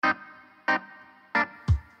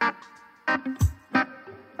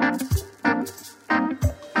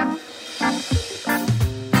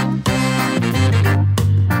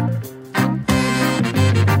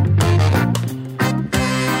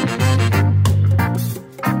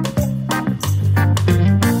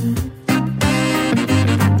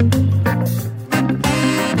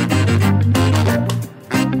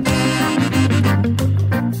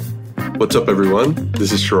What's up, everyone?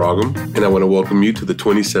 This is Shiragam, and I want to welcome you to the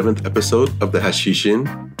 27th episode of the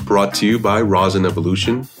Hashishin, brought to you by Rosin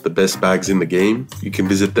Evolution, the best bags in the game. You can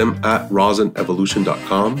visit them at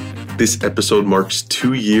rosinevolution.com. This episode marks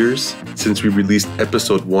 2 years since we released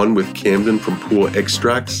episode 1 with Camden from Pool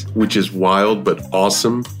Extracts, which is wild but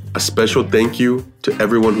awesome. A special thank you to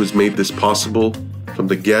everyone who's made this possible, from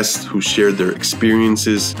the guests who shared their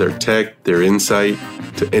experiences, their tech, their insight,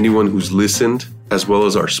 to anyone who's listened, as well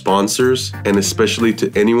as our sponsors, and especially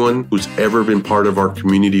to anyone who's ever been part of our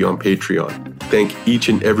community on Patreon. Thank each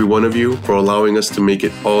and every one of you for allowing us to make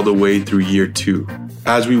it all the way through year 2.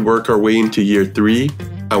 As we work our way into year 3,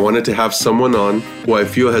 I wanted to have someone on who I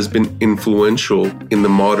feel has been influential in the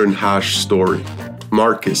modern hash story.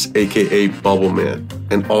 Marcus, aka Bubbleman.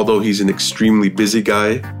 And although he's an extremely busy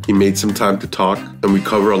guy, he made some time to talk, and we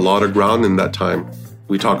cover a lot of ground in that time.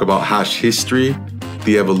 We talk about hash history,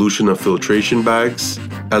 the evolution of filtration bags,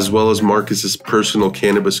 as well as Marcus's personal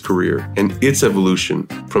cannabis career and its evolution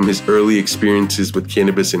from his early experiences with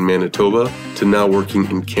cannabis in Manitoba to now working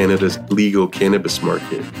in Canada's legal cannabis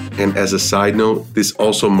market. And as a side note, this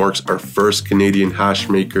also marks our first Canadian hash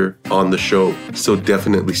maker on the show, so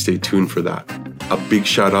definitely stay tuned for that. A big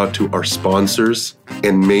shout out to our sponsors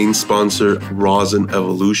and main sponsor, Rosin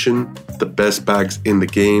Evolution, the best bags in the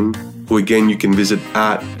game, who again you can visit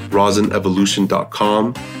at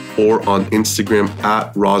rosinevolution.com or on Instagram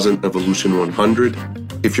at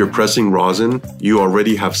rosinevolution100. If you're pressing rosin, you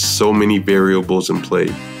already have so many variables in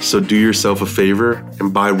play. So do yourself a favor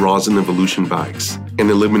and buy Rosin Evolution bags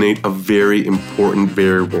and eliminate a very important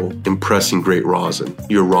variable in pressing great rosin,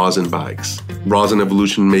 your rosin bags. Rosin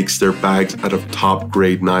Evolution makes their bags out of top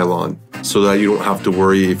grade nylon, so that you don't have to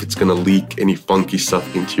worry if it's going to leak any funky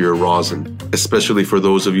stuff into your rosin, especially for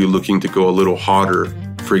those of you looking to go a little hotter.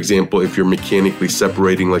 For example, if you're mechanically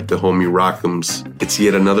separating like the homie Rackham's, it's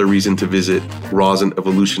yet another reason to visit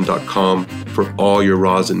rosinevolution.com for all your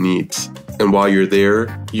rosin needs. And while you're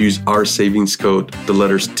there, use our savings code, the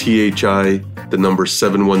letters THI, the number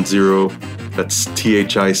 710, that's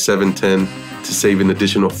THI 710, to save an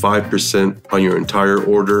additional 5% on your entire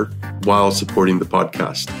order while supporting the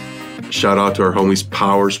podcast. Shout out to our homies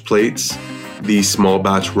Powers Plates, the small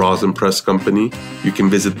batch rosin press company. You can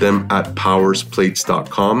visit them at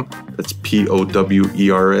powersplates.com. That's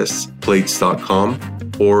POWERS plates.com,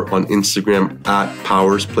 or on Instagram at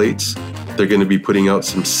powersplates. They're going to be putting out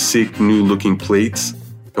some sick new looking plates,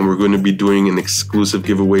 and we're going to be doing an exclusive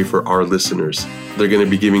giveaway for our listeners. They're going to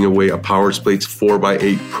be giving away a Powers Plates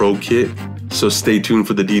 4x8 Pro Kit. So stay tuned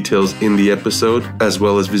for the details in the episode, as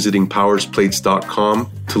well as visiting powersplates.com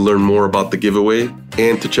to learn more about the giveaway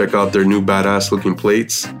and to check out their new badass looking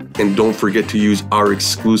plates. And don't forget to use our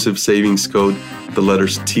exclusive savings code, the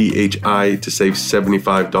letters THI, to save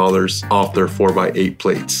 $75 off their 4x8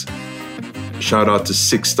 plates. Shout out to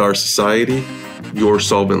 6 Star Society, your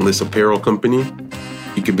solventless apparel company.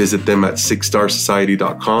 You can visit them at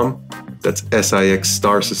sixstarsociety.com. That's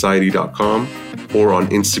SIXStarSociety.com, or on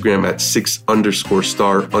Instagram at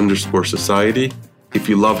 6_star_society. If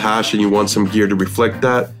you love hash and you want some gear to reflect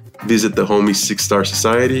that, visit the homies 6 Star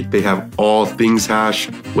Society. They have all things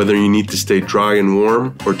hash, whether you need to stay dry and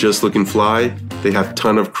warm or just looking fly. They have a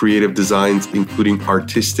ton of creative designs, including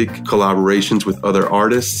artistic collaborations with other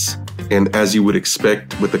artists. And as you would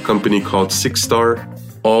expect with a company called 6 Star,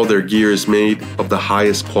 all their gear is made of the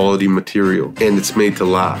highest quality material, and it's made to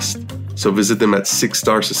last. So visit them at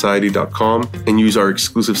sixstarsociety.com and use our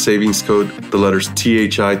exclusive savings code, the letters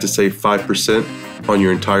THI, to save 5% on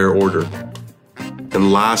your entire order.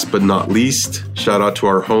 And last but not least, shout out to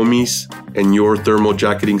our homies and your thermal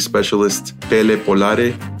jacketing specialist, Pele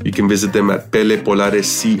Polare. You can visit them at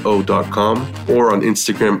pelepolareco.com or on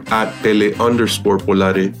Instagram at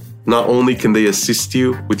pele_polare. Not only can they assist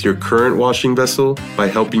you with your current washing vessel by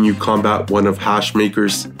helping you combat one of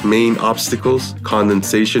Hashmaker's main obstacles,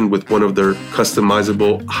 condensation, with one of their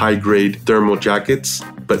customizable high-grade thermal jackets,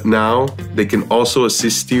 but now they can also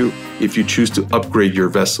assist you if you choose to upgrade your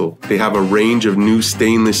vessel. They have a range of new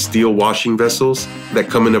stainless steel washing vessels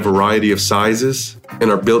that come in a variety of sizes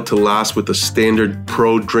and are built to last with a standard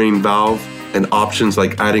Pro drain valve and options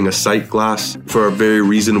like adding a sight glass for a very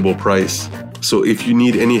reasonable price. So if you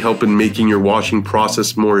need any help in making your washing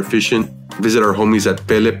process more efficient, visit our homies at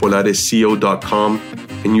pelepolareco.com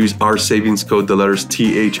and use our savings code, the letters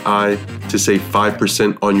THI, to save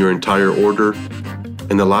 5% on your entire order.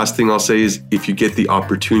 And the last thing I'll say is, if you get the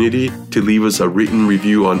opportunity to leave us a written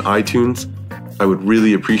review on iTunes, I would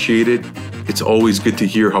really appreciate it. It's always good to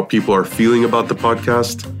hear how people are feeling about the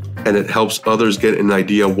podcast, and it helps others get an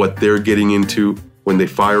idea what they're getting into when they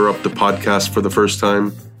fire up the podcast for the first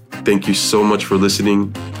time. Thank you so much for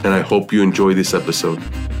listening, and I hope you enjoy this episode.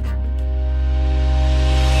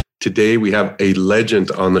 Today, we have a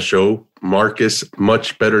legend on the show, Marcus,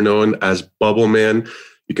 much better known as Bubbleman.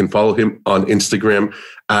 You can follow him on Instagram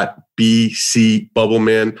at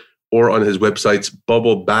BCBubbleman or on his websites,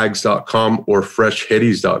 bubblebags.com or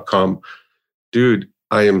freshheadies.com. Dude,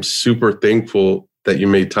 I am super thankful that you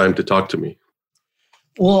made time to talk to me.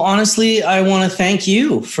 Well, honestly, I want to thank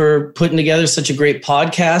you for putting together such a great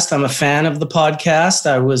podcast. I'm a fan of the podcast.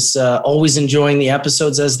 I was always enjoying the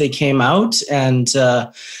episodes as they came out and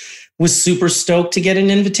was super stoked to get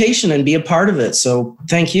an invitation and be a part of it. So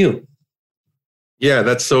thank you. Yeah,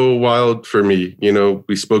 that's so wild for me. You know,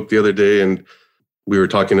 we spoke the other day and we were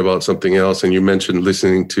talking about something else and you mentioned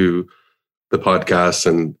listening to the podcast,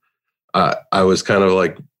 and I was kind of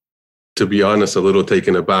like, to be honest, a little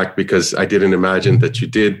taken aback because I didn't imagine that you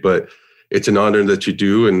did, but it's an honor that you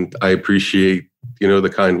do. And I appreciate,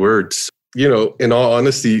 the kind words. In all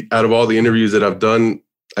honesty, out of all the interviews that I've done,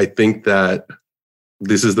 I think that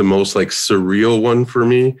this is the most like surreal one for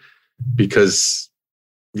me because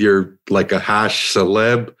you're like a hash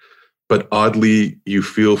celeb, but oddly you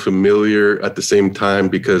feel familiar at the same time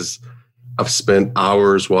because I've spent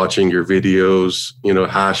hours watching your videos,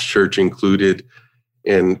 Hash Church included.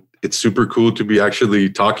 And it's super cool to be actually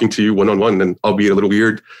talking to you one-on-one, and albeit a little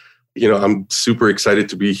weird. I'm super excited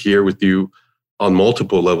to be here with you on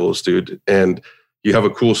multiple levels, dude. And you have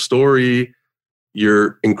a cool story.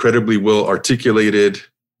 You're incredibly well articulated.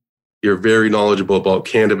 You're very knowledgeable about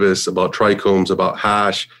cannabis, about trichomes, about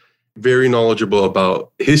hash, very knowledgeable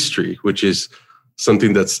about history, which is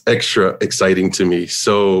something that's extra exciting to me.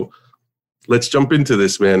 So let's jump into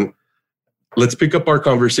this, man. Let's pick up our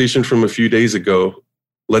conversation from a few days ago.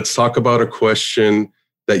 Let's talk about a question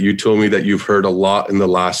that you told me that you've heard a lot in the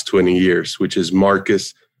last 20 years, which is,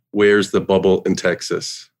 Marcus, where's the bubble in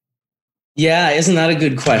Texas? Yeah, isn't that a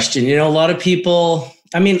good question? A lot of people,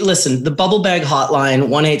 listen, the bubble bag hotline,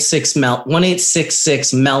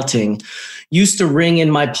 1866 melting, used to ring in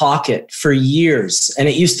my pocket for years. And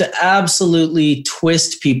it used to absolutely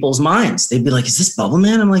twist people's minds. They'd be like, is this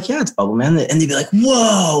Bubbleman? I'm like, yeah, it's Bubbleman. And they'd be like,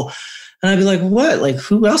 whoa. And I'd be like, what? Like,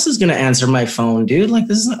 who else is going to answer my phone, dude? Like,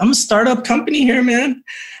 I'm a startup company here, man.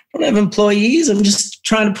 I don't have employees. I'm just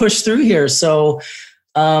trying to push through here. So,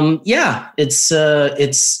 it's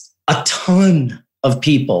a ton of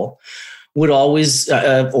people would always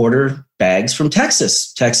order bags from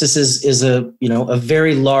Texas. Texas is a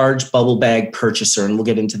very large bubble bag purchaser, and we'll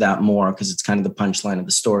get into that more because it's kind of the punchline of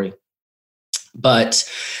the story. But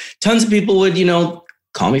tons of people would,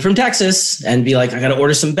 call me from Texas and be like, I got to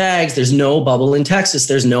order some bags. There's no bubble in Texas.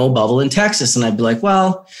 There's no bubble in Texas. And I'd be like,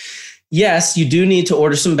 well, yes, you do need to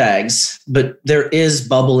order some bags, but there is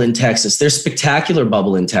bubble in Texas. There's spectacular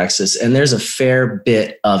bubble in Texas, and there's a fair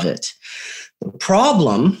bit of it. The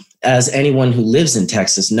problem, as anyone who lives in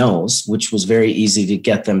Texas knows, which was very easy to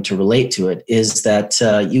get them to relate to it, is that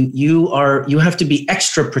you have to be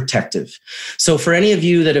extra protective. So for any of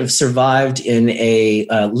you that have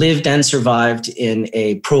lived and survived in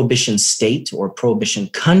a prohibition state or prohibition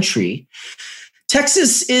country,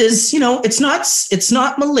 Texas is, it's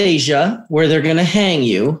not Malaysia where they're going to hang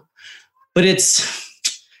you, but it's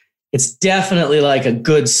definitely like a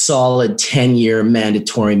good solid 10-year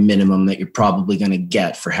mandatory minimum that you're probably going to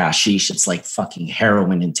get for hashish. It's like fucking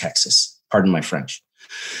heroin in Texas. Pardon my French.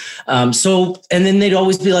 And then they'd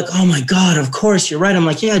always be like, oh my God, of course, you're right. I'm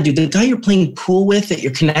like, yeah, dude, the guy you're playing pool with that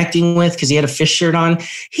you're connecting with because he had a fish shirt on,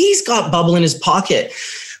 he's got bubble in his pocket.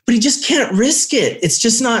 But he just can't risk it. It's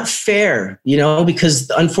just not fair, because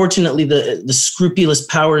unfortunately the scrupulous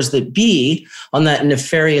powers that be on that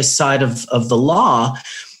nefarious side of the law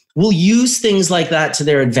will use things like that to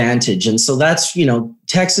their advantage. And so that's,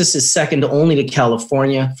 Texas is second only to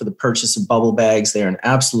California for the purchase of bubble bags. They're an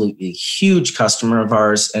absolutely huge customer of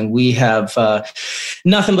ours. And we have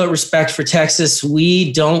nothing but respect for Texas.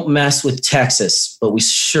 We don't mess with Texas, but we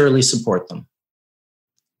surely support them.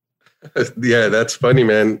 Yeah, that's funny,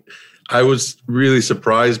 man. I was really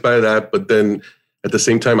surprised by that. But then at the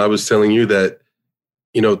same time, I was telling you that,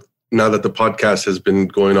 now that the podcast has been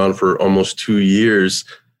going on for almost 2 years,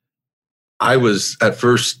 I was at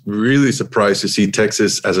first really surprised to see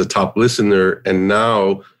Texas as a top listener. And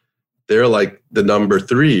now they're like the number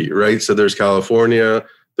 3, right? So there's California,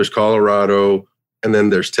 there's Colorado, and then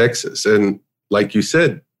there's Texas. And like you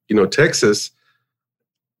said, Texas,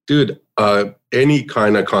 dude, any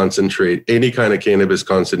kind of concentrate, any kind of cannabis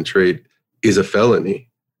concentrate is a felony.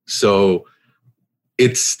 So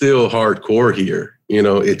it's still hardcore here.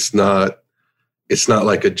 It's not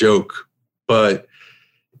like a joke, but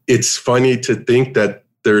it's funny to think that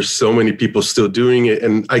there's so many people still doing it.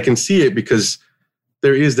 And I can see it because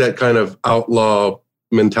there is that kind of outlaw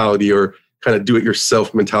mentality or kind of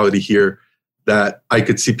do-it-yourself mentality here that I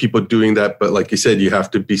could see people doing that. But like you said, you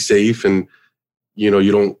have to be safe and,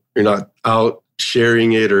 you're not out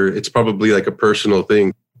sharing it, or it's probably like a personal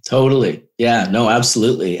thing. Totally. Yeah, no,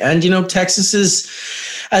 absolutely. And, Texas is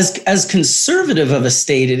as conservative of a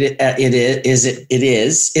state it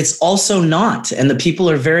is, it's also not. And the people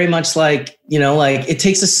are very much like, it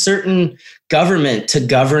takes a certain government to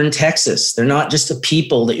govern Texas. They're not just a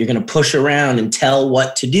people that you're going to push around and tell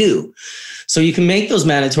what to do. So you can make those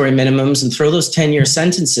mandatory minimums and throw those 10-year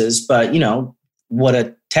sentences. But, what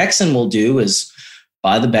a Texan will do is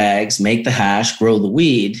buy the bags, make the hash, grow the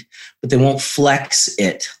weed, but they won't flex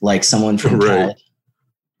it like someone from Cali.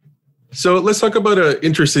 So let's talk about an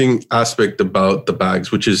interesting aspect about the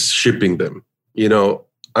bags, which is shipping them.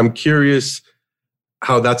 I'm curious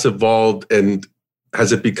how that's evolved, and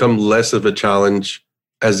has it become less of a challenge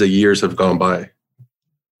as the years have gone by?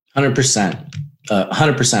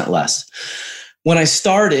 100% less. When I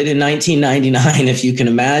started in 1999, if you can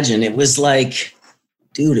imagine, it was like,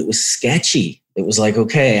 dude, it was sketchy. It was like,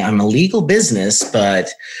 okay, I'm a legal business, but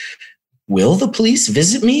will the police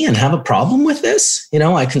visit me and have a problem with this?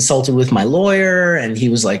 I consulted with my lawyer and he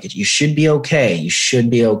was like, you should be okay. You should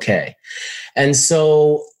be okay. And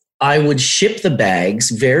so I would ship the bags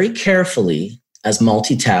very carefully as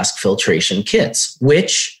multitask filtration kits,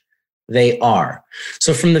 which they are.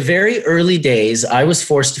 So from the very early days, I was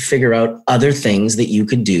forced to figure out other things that you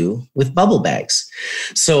could do with bubble bags.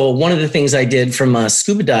 So one of the things I did from a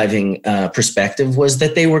scuba diving perspective was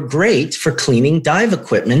that they were great for cleaning dive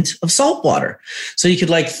equipment of salt water. So you could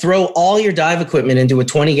throw all your dive equipment into a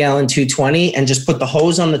 20-gallon 220 and just put the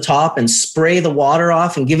hose on the top and spray the water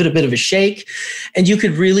off and give it a bit of a shake. And you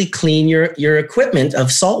could really clean your equipment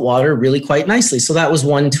of salt water really quite nicely. So that was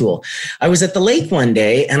one tool. I was at the lake one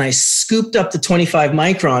day and I scooped up the 25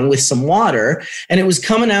 micron with some water and it was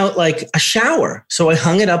coming out like a shower. So I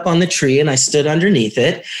hung it up on the tree and I stood underneath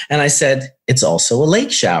it and I said, it's also a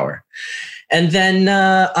lake shower. And then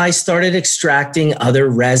I started extracting other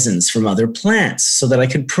resins from other plants so that I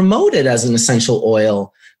could promote it as an essential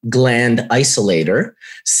oil gland isolator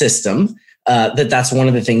system. That's one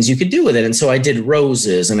of the things you could do with it. And so I did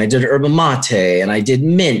roses and I did yerba mate and I did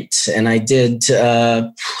mint and I did,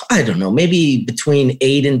 maybe between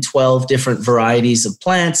 8 and 12 different varieties of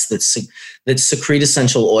plants that secrete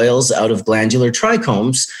essential oils out of glandular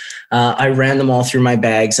trichomes. I ran them all through my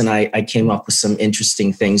bags and I came up with some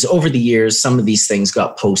interesting things. Over the years, some of these things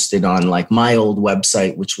got posted on my old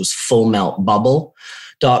website, which was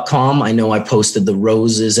fullmeltbubble.com. I know I posted the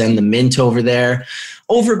roses and the mint over there.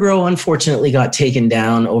 Overgrow, unfortunately, got taken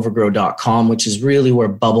down, overgrow.com, which is really where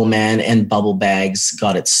Bubbleman and Bubble Bags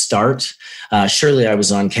got its start. Surely I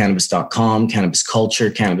was on cannabis.com, Cannabis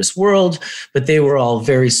Culture, Cannabis World, but they were all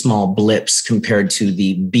very small blips compared to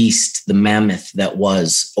the beast, the mammoth that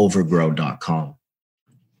was overgrow.com.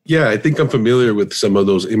 Yeah, I think I'm familiar with some of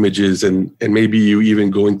those images and maybe you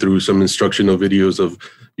even going through some instructional videos of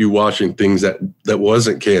you washing things that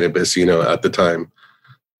wasn't cannabis, at the time.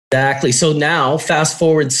 Exactly. So now fast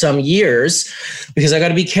forward some years because I got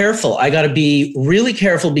to be careful. I got to be really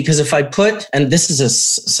careful because if I put, and this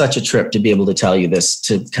is such a trip to be able to tell you this,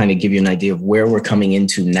 to kind of give you an idea of where we're coming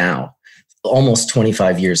into now, almost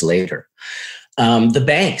 25 years later. The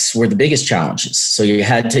banks were the biggest challenges. So you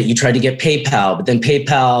tried to get PayPal, but then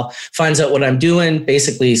PayPal finds out what I'm doing.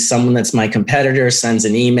 Basically, someone that's my competitor sends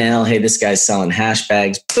an email. Hey, this guy's selling hash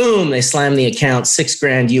bags. Boom, they slam the account,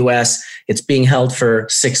 $6,000 US. It's being held for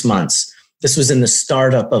 6 months. This was in the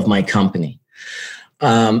startup of my company.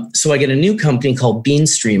 So I get a new company called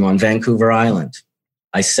Beanstream on Vancouver Island.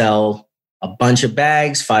 I sell a bunch of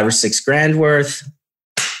bags, $5,000 or $6,000 worth.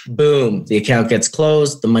 Boom, the account gets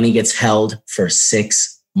closed. The money gets held for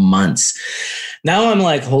 6 months. Now I'm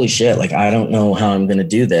like, holy shit, I don't know how I'm going to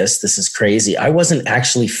do this. This is crazy. I wasn't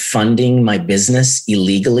actually funding my business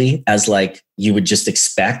illegally as you would just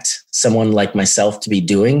expect someone like myself to be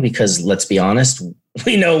doing, because let's be honest,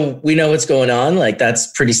 we know what's going on. That's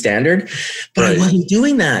pretty standard, but right. I wasn't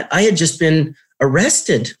doing that. I had just been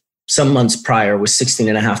arrested some months prior with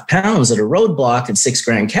 16.5 pounds at a roadblock and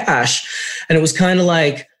 $6,000 cash. And it was kind of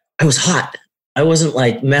like, I was hot. I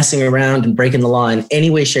wasn't messing around and breaking the law in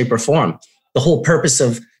any way, shape, or form. The whole purpose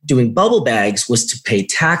of doing bubble bags was to pay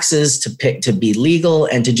taxes, to be legal,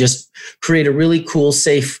 and to just create a really cool,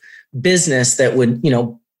 safe business that would,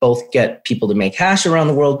 both get people to make hash around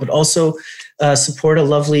the world, but also support a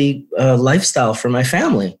lovely lifestyle for my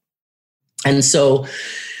family. And so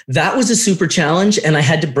That was a super challenge. And I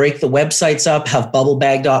had to break the websites up, have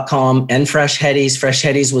bubblebag.com and Fresh Headies. Fresh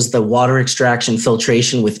Headies was the water extraction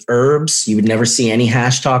filtration with herbs. You would never see any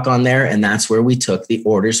hash talk on there. And that's where we took the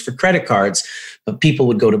orders for credit cards. But people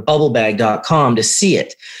would go to bubblebag.com to see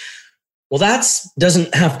it. Well, that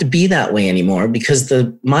doesn't have to be that way anymore because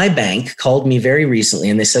my bank called me very recently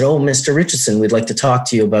and they said, "Oh, Mr. Richardson, we'd like to talk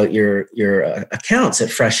to you about your accounts at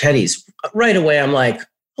Fresh Headies." Right away, I'm like,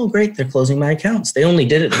 "Oh, great, they're closing my accounts." They only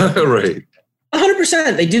did it. Right.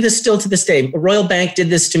 100%. They do this still to this day. Royal Bank did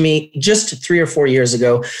this to me just 3 or 4 years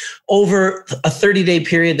ago. Over a 30-day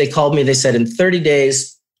period, they called me. They said, "In 30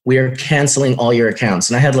 days, we are canceling all your accounts."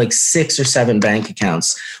 And I had like 6 or 7 bank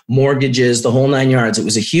accounts, mortgages, the whole 9 yards. It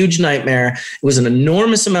was a huge nightmare. It was an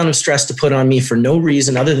enormous amount of stress to put on me for no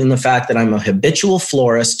reason other than the fact that I'm a habitual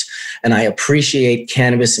florist and I appreciate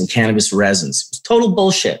cannabis and cannabis resins. It was total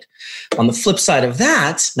bullshit. On the flip side of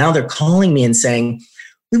that, now they're calling me and saying,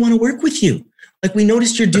 "We want to work with you. Like, we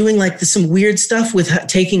noticed you're doing like some weird stuff with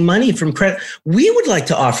taking money from credit. We would like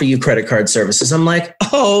to offer you credit card services." I'm like,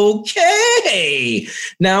 okay,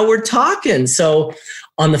 now we're talking. So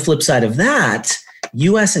on the flip side of that,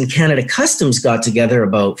 US and Canada Customs got together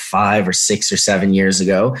about 5 or 6 or 7 years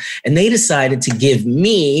ago, and they decided to give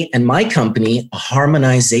me and my company a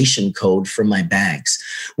harmonization code for my bags,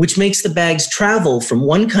 which makes the bags travel from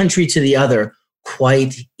one country to the other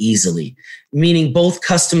quite easily, meaning both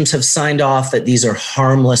customs have signed off that these are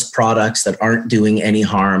harmless products that aren't doing any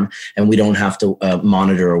harm, and we don't have to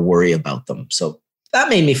monitor or worry about them. So that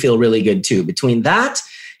made me feel really good too. Between that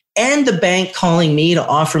and the bank calling me to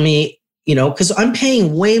offer me, because I'm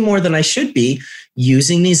paying way more than I should be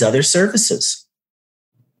using these other services.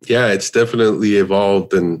 Yeah, it's definitely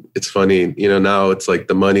evolved. And it's funny, now it's like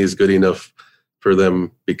the money is good enough for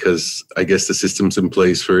them because I guess the system's in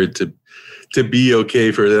place for it to be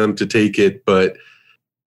okay for them to take it. But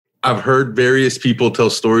I've heard various people tell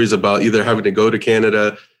stories about either having to go to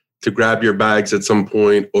Canada to grab your bags at some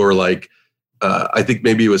point, or like, I think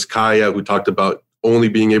maybe it was Kaya who talked about only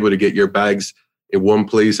being able to get your bags in one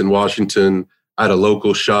place in Washington at a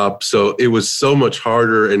local shop. So it was so much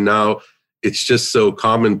harder. And now it's just so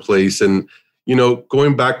commonplace. And,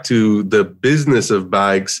 going back to the business of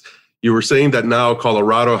bags, you were saying that now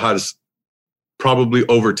Colorado has probably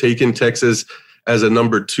overtaken Texas as a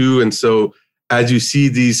number 2. And so as you see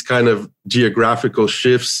these kind of geographical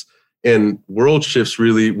shifts and world shifts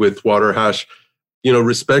really with water hash,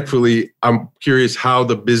 respectfully, I'm curious how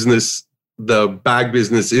the bag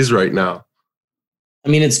business is right now. I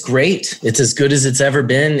mean, it's great. It's as good as it's ever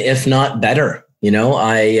been, if not better.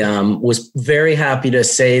 I was very happy to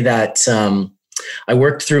say that I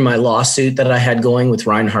worked through my lawsuit that I had going with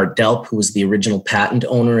Reinhard Delp, who was the original patent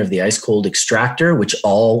owner of the ice cold extractor, which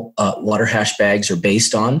all water hash bags are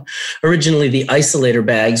based on. Originally, the isolator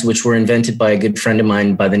bags, which were invented by a good friend of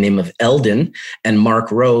mine by the name of Eldon and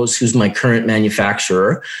Mark Rose, who's my current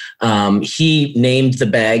manufacturer. He named the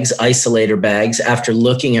bags isolator bags after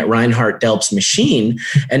looking at Reinhard Delp's machine.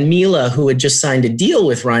 And Mila, who had just signed a deal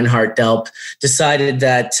with Reinhard Delp, decided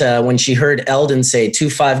that when she heard Eldon say 2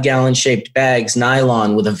 5-gallon shaped bags,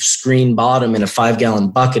 nylon with a screen bottom in a 5-gallon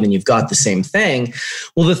bucket, and you've got the same thing.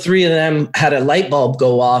 Well, the three of them had a light bulb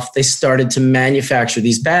go off. They started to manufacture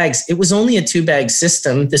these bags. It was only a 2-bag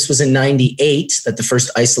system. This was in '98 that the first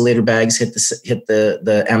isolator bags hit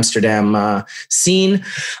the Amsterdam scene.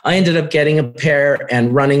 I ended up getting a pair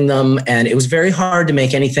and running them, and it was very hard to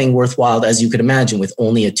make anything worthwhile, as you could imagine, with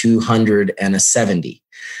only a 200 and a 70.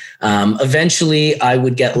 Eventually, I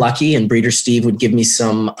would get lucky, and Breeder Steve would give me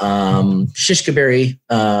some shishka berry.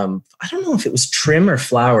 I don't know if it was trim or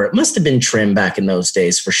flower. It must have been trim back in those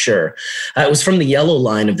days for sure. It was from the yellow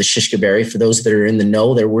line of the shishka berry. For those that are in the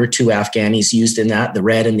know, there were 2 Afghanis used in that, the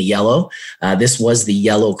red and the yellow. This was the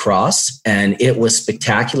yellow cross, and it was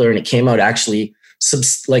spectacular, and it came out actually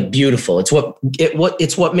like beautiful. It's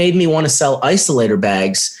what made me want to sell isolator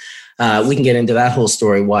bags. We can get into that whole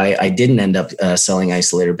story, why I didn't end up selling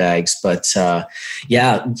isolator bags. But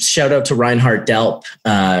yeah, shout out to Reinhard Delp.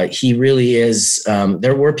 He really is.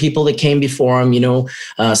 There were people that came before him.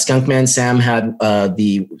 Skunkman Sam had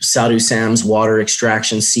the Sadhu Sam's water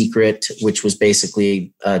extraction secret, which was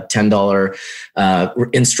basically a $10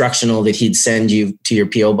 instructional that he'd send you to your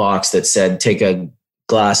P.O. box that said, take a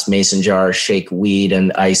glass mason jar, shake weed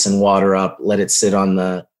and ice and water up, let it sit on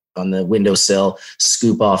the windowsill,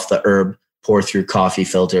 scoop off the herb, pour through coffee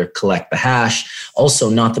filter, collect the hash. Also,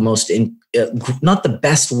 not the most not the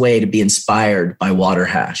best way to be inspired by water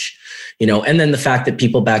hash, and then the fact that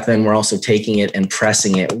people back then were also taking it and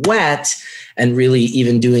pressing it wet and really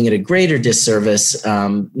even doing it a greater disservice.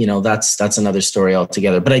 That's another story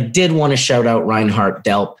altogether. But I did want to shout out Reinhard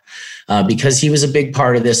Delp because he was a big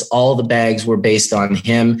part of this. All the bags were based on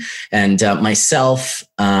him, and myself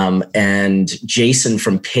and Jason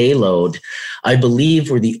from Payload, I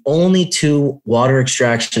believe, were the only two water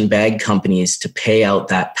extraction bag companies to pay out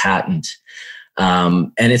that patent.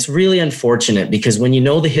 And it's really unfortunate because when you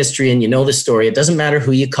know the history and you know the story, it doesn't matter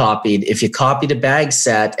who you copied. If you copied a bag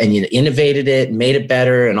set and you innovated it and made it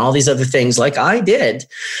better and all these other things like I did,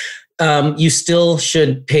 you still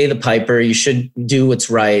should pay the piper. You should do what's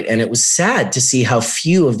right. And it was sad to see how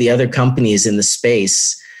few of the other companies in the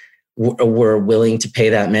space were willing to pay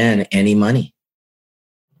that man any money.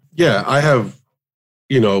 Yeah, I have,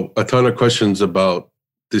 a ton of questions about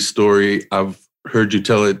this story. I've heard you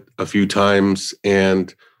tell it a few times,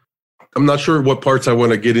 and I'm not sure what parts I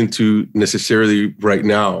want to get into necessarily right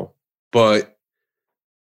now. But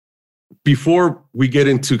before we get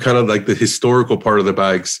into kind of like the historical part of the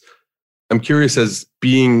bags, I'm curious, as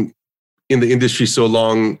being in the industry so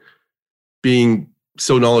long, being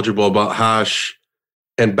so knowledgeable about hash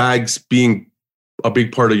and bags being a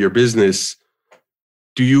big part of your business,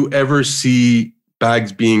 do you ever see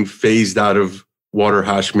bags being phased out of water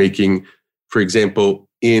hash making, for example,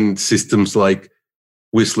 in systems like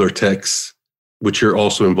Whistler Techs, which you're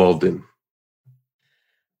also involved in?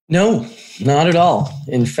 No, not at all.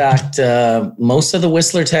 In fact, most of the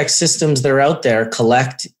Whistler Tech systems that are out there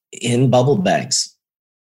collect in bubble bags.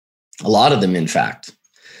 A lot of them, in fact.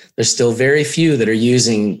 There's still very few that are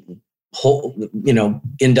using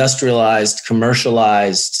industrialized,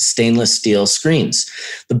 commercialized stainless steel screens.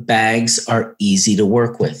 The bags are easy to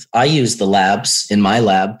work with. I use the labs in my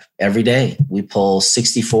lab every day. We pull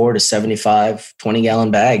 64 to 75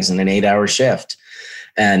 20-gallon bags in an 8-hour shift.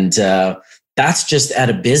 And that's just at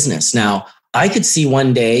a business. Now, I could see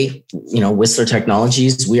one day, Whistler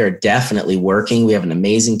Technologies, we are definitely working. We have an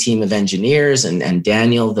amazing team of engineers, and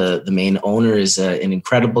Daniel, the main owner, is an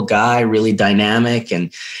incredible guy, really dynamic.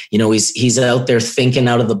 And, he's out there thinking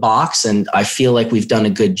out of the box. And I feel like we've done a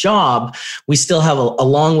good job. We still have a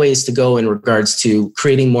long ways to go in regards to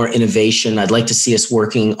creating more innovation. I'd like to see us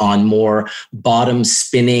working on more bottom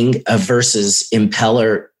spinning versus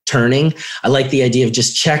impeller turning. I like the idea of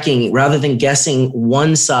just checking rather than guessing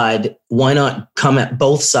one side. Why not come at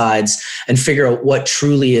both sides and figure out what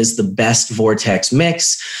truly is the best vortex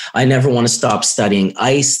mix? I never want to stop studying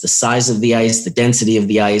ice, the size of the ice, the density of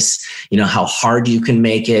the ice, how hard you can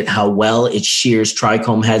make it, how well it shears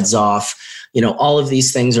trichome heads off. All of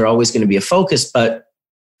these things are always going to be a focus, but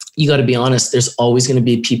you got to be honest, there's always going to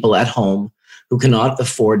be people at home who cannot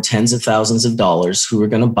afford tens of thousands of dollars who are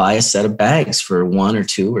going to buy a set of bags for $1 or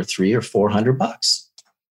 $2 or $3 or $400.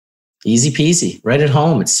 Easy peasy, right at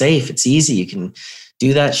home. It's safe. It's easy. You can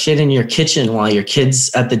do that shit in your kitchen while your kid's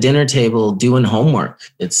at the dinner table doing homework.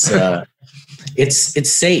 It's safe.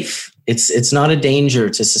 It's not a danger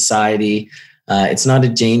to society. It's not a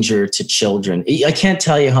danger to children. I can't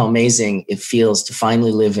tell you how amazing it feels to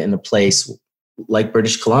finally live in a place like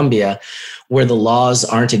British Columbia, where the laws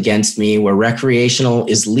aren't against me, where recreational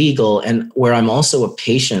is legal, and where I'm also a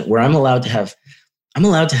patient, where I'm allowed to have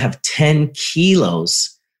 10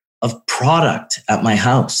 kilos of product at my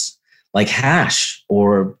house, like hash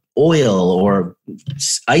or oil or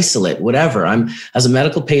isolate, whatever. As a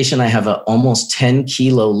medical patient, I have an almost 10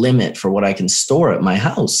 kilo limit for what I can store at my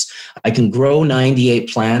house. I can grow 98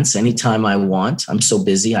 plants anytime I want. I'm so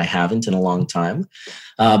busy, I haven't in a long time.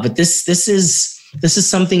 But this is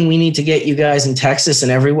something we need to get you guys in Texas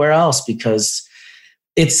and everywhere else, because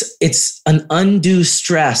it's an undue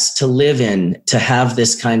stress to live in, to have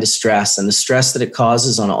this kind of stress, and the stress that it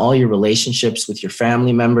causes on all your relationships with your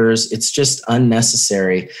family members. It's just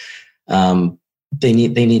unnecessary. They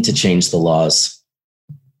need to change the laws.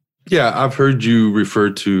 Yeah, I've heard you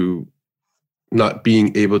refer to not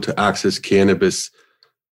being able to access cannabis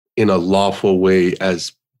in a lawful way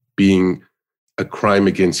as being a crime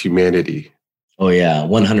against humanity. Oh yeah,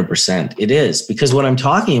 100%. It is, because what I'm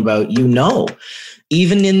talking about,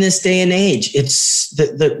 even in this day and age, it's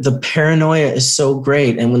the paranoia is so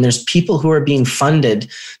great. And when there's people who are being funded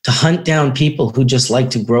to hunt down people who just like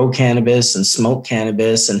to grow cannabis and smoke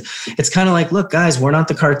cannabis, and it's kind of like, look, guys, we're not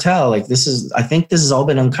the cartel. Like I think this has all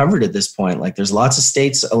been uncovered at this point. Like there's lots of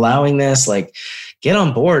states allowing this. Like, get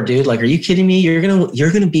on board, dude. Like, are you kidding me?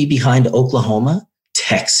 You're gonna be behind Oklahoma,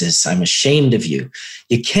 Texas. I'm ashamed of you.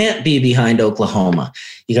 You can't be behind Oklahoma.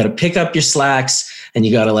 You got to pick up your slacks and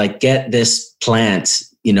you got to get this plant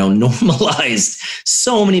normalized.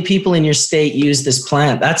 So many people in your state use this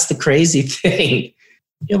plant. That's the crazy thing.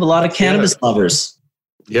 You have a lot of cannabis lovers.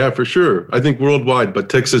 Yeah, for sure. I think worldwide, but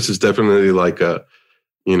Texas is definitely like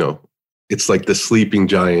it's like the sleeping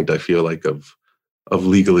giant, I feel like, of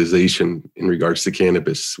legalization in regards to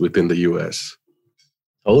cannabis within the U.S.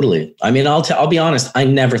 Totally. I mean, I'll be honest. I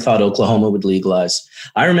never thought Oklahoma would legalize.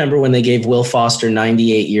 I remember when they gave Will Foster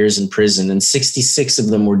 98 years in prison, and 66 of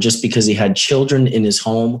them were just because he had children in his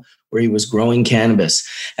home where he was growing cannabis.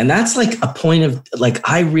 And that's like a point of, like,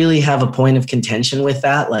 I really have a point of contention with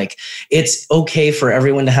that. Like, it's okay for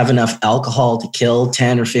everyone to have enough alcohol to kill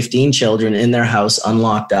 10 or 15 children in their house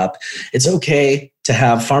unlocked up. It's okay to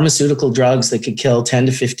have pharmaceutical drugs that could kill 10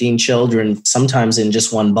 to 15 children, sometimes in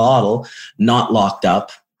just one bottle, not locked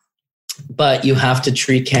up. But you have to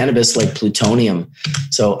treat cannabis like plutonium.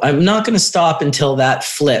 So I'm not going to stop until that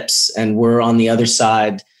flips and we're on the other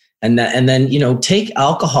side. And then, take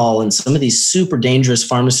alcohol and some of these super dangerous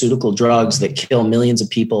pharmaceutical drugs that kill millions of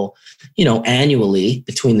people, annually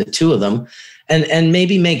between the two of them, and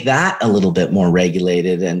maybe make that a little bit more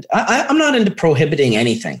regulated. And I'm not into prohibiting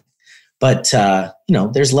anything, but,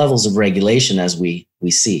 there's levels of regulation as we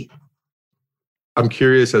see. I'm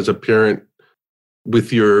curious, as a parent,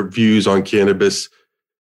 with your views on cannabis,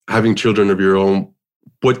 having children of your own,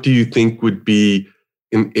 what do you think would be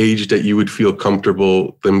an age that you would feel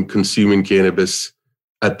comfortable them consuming cannabis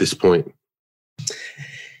at this point?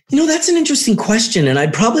 That's an interesting question. And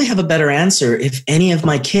I'd probably have a better answer if any of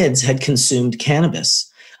my kids had consumed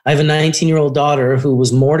cannabis. I have a 19-year-old daughter who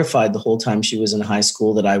was mortified the whole time she was in high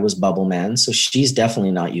school that I was Bubbleman. So she's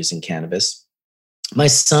definitely not using cannabis. My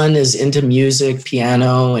son is into music,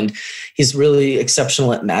 piano, and he's really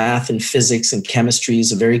exceptional at math and physics and chemistry.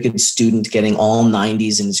 He's a very good student, getting all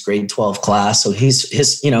 90s in his grade 12 class. So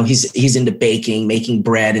he's into baking, making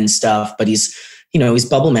bread and stuff, but he's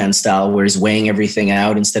Bubbleman style, where he's weighing everything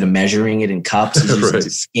out instead of measuring it in cups. He's using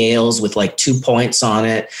scales with like 2 points on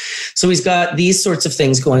it. So he's got these sorts of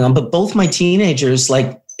things going on. But both my teenagers,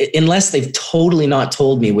 like, unless they've totally not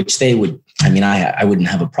told me, which they would, I wouldn't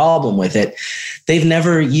have a problem with it. They've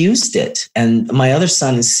never used it. And my other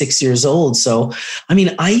son is 6 years old. So,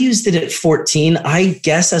 I used it at 14. I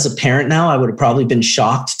guess as a parent now, I would have probably been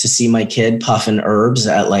shocked to see my kid puffing herbs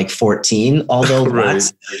at like 14. Although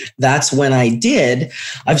that's when I did.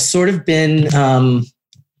 I've sort of been,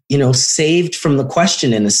 saved from the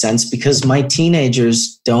question in a sense, because my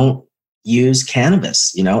teenagers don't use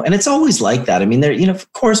cannabis, and it's always like that. They're,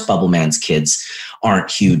 of course, Bubbleman's kids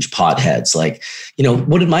aren't huge potheads. Like,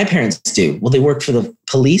 what did my parents do? Well, they worked for the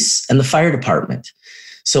police and the fire department.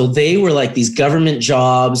 So they were like these government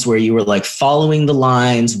jobs where you were like following the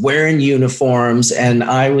lines, wearing uniforms. And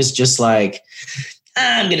I was just like,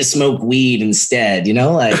 I'm going to smoke weed instead,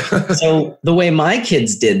 so the way my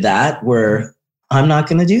kids did that were, I'm not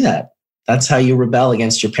going to do that. That's how you rebel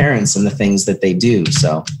against your parents and the things that they do.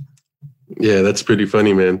 So. Yeah, that's pretty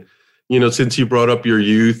funny, man. Since you brought up your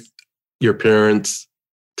youth, your parents,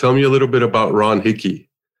 tell me a little bit about Ron Hickey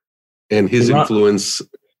and his influence.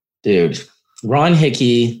 Dude, Ron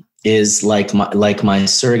Hickey is like my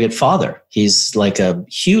surrogate father. He's like a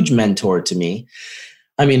huge mentor to me.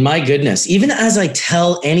 My goodness, even as I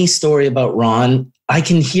tell any story about Ron, I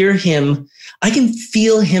can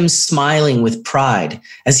feel him smiling with pride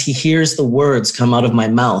as he hears the words come out of my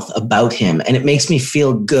mouth about him. And it makes me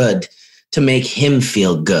feel good to make him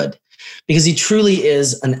feel good, because he truly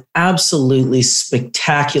is an absolutely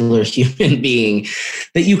spectacular human being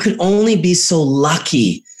that you can only be so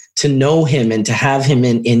lucky to know him and to have him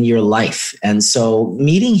in your life. And so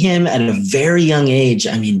meeting him at a very young age,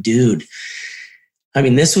 dude,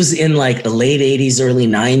 this was in like the late 80s, early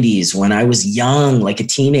 90s when I was young, like a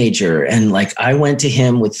teenager. And like, I went to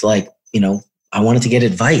him with like, I wanted to get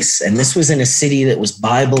advice. And this was in a city that was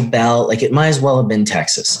Bible Belt. Like, it might as well have been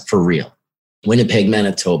Texas, for real. Winnipeg,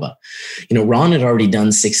 Manitoba. Ron had already done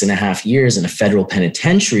 6.5 years in a federal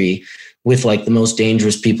penitentiary with like the most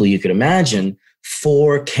dangerous people you could imagine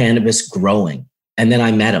for cannabis growing. And then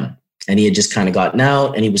I met him, and he had just kind of gotten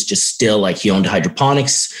out, and he was just still like, he owned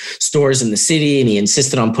hydroponics stores in the city, and he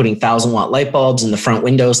insisted on putting 1,000-watt light bulbs in the front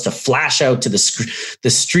windows to flash out to the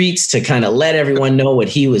streets to kind of let everyone know what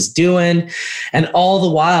he was doing. And all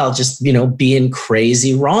the while just, being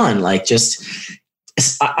crazy Ron, like just,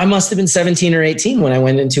 I must have been 17 or 18 when I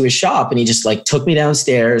went into his shop, and he just like took me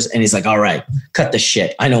downstairs, and he's like, all right, cut the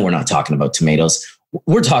shit. I know we're not talking about tomatoes.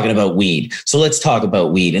 We're talking about weed. So let's talk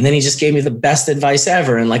about weed. And then he just gave me the best advice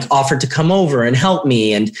ever and like offered to come over and help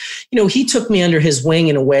me. And, he took me under his wing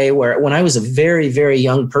in a way where when I was a very, very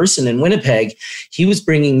young person in Winnipeg, he was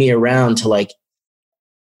bringing me around to like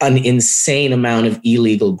an insane amount of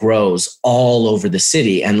illegal grows all over the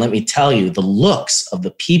city. And let me tell you, the looks of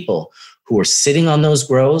the people who were sitting on those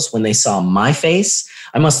grows when they saw my face,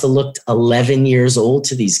 I must have looked 11 years old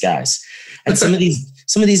to these guys. And some of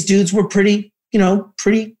these dudes were pretty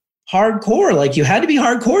hardcore. Like, you had to be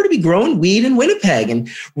hardcore to be growing weed in Winnipeg. And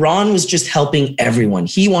Ron was just helping everyone.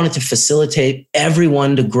 He wanted to facilitate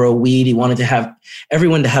everyone to grow weed. He wanted to have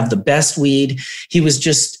everyone to have the best weed.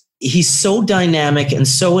 He's so dynamic and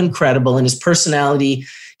so incredible, and his personality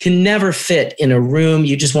can never fit in a room.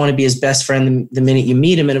 You just want to be his best friend the minute you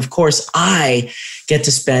meet him. And of course, I get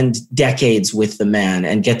to spend decades with the man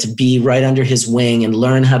and get to be right under his wing and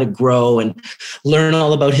learn how to grow and learn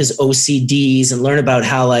all about his OCDs and learn about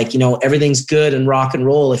how, like, everything's good and rock and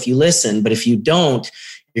roll if you listen, but if you don't,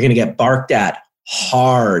 you're going to get barked at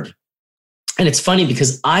hard. And it's funny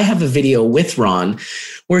because I have a video with Ron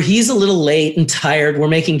where he's a little late and tired. We're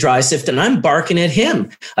making dry sift and I'm barking at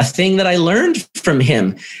him, a thing that I learned from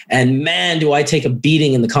him. And man, do I take a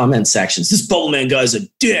beating in the comment sections. This Bubbleman guy's a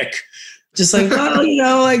dick. Just like, Ron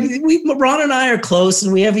and I are close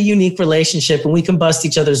and we have a unique relationship and we can bust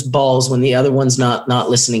each other's balls when the other one's not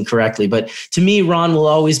listening correctly. But to me, Ron will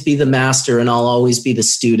always be the master and I'll always be the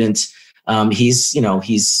student.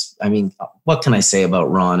 What can I say about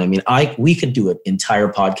Ron? We could do an entire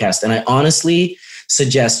podcast, and I honestly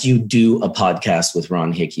suggest you do a podcast with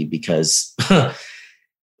Ron Hickey because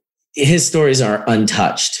his stories are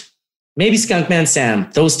untouched. Maybe Skunkman Sam,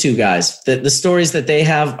 those two guys, the stories that they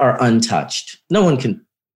have are untouched. No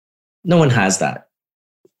one has that.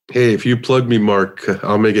 Hey, if you plug me, Mark,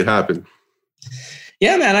 I'll make it happen.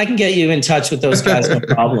 Yeah, man, I can get you in touch with those guys, no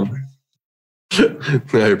problem. I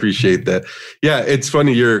appreciate that. Yeah, it's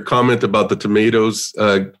funny. Your comment about the tomatoes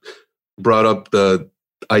brought up the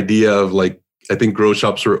idea of, like, I think grow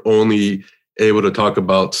shops were only able to talk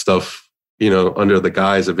about stuff, under the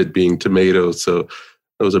guise of it being tomatoes. So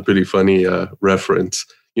that was a pretty funny reference,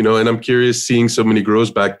 and I'm curious, seeing so many grows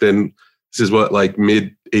back then. This is what, like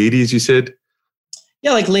mid 80s, you said?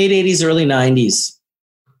 Yeah, like late 80s, early 90s.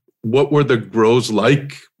 What were the grows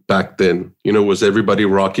like back then? Was everybody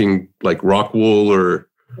rocking like rock wool or?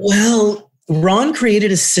 Well, Ron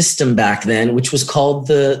created a system back then, which was called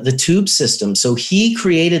the tube system. So he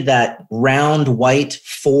created that round white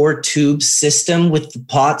 4-tube system with the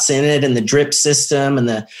pots in it and the drip system and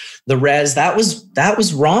the res. That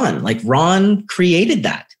was Ron. Like, Ron created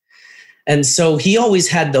that. And so he always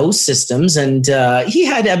had those systems, and he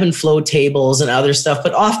had ebb and flow tables and other stuff,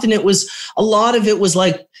 but often a lot of it was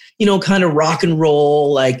like, kind of rock and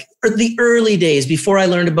roll, like the early days before I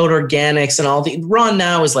learned about organics and all Ron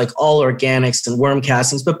now is like all organics and worm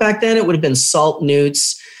castings. But back then it would have been salt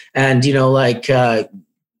newts and, growing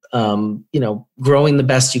the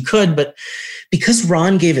best you could. But because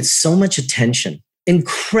Ron gave it so much attention,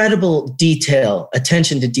 incredible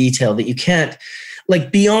attention to detail that you can't,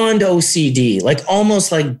 like, beyond OCD, like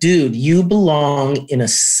almost like, dude, you belong in a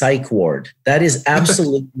psych ward. That is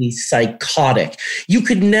absolutely psychotic. You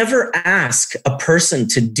could never ask a person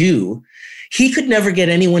to do. He could never get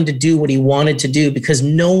anyone to do what he wanted to do because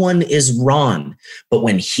no one is Ron. But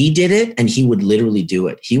when he did it, and he would literally do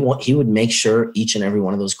it, he would make sure each and every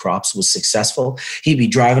one of those crops was successful. He'd be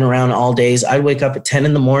driving around all days. I'd wake up at 10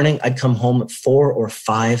 in the morning. I'd come home at 4 or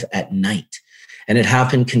 5 at night. And it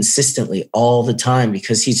happened consistently all the time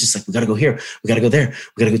because he's just like, we got to go here. We got to go there.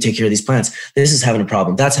 We got to go take care of these plants. This is having a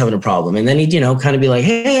problem. That's having a problem. And then he'd, kind of be like,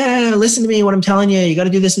 hey, listen to me, what I'm telling you. You got to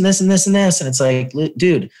do this and this and this and this. And it's like,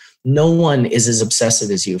 dude, no one is as obsessive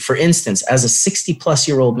as you. For instance, as a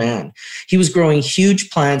 60-plus-year-old man, he was growing huge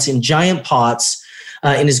plants in giant pots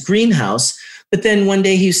in his greenhouse. But then one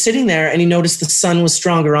day he was sitting there and he noticed the sun was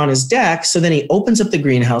stronger on his deck. So then he opens up the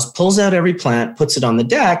greenhouse, pulls out every plant, puts it on the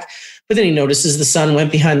deck. But then he notices the sun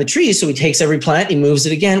went behind the trees. So he takes every plant, he moves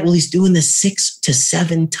it again. Well, he's doing this 6 to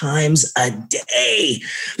 7 times a day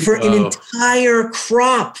for an entire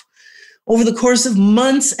crop over the course of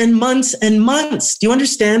months and months and months. Do you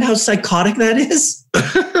understand how psychotic that is?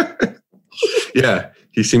 Yeah,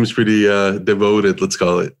 he seems pretty devoted, let's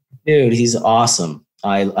call it. Dude, he's awesome.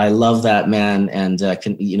 I love that man. And I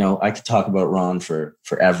could talk about Ron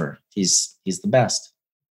forever. He's the best.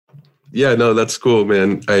 Yeah, no, that's cool,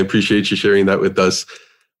 man. I appreciate you sharing that with us.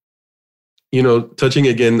 Touching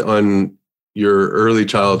again on your early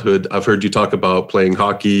childhood, I've heard you talk about playing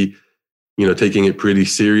hockey, taking it pretty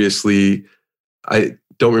seriously. I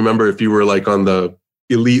don't remember if you were like on the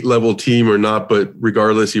elite level team or not, but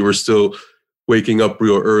regardless, you were still waking up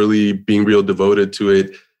real early, being real devoted to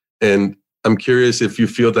it. And I'm curious if you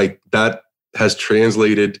feel like that has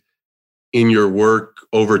translated in your work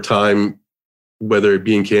over time, whether it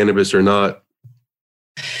be in cannabis or not.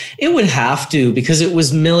 It would have to, because it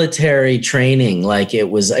was military training. Like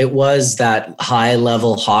it was that high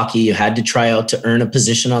level hockey. You had to try out to earn a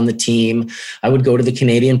position on the team. I would go to the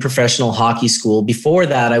Canadian Professional Hockey School. Before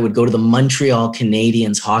that, I would go to the Montreal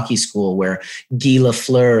Canadiens Hockey School, where Guy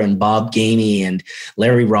Lafleur and Bob Gainey and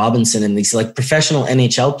Larry Robinson and these like professional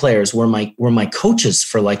NHL players were my coaches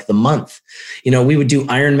for like the month. You know, we would do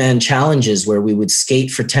Ironman challenges where we would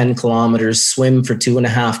skate for 10 kilometers, swim for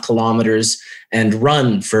 2.5 kilometers, and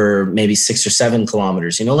run for maybe 6 or 7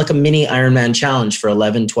 kilometers, you know, like a mini Ironman challenge for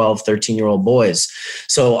 11, 12, 13-year-old boys.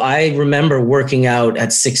 So I remember working out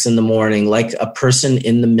at 6 a.m. like a person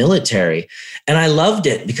in the military. And I loved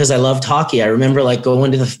it because I loved hockey. I remember like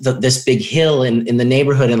going to this big hill in the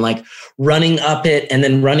neighborhood and like running up it and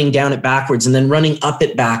then running down it backwards and then running up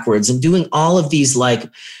it backwards and doing all of these like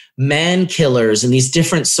man killers and these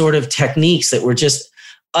different sort of techniques that were just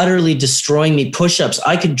utterly destroying me. Push-ups.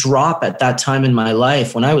 I could drop at that time in my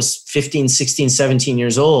life when I was 15, 16, 17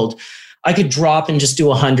 years old. I could drop and just do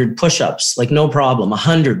 100 push-ups, like no problem,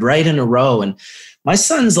 100 right in a row. And my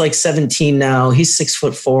son's like 17 now. He's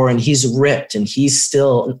 6'4" and he's ripped and he's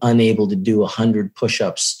still unable to do 100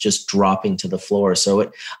 push-ups just dropping to the floor.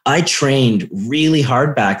 So I trained really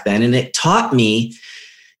hard back then, and it taught me,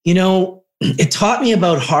 you know, it taught me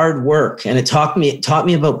about hard work, and it taught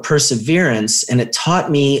me about perseverance, and it taught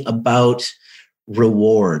me about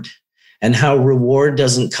reward and how reward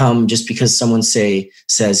doesn't come just because someone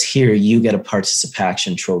says, here, you get a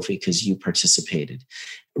participation trophy because you participated.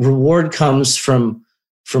 Reward comes from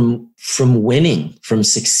winning, from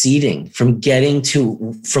succeeding, from getting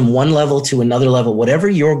from one level to another level, whatever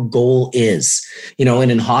your goal is, you know. And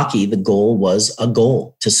in hockey, the goal was a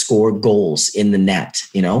goal, to score goals in the net,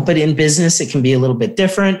 you know. But in business, it can be a little bit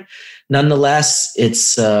different. Nonetheless,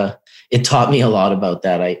 it taught me a lot about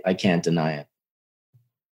that. I can't deny it.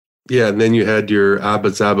 Yeah, and then you had your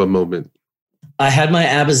Abba Zaba moment. I had my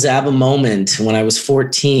Abba Zaba moment when I was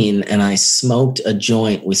 14, and I smoked a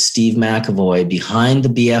joint with Steve McAvoy behind the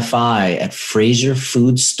BFI at Fraser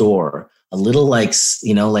Food Store, a little like,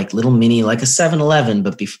 you know, like little mini, like a 7-Eleven,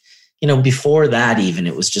 but before that even,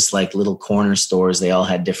 it was just like little corner stores. They all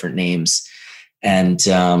had different names. And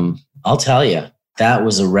I'll tell you, that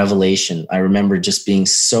was a revelation. I remember just being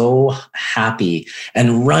so happy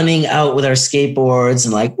and running out with our skateboards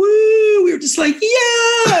and like, woo, we were just like,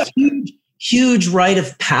 yeah, huge rite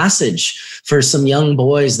of passage for some young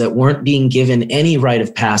boys that weren't being given any rite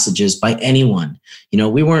of passages by anyone. You know,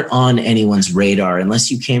 we weren't on anyone's radar. Unless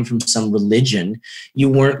you came from some religion, you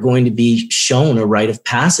weren't going to be shown a rite of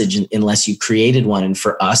passage unless you created one. And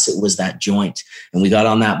for us, it was that joint. And we got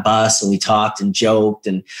on that bus and we talked and joked.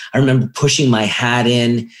 And I remember pushing my hat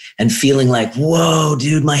in and feeling like, whoa,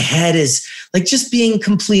 dude, my head is like just being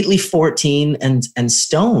completely 14 and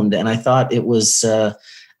stoned. And I thought it was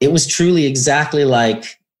truly exactly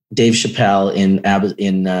like Dave Chappelle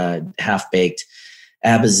in Half Baked.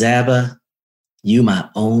 Abba Zaba, you my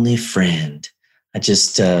only friend. I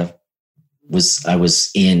just was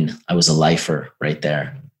a lifer right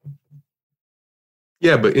there.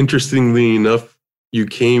 Yeah, but interestingly enough, you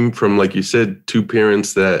came from, like you said, two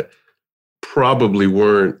parents that probably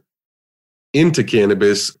weren't into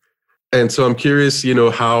cannabis. And so I'm curious, you know,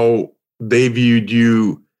 how they viewed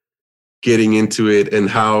you getting into it, and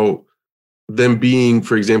how them being,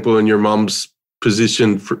 for example, in your mom's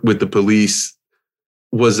position with the police,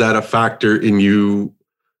 was that a factor in you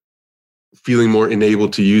feeling more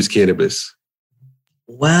enabled to use cannabis?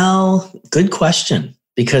 Well, good question.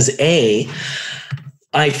 Because I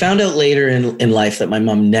found out later in life that my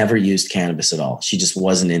mom never used cannabis at all. She just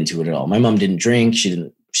wasn't into it at all. My mom didn't drink.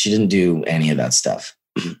 She didn't do any of that stuff.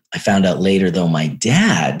 I found out later, though, my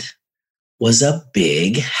dad was a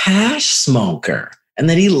big hash smoker and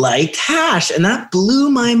that he liked hash. And that blew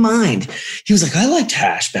my mind. He was like, I liked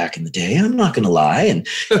hash back in the day. I'm not going to lie. And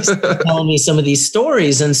he's telling me some of these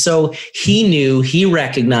stories. And so he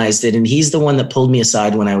recognized it. And he's the one that pulled me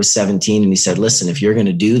aside when I was 17. And he said, listen, if you're going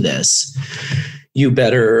to do this, you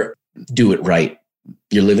better do it right.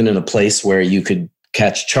 You're living in a place where you could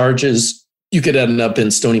catch charges. You could end up in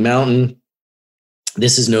Stony Mountain.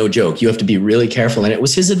 This is no joke. You have to be really careful. And it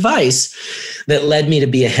was his advice that led me to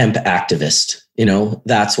be a hemp activist. You know,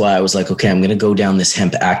 that's why I was like, okay, I'm going to go down this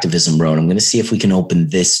hemp activism road. I'm going to see if we can open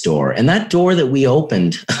this door. And that door that we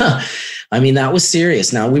opened, I mean, that was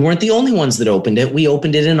serious. Now, we weren't the only ones that opened it. We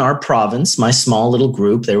opened it in our province, my small little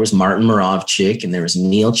group. There was Martin Moravchik, and there was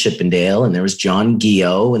Neil Chippendale, and there was John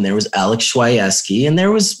Gio, and there was Alex Schwieski, and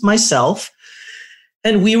there was myself.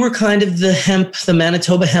 And we were kind of the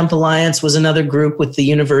Manitoba Hemp Alliance was another group with the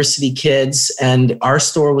university kids. And our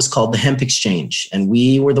store was called the Hemp Exchange. And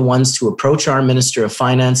we were the ones to approach our Minister of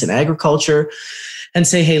Finance and Agriculture and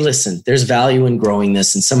say, hey, listen, there's value in growing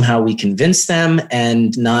this. And somehow we convinced them.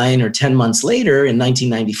 And 9 or 10 months later, in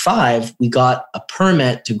 1995, we got a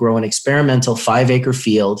permit to grow an experimental 5-acre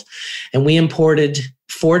field. And we imported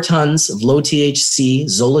 4 tons of low THC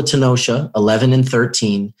Zolotonosha 11 and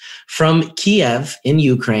 13 from Kiev in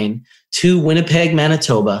Ukraine to Winnipeg,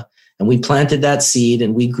 Manitoba. And we planted that seed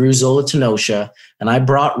and we grew Zolotonosha. And I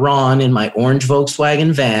brought Ron in my orange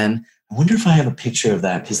Volkswagen van. I wonder if I have a picture of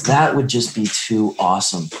that, because that would just be too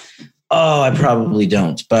awesome. Oh, I probably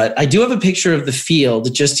don't. But I do have a picture of the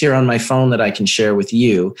field just here on my phone that I can share with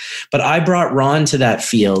you. But I brought Ron to that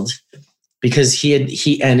field because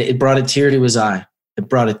and it brought a tear to his eye. It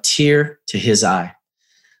brought a tear to his eye.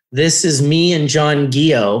 This is me and John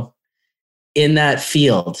Gio in that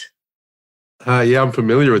field. Yeah, I'm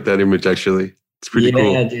familiar with that image, actually. It's pretty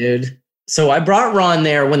cool. Yeah, dude. So I brought Ron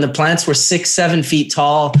there when the plants were 6-7 feet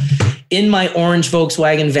tall in my orange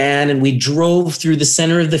Volkswagen van, and we drove through the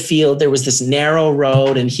center of the field. There was this narrow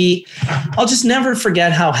road, and I'll just never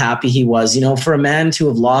forget how happy he was. You know, for a man to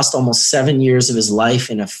have lost almost 7 years of his life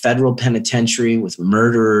in a federal penitentiary with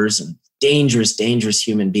murderers and dangerous, dangerous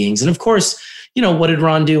human beings. And of course, you know, what did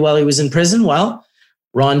Ron do while he was in prison? Well,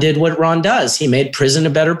 Ron did what Ron does. He made prison a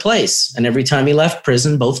better place. And every time he left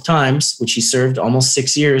prison, both times, which he served almost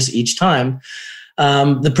 6 years each time,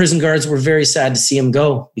 the prison guards were very sad to see him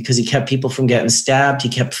go because he kept people from getting stabbed. He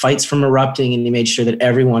kept fights from erupting, and he made sure that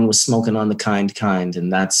everyone was smoking on the kind.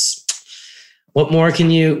 And that's what more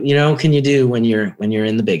can you do when you're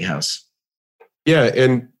in the big house? Yeah.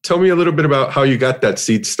 And tell me a little bit about how you got that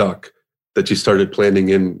seed stock that you started planting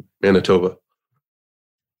in Manitoba.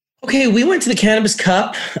 Okay, we went to the Cannabis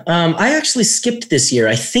Cup. I actually skipped this year.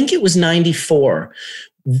 I think it was 94.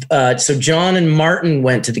 So John and Martin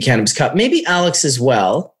went to the Cannabis Cup, maybe Alex as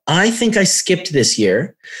well. I think I skipped this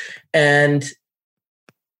year. And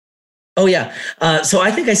so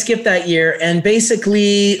I think I skipped that year. And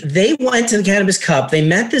basically, they went to the Cannabis Cup. They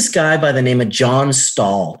met this guy by the name of John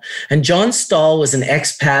Stahl. And John Stahl was an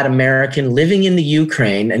expat American living in the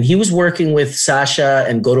Ukraine. And he was working with Sasha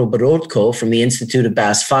and Goroborodko from the Institute of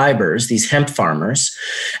Bass Fibers, these hemp farmers.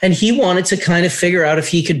 And he wanted to kind of figure out if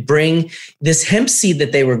he could bring this hemp seed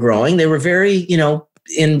that they were growing. They were very,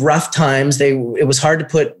 in rough times. It was hard to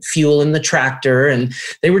put fuel in the tractor. And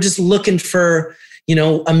they were just looking for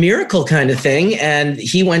a miracle kind of thing. And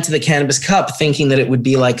he went to the Cannabis Cup thinking that it would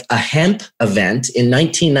be like a hemp event in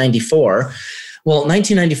 1994. Well,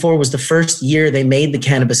 1994 was the first year they made the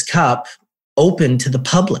Cannabis Cup open to the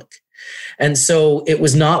public. And so it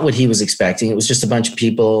was not what he was expecting. It was just a bunch of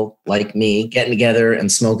people like me getting together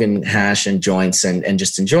and smoking hash and joints and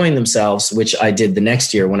just enjoying themselves, which I did the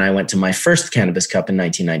next year when I went to my first Cannabis Cup in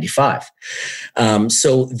 1995.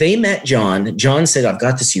 So they met John. John said, I've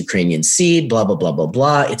got this Ukrainian seed, blah, blah, blah, blah,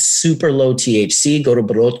 blah. It's super low THC.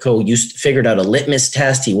 Goroborodko figured out a litmus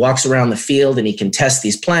test. He walks around the field and he can test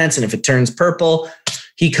these plants. And if it turns purple,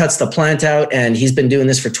 he cuts the plant out, and he's been doing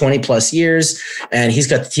this for 20 plus years. And he's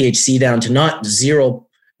got the THC down to not 0.3,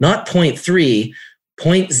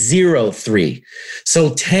 0.03.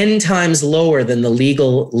 So 10 times lower than the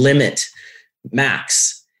legal limit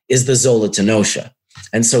max is the Zolotonosha.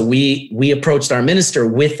 And so we approached our minister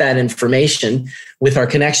with that information, with our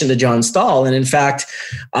connection to John Stahl. And in fact,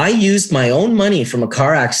 I used my own money from a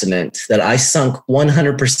car accident that I sunk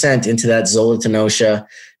 100% into that Zolotonosha.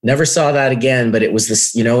 Never saw that again, but it was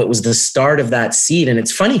this, it was the start of that seed. And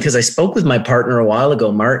it's funny because I spoke with my partner a while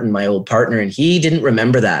ago, Martin, my old partner, and he didn't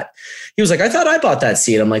remember that. He was like, I thought I bought that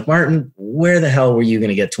seed. I'm like, Martin, where the hell were you going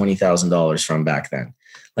to get $20,000 from back then?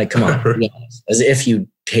 Like, come on, as if you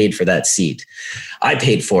paid for that seed. I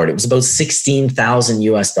paid for it. It was about 16,000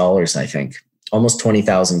 US dollars, I think, almost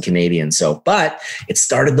 20,000 Canadian. So, but it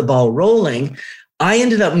started the ball rolling. I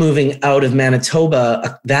ended up moving out of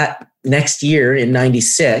Manitoba that next year in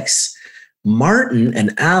 96. Martin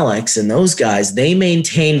and Alex and those guys, they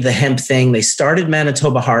maintained the hemp thing. They started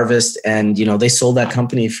Manitoba Harvest, and, they sold that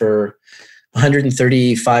company for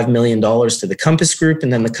 $135 million to the Compass Group.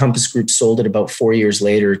 And then the Compass Group sold it about 4 years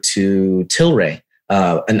later to Tilray,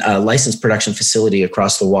 a licensed production facility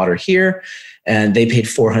across the water here. And they paid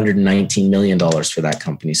 $419 million for that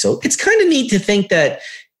company. So it's kind of neat to think that,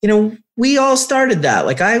 we all started that.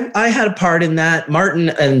 Like I had a part in that. Martin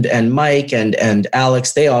and Mike and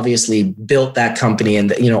Alex, they obviously built that company,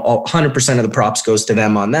 and 100% of the props goes to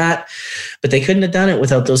them on that. But they couldn't have done it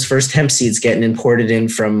without those first hemp seeds getting imported in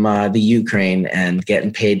from the Ukraine and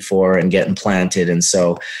getting paid for and getting planted. And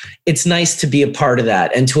so it's nice to be a part of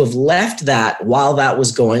that, and to have left that while that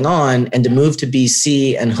was going on, and to move to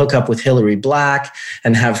BC and hook up with Hillary Black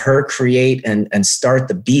and have her create and start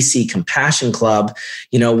the BC Compassion Club,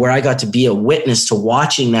 where I got to be a witness to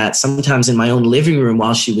watching that sometimes in my own living room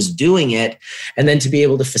while she was doing it. And then to be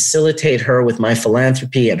able to facilitate her with my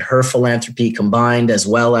philanthropy and her philanthropy combined, as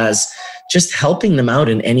well as just helping them out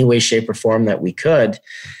in any way, shape, or form that we could.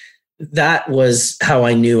 That was how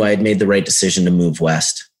I knew I had made the right decision to move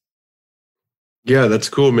west. Yeah, that's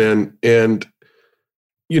cool, man. And,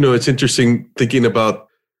 it's interesting thinking about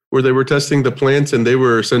where they were testing the plants and they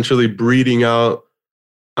were essentially breeding out,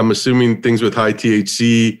 I'm assuming, things with high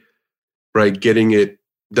THC, right? Getting it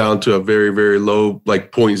down to a very, very low,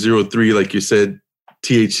 like 0.03, like you said,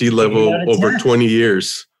 THC level over 20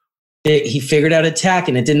 years. He figured out a tech,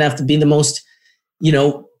 and it didn't have to be the most,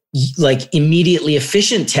 like immediately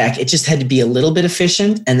efficient tech. It just had to be a little bit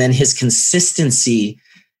efficient. And then his consistency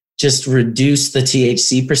just reduced the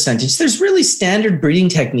THC percentage. There's really standard breeding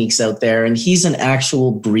techniques out there. And he's an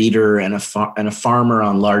actual breeder and a farmer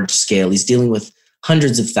on large scale. He's dealing with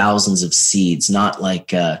hundreds of thousands of seeds, not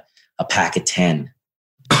like a pack of 10.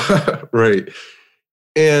 Right.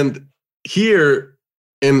 And here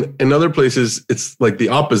in other places, it's like the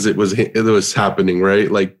opposite was happening,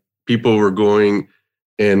 right? Like people were going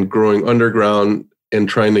and growing underground and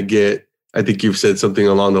trying to get, I think you've said something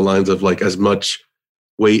along the lines of like as much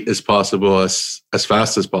weight as possible, as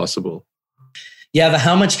fast as possible. Yeah, the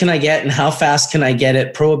how much can I get and how fast can I get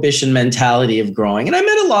it prohibition mentality of growing. And I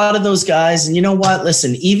met a lot of those guys. And you know what?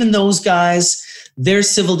 Listen, even those guys, their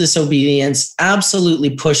civil disobedience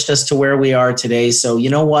absolutely pushed us to where we are today. So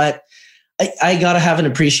you know what? I got to have an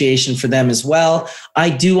appreciation for them as well. I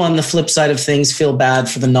do, on the flip side of things, feel bad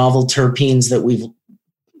for the novel terpenes that we've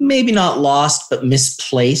maybe not lost, but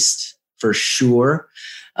misplaced for sure,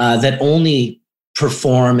 that only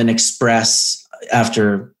perform and express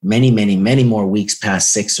after many, many, many more weeks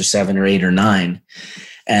past 6 or 7 or 8 or 9.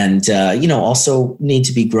 And, also need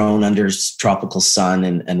to be grown under tropical sun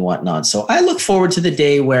and whatnot. So I look forward to the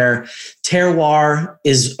day where terroir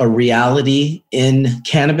is a reality in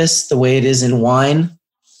cannabis the way it is in wine.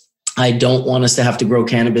 I don't want us to have to grow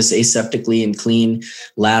cannabis aseptically in clean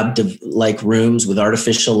lab-like rooms with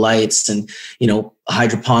artificial lights and,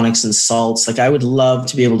 hydroponics and salts. Like I would love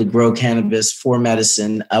to be able to grow cannabis for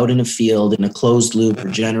medicine out in a field in a closed loop,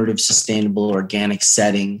 regenerative, sustainable, organic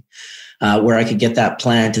setting, where I could get that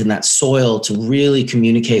plant and that soil to really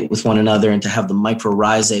communicate with one another and to have the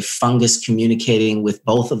mycorrhizae fungus communicating with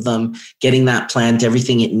both of them, getting that plant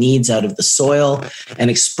everything it needs out of the soil and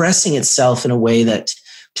expressing itself in a way that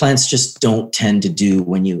plants just don't tend to do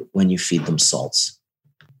when you feed them salts.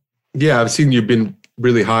 Yeah, I've seen you've been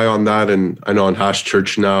really high on that. And I know on Hash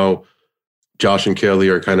Church now, Josh and Kelly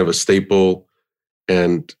are kind of a staple.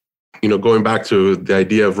 And, going back to the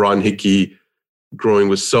idea of Ron Hickey growing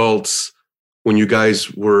with salts, when you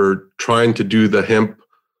guys were trying to do the hemp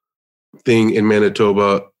thing in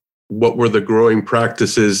Manitoba, what were the growing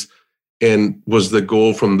practices? And was the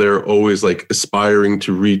goal from there always like aspiring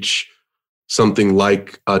to reach something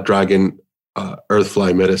like a dragon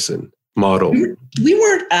earthfly medicine model? We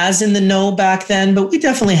weren't as in the know back then, but we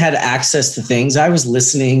definitely had access to things. I was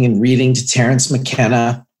listening and reading to Terence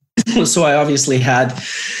McKenna. So I obviously had,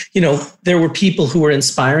 there were people who were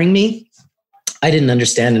inspiring me. I didn't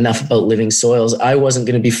understand enough about living soils. I wasn't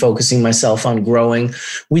going to be focusing myself on growing.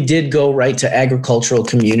 We did go right to agricultural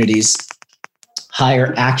communities,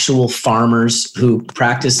 hire actual farmers who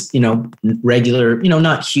practice, regular,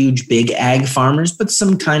 not huge, big ag farmers, but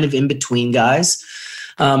some kind of in-between guys.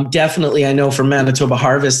 Definitely, I know from Manitoba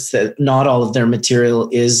Harvest that not all of their material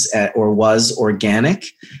is or was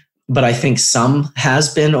organic, but I think some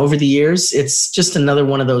has been over the years. It's just another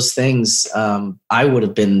one of those things. I would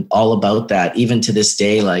have been all about that, even to this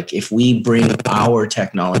day. Like if we bring our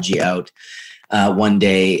technology out one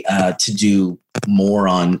day to do more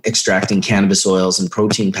on extracting cannabis oils and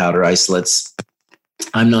protein powder isolates,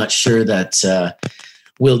 I'm not sure that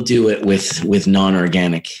we'll do it with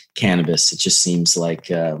non-organic cannabis. It just seems like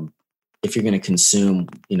if you're going to consume,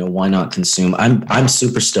 why not consume? I'm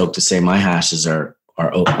super stoked to say my hashes are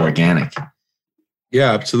organic.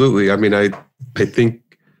 Yeah, absolutely. I mean, I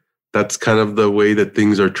think that's kind of the way that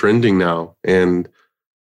things are trending now. And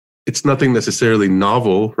it's nothing necessarily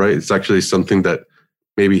novel, right? It's actually something that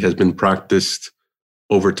maybe has been practiced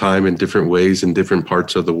over time in different ways in different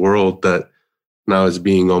parts of the world that now is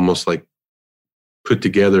being almost like put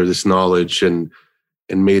together, this knowledge and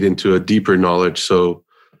made into a deeper knowledge. So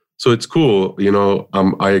it's cool.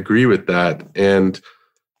 I agree with that. And,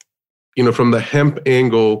 from the hemp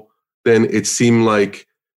angle, then it seemed like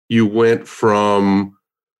you went from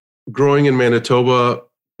growing in Manitoba,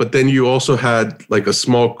 but then you also had like a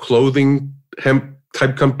small clothing hemp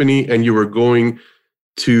type company, and you were going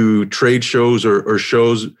to trade shows or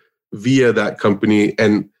shows via that company,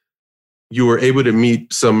 and you were able to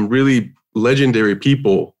meet some really legendary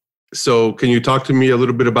people. So can you talk to me a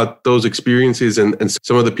little bit about those experiences and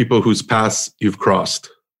some of the people whose paths you've crossed?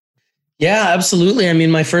 Yeah, absolutely. I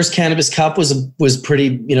mean, my first Cannabis Cup was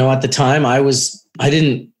pretty, at the time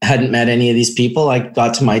hadn't met any of these people. I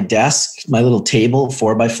got to my desk, my little table,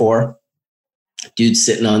 4x4, dude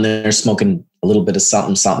sitting on there smoking a little bit of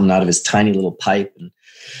something out of his tiny little pipe. And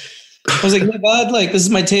I was like, hey, bud, this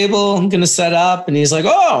is my table. I'm going to set up. And he's like,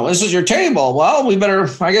 oh, this is your table. Well,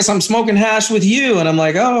 I guess I'm smoking hash with you. And I'm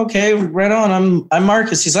like, oh, okay, right on. I'm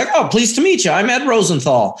Marcus. He's like, oh, pleased to meet you. I'm Ed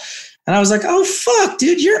Rosenthal. And I was like, oh, fuck,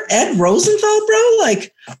 dude, you're Ed Rosenthal, bro?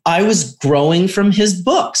 I was growing from his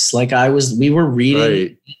books. We were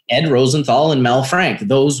reading Ed Rosenthal and Mel Frank.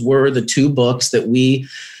 Those were the two books that we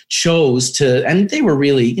chose to, and they were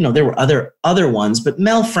really, there were other ones, but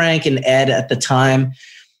Mel Frank and Ed at the time,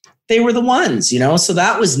 they were the ones, so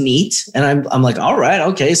that was neat. And I'm like, all right,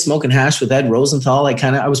 okay, smoking hash with Ed Rosenthal.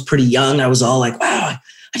 I was pretty young. I was all like, wow,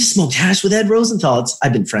 I just smoked hash with Ed Rosenthal.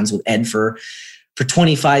 I've been friends with Ed for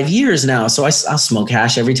 25 years now. So I'll smoke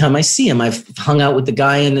hash every time I see him. I've hung out with the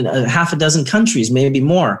guy in half a dozen countries, maybe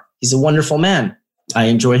more. He's a wonderful man. I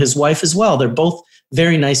enjoy his wife as well. They're both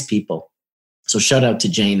very nice people. So shout out to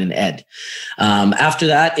Jane and Ed. After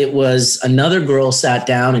that, it was another girl sat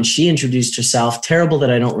down and she introduced herself. Terrible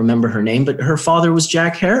that I don't remember her name, but her father was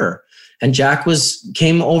Jack Harrer. And Jack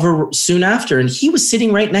came over soon after, and he was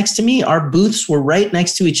sitting right next to me. Our booths were right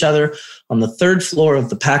next to each other on the third floor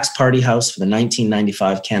of the PAX Party House for the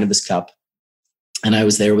 1995 Cannabis Cup. And I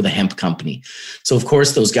was there with a hemp company. So of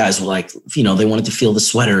course, those guys were like, they wanted to feel the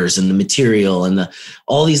sweaters and the material and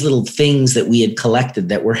all these little things that we had collected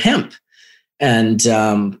that were hemp. And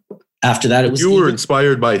after that, it was... You were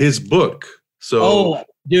inspired by his book. So, oh,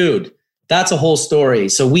 dude, that's a whole story.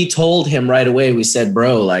 So we told him right away, we said,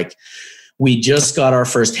 bro, we just got our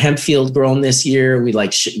first hemp field grown this year. We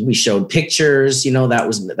we showed pictures, that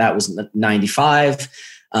was 95.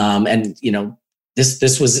 And,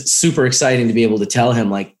 this was super exciting to be able to tell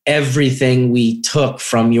him everything we took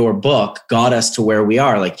from your book got us to where we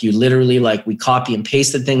are. You literally we copy and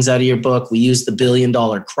pasted things out of your book. We used the $1 billion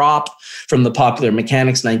crop from the Popular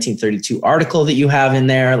Mechanics 1932 article that you have in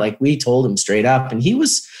there. We told him straight up, and he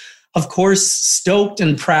was, of course, stoked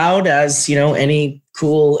and proud as, any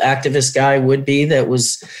cool activist guy would be that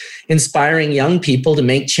was inspiring young people to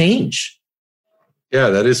make change. Yeah,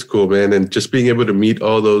 that is cool, man. And just being able to meet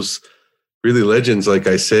all those really legends, like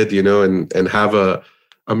I said, and have a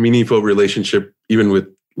meaningful relationship, even with,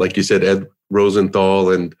 like you said, Ed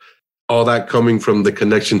Rosenthal, and all that coming from the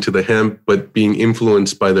connection to the hemp, but being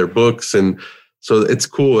influenced by their books. And so it's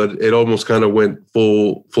cool. It almost kind of went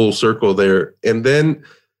full circle there. And then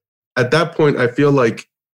at that point, I feel like,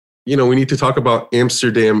 we need to talk about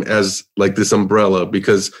Amsterdam as this umbrella,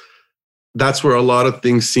 because that's where a lot of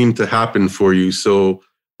things seem to happen for you. So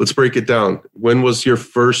let's break it down. When was your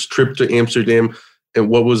first trip to Amsterdam, and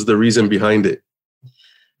what was the reason behind it?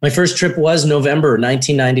 My first trip was November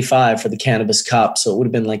 1995 for the Cannabis Cup. So it would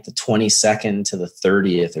have been the 22nd to the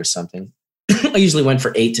 30th or something. I usually went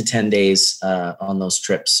for 8 to 10 days on those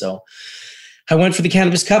trips. So I went for the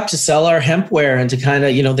Cannabis Cup to sell our hempware and to kind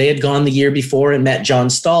of, they had gone the year before and met John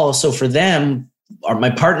Stahl. So for them, my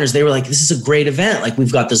partners, they were like, this is a great event.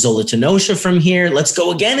 We've got the Zolotonosha from here. Let's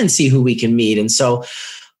go again and see who we can meet. And so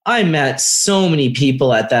I met so many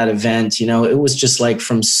people at that event. It was just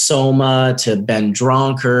from Soma to Ben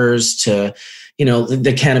Dronkers to,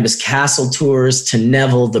 the Cannabis Castle tours to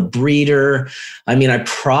Neville the Breeder. I mean, I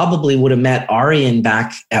probably would have met Aryan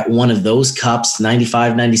back at one of those cups,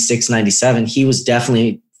 95, 96, 97. He was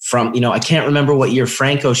definitely from, I can't remember what year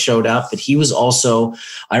Franco showed up, but he was also,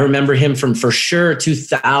 I remember him from for sure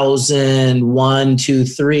 2001, 2,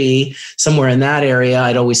 3, somewhere in that area.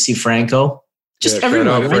 I'd always see Franco. Just everyone.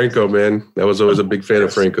 Shout out Franco, man. I was always a big fan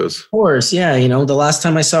of Franco's. Of course, yeah. The last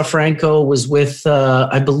time I saw Franco was with,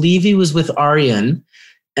 I believe he was with Aryan,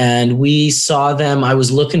 and we saw them. I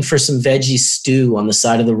was looking for some veggie stew on the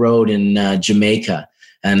side of the road in Jamaica,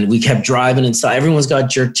 And we kept driving and stuff. Everyone's got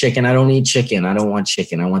jerk chicken. I don't eat chicken. I don't want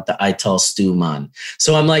chicken. I want the Ital stew, man.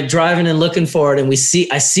 So I'm like driving and looking for it. And I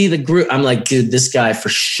see the group. I'm like, dude, this guy for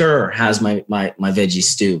sure has my veggie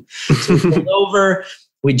stew. So we pulled over,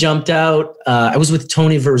 we jumped out. I was with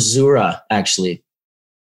Tony Verzura, actually,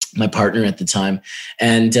 my partner at the time.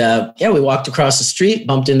 And we walked across the street,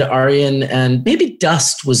 bumped into Aryan, and maybe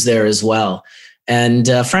Dust was there as well. And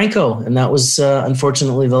Franco. And that was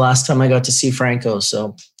unfortunately the last time I got to see Franco.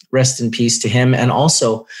 So rest in peace to him. And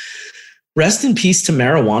also rest in peace to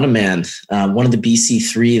Marijuana Man, one of the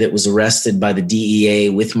BC3 that was arrested by the DEA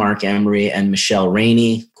with Mark Emery and Michelle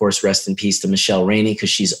Rainey. Of course, rest in peace to Michelle Rainey because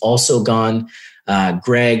she's also gone.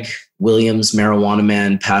 Greg Williams, Marijuana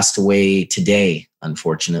Man, passed away today,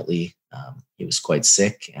 unfortunately. He was quite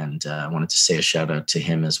sick, and I wanted to say a shout out to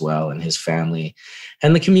him as well and his family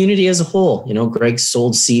and the community as a whole. You know, Greg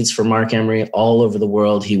sold seeds for Mark Emery all over the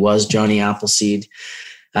world. He was Johnny Appleseed.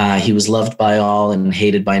 He was loved by all and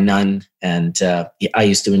hated by none. And I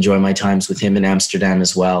used to enjoy my times with him in Amsterdam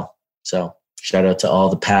as well. So shout out to all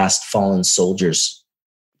the past fallen soldiers.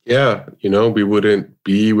 Yeah, you know, we wouldn't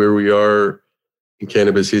be where we are in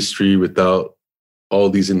cannabis history without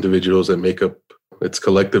all these individuals that make up its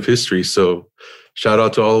collective history. So shout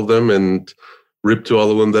out to all of them and rip to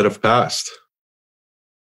all of them that have passed.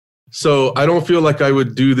 So I don't feel like I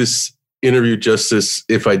would do this interview justice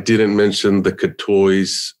if I didn't mention the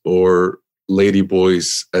Katoys or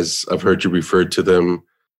Ladyboys, as I've heard you refer to them.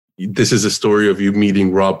 This is a story of you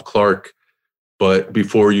meeting Rob Clarke, but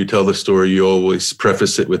before you tell the story, you always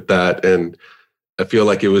preface it with that. And I feel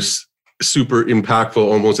like it was super impactful,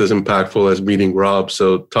 almost as impactful as meeting Rob.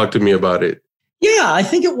 So talk to me about it. Yeah, I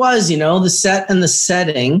think it was, you know, the set and the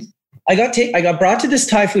setting. I got brought to this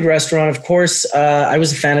Thai food restaurant. Of course, I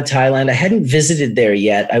was a fan of Thailand. I hadn't visited there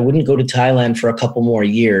yet. I wouldn't go to Thailand for a couple more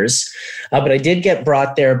years. But I did get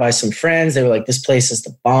brought there by some friends. They were like, this place is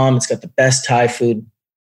the bomb. It's got the best Thai food.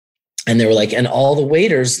 And they were like, and all the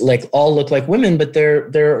waiters like all look like women, but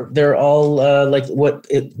they're all like what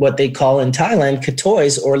they call in Thailand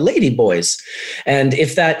Katoys or ladyboys. And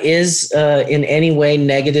if that is in any way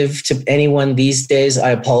negative to anyone these days, I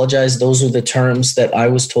apologize. Those are the terms that I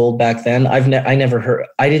was told back then. I never heard.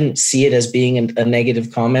 I didn't see it as being a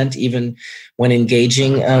negative comment, even when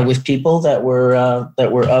engaging with people that were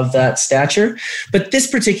of that stature. But this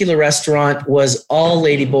particular restaurant was all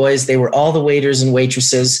ladyboys. They were all the waiters and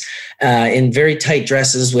waitresses. In very tight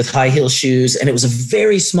dresses with high heel shoes. And it was a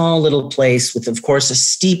very small little place with, of course, a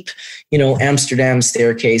steep, you know, Amsterdam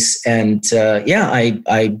staircase. And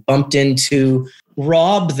I bumped into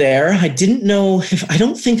Rob there. I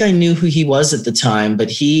don't think I knew who he was at the time, but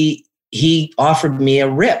he offered me a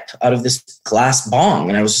rip out of this glass bong.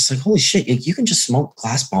 And I was just like, holy shit, you can just smoke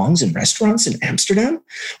glass bongs in restaurants in Amsterdam,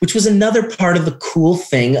 which was another part of the cool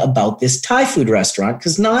thing about this Thai food restaurant,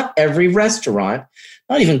 because not every restaurant,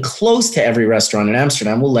 not even close to every restaurant in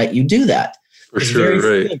Amsterdam will let you do that. For sure,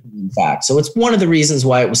 right. In fact, so it's one of the reasons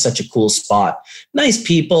why it was such a cool spot. Nice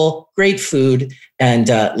people, great food, and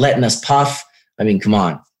letting us puff. I mean, come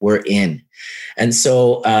on, we're in. And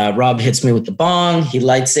so Rob hits me with the bong. He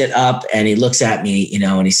lights it up and he looks at me, you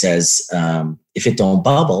know, and he says, if it don't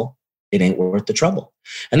bubble, it ain't worth the trouble.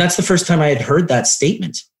 And that's the first time I had heard that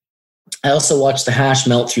statement. I also watched the hash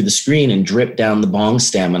melt through the screen and drip down the bong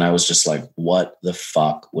stem. And I was just like, what the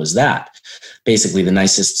fuck was that? Basically the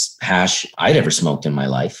nicest hash I'd ever smoked in my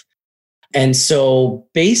life. And so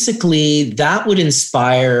basically that would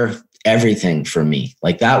inspire everything for me.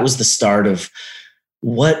 Like that was the start of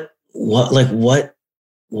what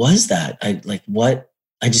was that?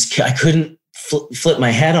 I couldn't flip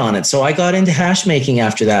my head on it. So I got into hash making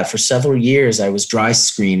after that. For several years, I was dry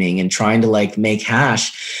screening and trying to like make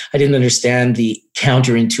hash. I didn't understand the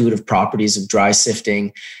counterintuitive properties of dry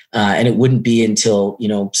sifting. And it wouldn't be until, you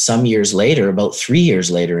know, some years later, about 3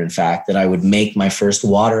 years later, in fact, that I would make my first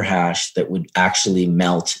water hash that would actually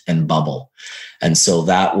melt and bubble. And so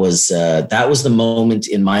that was the moment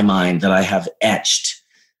in my mind that I have etched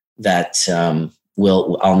that,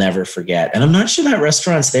 I'll never forget. And I'm not sure that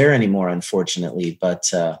restaurant's there anymore, unfortunately,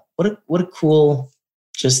 but what a cool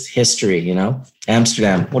just history, you know?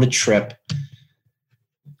 Amsterdam, what a trip.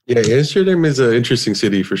 Yeah, Amsterdam is an interesting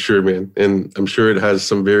city for sure, man. And I'm sure it has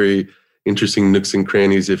some very interesting nooks and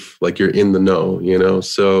crannies if like you're in the know, you know?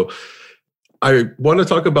 So I want to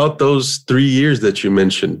talk about those 3 years that you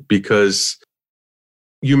mentioned, because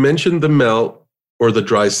you mentioned the melt or the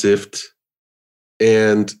dry sift,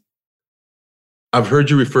 and I've heard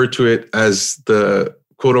you refer to it as the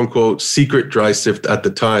quote unquote secret dry sift at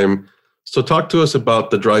the time. So talk to us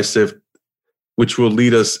about the dry sift, which will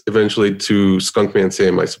lead us eventually to Skunkman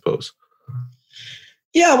Sam, I suppose.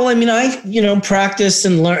 Yeah, well, I mean, practiced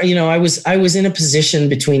and learned, I was in a position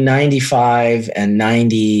between 95 and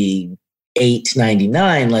 98,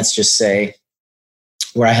 99, let's just say,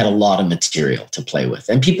 where I had a lot of material to play with.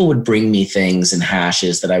 And people would bring me things and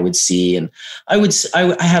hashes that I would see. And I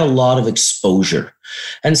had a lot of exposure.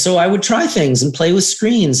 And so I would try things and play with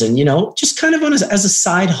screens and, just kind of as a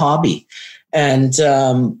side hobby. And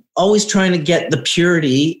always trying to get the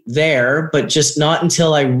purity there, but just not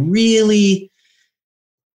until I really,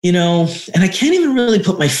 and I can't even really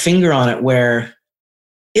put my finger on it, where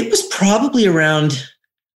it was probably around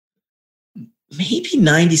maybe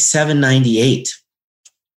 97, 98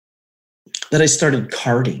 that I started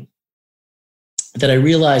carding, that I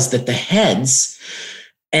realized that the heads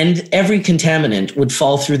and every contaminant would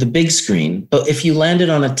fall through the big screen. But if you landed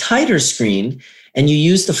on a tighter screen and you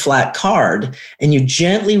used a flat card and you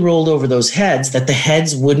gently rolled over those heads, that the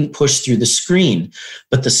heads wouldn't push through the screen,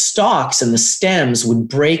 but the stalks and the stems would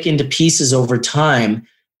break into pieces over time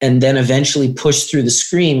and then eventually push through the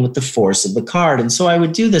screen with the force of the card. And so I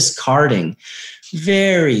would do this carding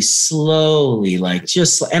very slowly,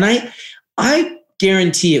 and I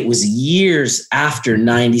guarantee it was years after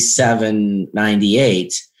 97,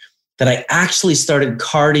 98 that I actually started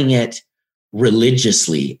carding it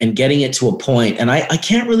religiously and getting it to a point. And I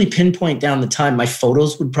can't really pinpoint down the time. My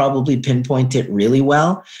photos would probably pinpoint it really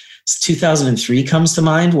well. 2003 comes to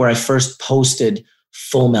mind, where I first posted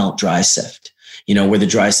full melt dry sift, where the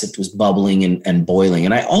dry sift was bubbling and boiling.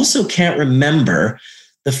 And I also can't remember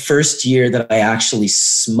the first year that I actually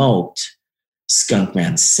smoked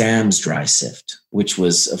Skunkman Sam's dry sift, which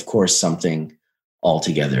was, of course, something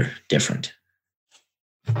altogether different.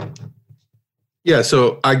 Yeah,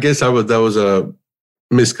 so I guess that was a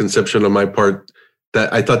misconception on my part,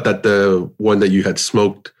 that I thought that the one that you had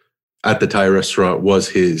smoked at the Thai restaurant was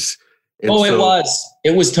his. And it was.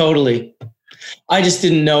 It was totally. I just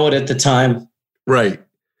didn't know it at the time. Right.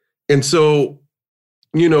 And so,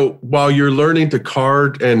 while you're learning to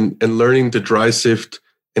card and learning to dry sift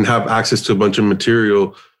and have access to a bunch of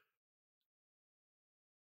material,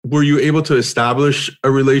 were you able to establish a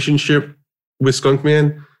relationship with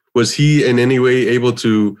Skunkman? Was he in any way able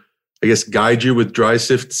to, I guess, guide you with dry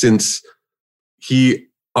sift, since he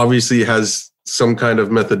obviously has some kind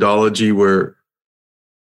of methodology where,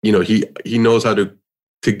 he knows how to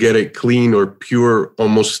get it clean or pure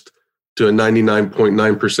almost to a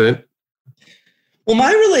 99.9%? Well,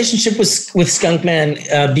 my relationship with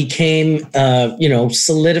Skunkman became,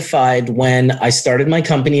 solidified when I started my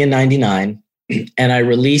company in 99 and I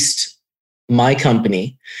released my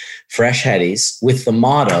company, Fresh Headies, with the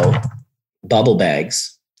motto, bubble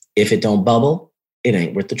bags. If it don't bubble, it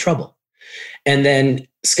ain't worth the trouble. And then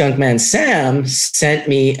Skunkman Sam sent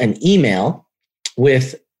me an email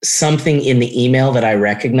with something in the email that I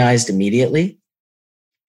recognized immediately.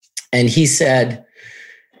 And he said,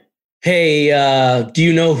 "Hey, do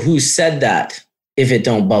you know who said that? If it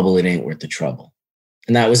don't bubble, it ain't worth the trouble."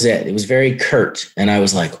 And that was it. It was very curt. And I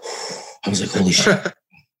was like, holy shit.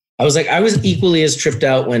 I was equally as tripped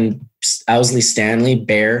out when Owsley Stanley,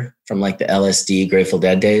 Bear from the LSD Grateful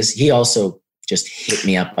Dead days, he also just hit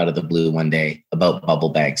me up out of the blue one day about bubble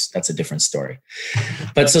bags. That's a different story.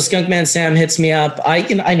 But so Skunkman Sam hits me up. I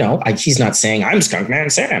know he's not saying I'm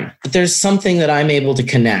Skunkman Sam, but there's something that I'm able to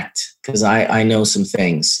connect because I know some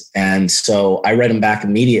things. And so I read him back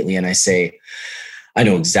immediately and I say, I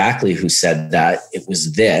know exactly who said that. It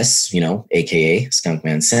was this, AKA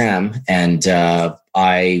Skunkman Sam. And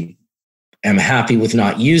I am happy with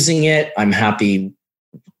not using it. I'm happy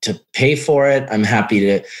to pay for it. I'm happy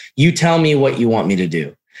to, you tell me what you want me to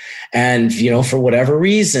do. And, for whatever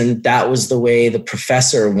reason, that was the way the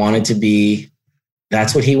professor wanted to be.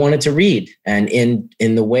 That's what he wanted to read. And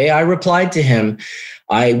in the way I replied to him,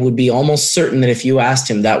 I would be almost certain that if you asked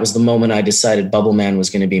him, that was the moment I decided Bubbleman was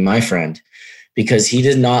going to be my friend, because he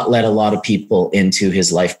did not let a lot of people into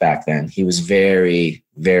his life back then. He was very,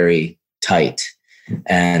 very tight.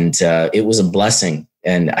 And it was a blessing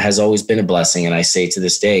and has always been a blessing. And I say to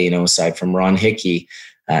this day, aside from Ron Hickey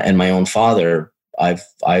and my own father, I've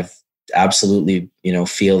absolutely,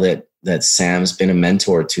 feel that Sam's been a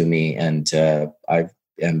mentor to me. And I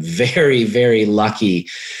am very, very lucky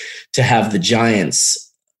to have the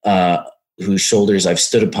giants whose shoulders I've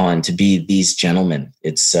stood upon to be these gentlemen.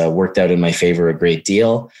 It's worked out in my favor a great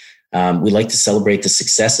deal. We like to celebrate the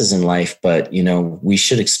successes in life, but, we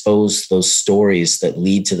should expose those stories that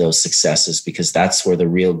lead to those successes, because that's where the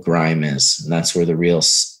real grime is. And that's where the real,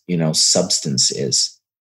 substance is.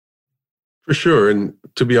 For sure. And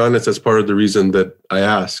to be honest, that's part of the reason that I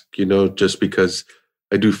ask, just because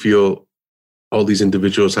I do feel all these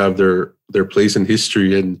individuals have their place in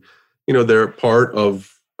history. And they're part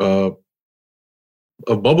of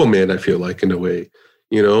Bubbleman, I feel like, in a way,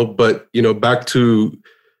 but, back to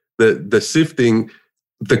the sifting,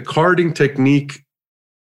 the carding technique,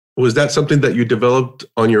 was that something that you developed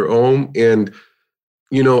on your own? And,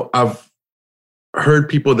 I've heard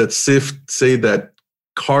people that sift say that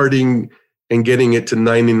carding and getting it to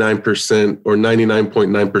 99% or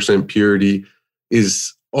 99.9% purity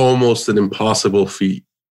is almost an impossible feat.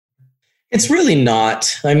 It's really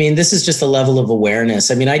not. I mean, this is just a level of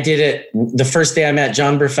awareness. I mean, I did it the first day I met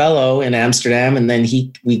John Burfello in Amsterdam, and then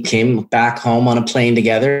we came back home on a plane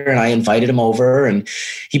together, and I invited him over, and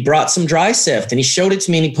he brought some dry sift and he showed it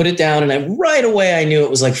to me and he put it down, and right away I knew it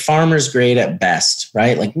was like farmer's grade at best,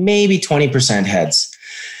 right? Like maybe 20% heads.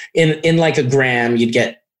 In like a gram, you'd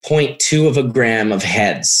get 0.2 of a gram of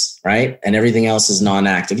heads, right? And everything else is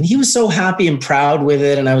non-active. And he was so happy and proud with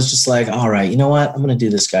it. And I was just like, all right, you know what? I'm going to do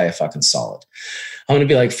this guy a fucking solid. I'm going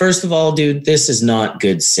to be like, first of all, dude, this is not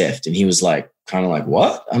good sift. And he was like, kind of like,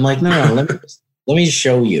 what? I'm like, no, let me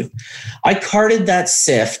show you. I carded that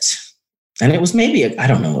sift, and it was maybe, I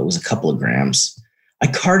don't know, it was a couple of grams. I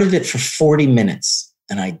carded it for 40 minutes,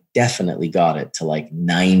 and I definitely got it to like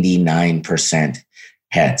 99%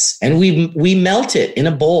 heads. And we melt it in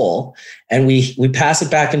a bowl, and we pass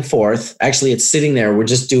it back and forth. Actually, it's sitting there. We're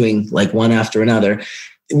just doing like one after another.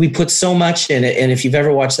 We put so much in it. And if you've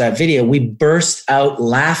ever watched that video, we burst out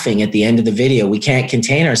laughing at the end of the video. We can't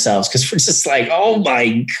contain ourselves because we're just like, oh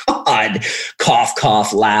my God, cough,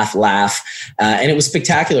 cough, laugh, laugh. And it was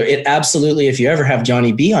spectacular. It absolutely, if you ever have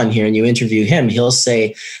Johnny B on here and you interview him, he'll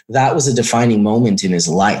say that was a defining moment in his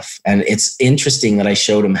life. And it's interesting that I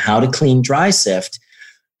showed him how to clean dry sift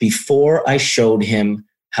before I showed him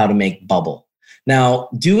how to make bubble. Now,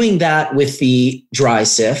 doing that with the dry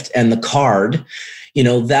sift and the card,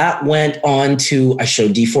 that went on to, I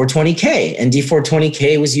showed D420K, and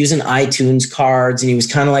D420K was using iTunes cards, and he was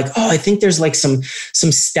kind of like, oh, I think there's like some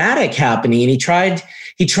static happening. And he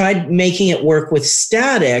tried making it work with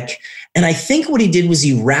static. And I think what he did was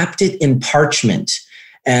he wrapped it in parchment.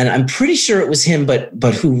 And I'm pretty sure it was him,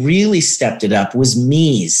 but who really stepped it up was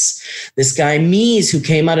Mies. This guy Mies, who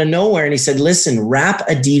came out of nowhere, and he said, listen, wrap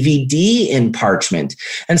a DVD in parchment.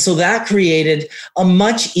 And so that created a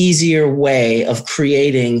much easier way of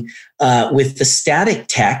creating with the static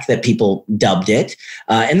tech that people dubbed it.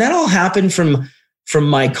 And that all happened from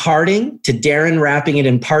my carding to Darren wrapping it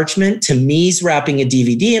in parchment to Mies wrapping a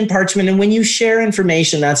DVD in parchment. And when you share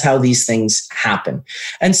information, that's how these things happen.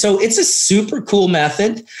 And so it's a super cool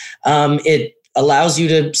method. It allows you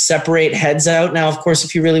to separate heads out. Now, of course,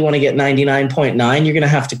 if you really want to get 99.9, you're going to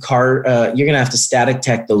have to you're going to have to static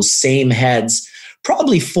tech those same heads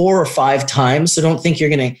probably 4 or 5 times. So don't think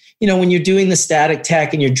you're going to, when you're doing the static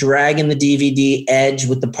tech and you're dragging the DVD edge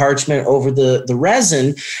with the parchment over the resin.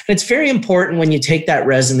 And it's very important when you take that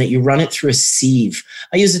resin that you run it through a sieve.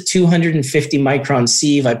 I use a 250 micron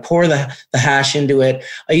sieve. I pour the hash into it.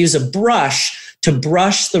 I use a brush to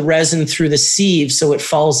brush the resin through the sieve so it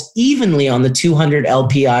falls evenly on the 200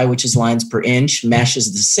 LPI, which is lines per inch. Mesh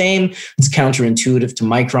is the same. It's counterintuitive to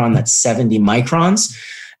micron. That's 70 microns.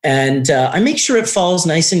 And I make sure it falls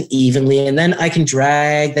nice and evenly. And then I can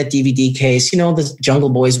drag that DVD case. The Jungle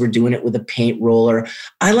Boys were doing it with a paint roller.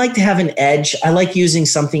 I like to have an edge. I like using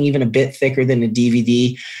something even a bit thicker than a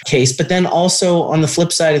DVD case. But then also on the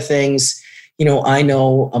flip side of things, I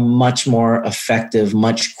know a much more effective,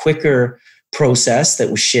 much quicker process that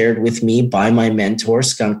was shared with me by my mentor,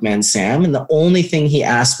 Skunkman Sam. And the only thing he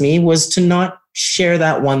asked me was to not share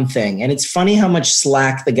that one thing. And it's funny how much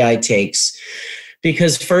slack the guy takes.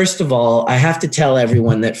 Because first of all, I have to tell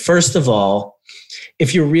everyone that first of all,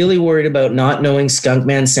 if you're really worried about not knowing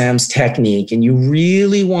Skunkman Sam's technique and you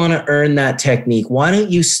really want to earn that technique, why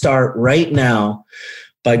don't you start right now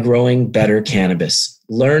by growing better cannabis?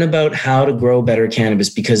 Learn about how to grow better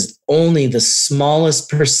cannabis, because only the smallest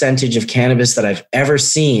percentage of cannabis that I've ever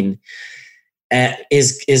seen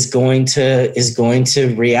is going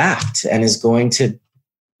to react and is going to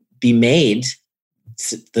be made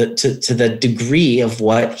to the degree of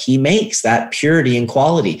what he makes, that purity and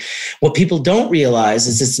quality. What people don't realize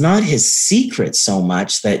is it's not his secret so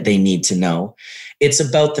much that they need to know. It's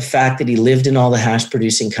about the fact that he lived in all the hash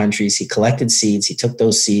producing countries. He collected seeds. He took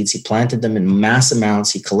those seeds. He planted them in mass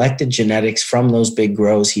amounts. He collected genetics from those big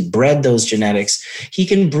grows. He bred those genetics. He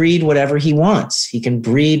can breed whatever he wants. He can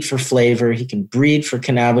breed for flavor. He can breed for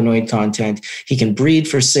cannabinoid content. He can breed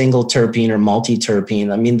for single terpene or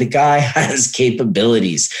multi-terpene. I mean, the guy has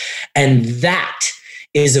capabilities, and that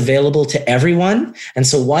is available to everyone. And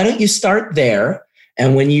so why don't you start there?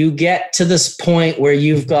 And when you get to this point where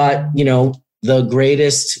you've got, the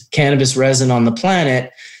greatest cannabis resin on the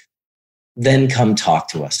planet, then come talk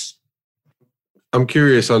to us. I'm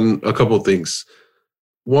curious on a couple of things.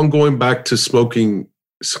 One, going back to smoking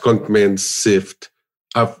Skunkman Sift,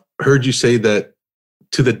 I've heard you say that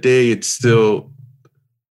to the day it's still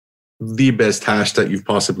the best hash that you've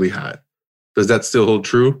possibly had. Does that still hold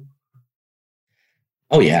true?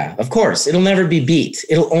 Oh yeah, of course. It'll never be beat.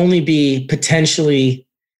 It'll only be potentially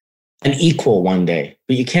an equal one day.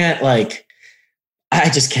 But you can't I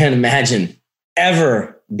just can't imagine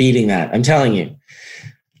ever beating that. I'm telling you.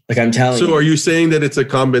 So are you saying that it's a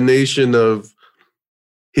combination of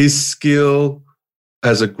his skill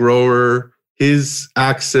as a grower, his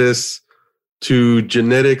access to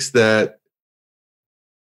genetics that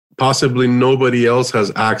possibly nobody else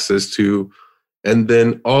has access to, and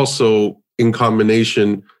then also in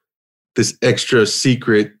combination, this extra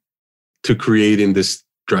secret to creating this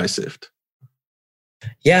dry sift?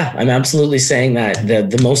 Yeah, I'm absolutely saying that.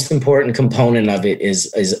 The most important component of it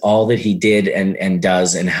is all that he did and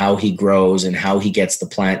does, and how he grows and how he gets the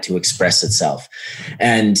plant to express itself.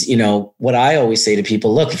 And, what I always say to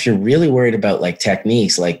people, look, if you're really worried about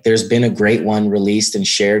techniques, there's been a great one released and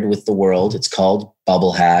shared with the world. It's called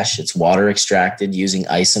Bubble Hash. It's water extracted using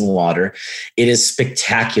ice and water. It is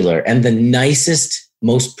spectacular. And the nicest,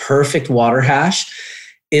 most perfect water hash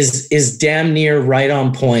is damn near right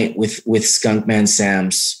on point with Skunkman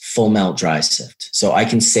Sam's full melt dry sift. So I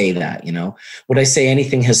can say that, would I say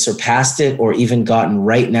anything has surpassed it or even gotten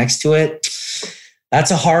right next to it?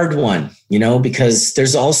 That's a hard one, because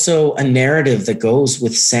there's also a narrative that goes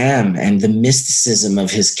with Sam and the mysticism of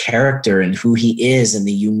his character and who he is and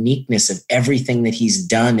the uniqueness of everything that he's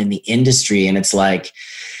done in the industry. And it's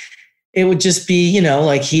it would just be,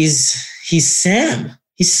 he's Sam,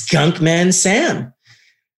 he's Skunkman Sam.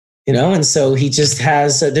 And so he just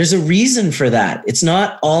has, there's a reason for that. It's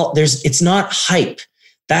not hype.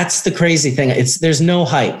 That's the crazy thing. There's no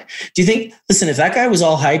hype. Do you think, listen, if that guy was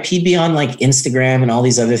all hype, he'd be on Instagram and all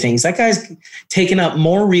these other things. That guy's taken up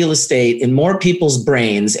more real estate in more people's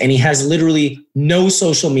brains, and he has literally no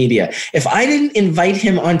social media. If I didn't invite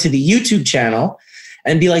him onto the YouTube channel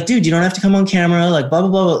and be like, dude, you don't have to come on camera, blah,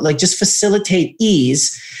 blah, blah, just facilitate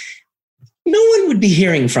ease, no one would be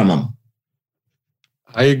hearing from him.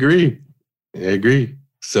 I agree.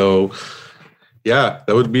 So, yeah,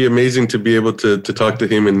 that would be amazing to be able to talk to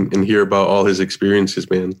him and hear about all his experiences,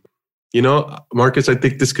 man. Marcus, I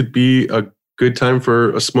think this could be a good time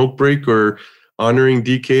for a smoke break or honoring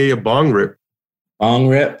DK, a bong rip. Bong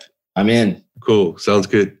rip. I'm in. Cool. Sounds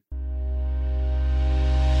good.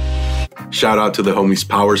 Shout out to the homies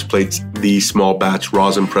Powers Plates, the small batch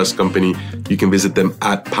rosin press company. You can visit them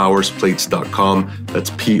at powersplates.com. That's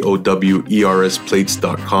POWERS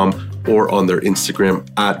plates.com, or on their Instagram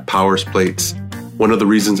at powersplates. One of the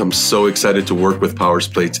reasons I'm so excited to work with Powers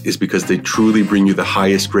Plates is because they truly bring you the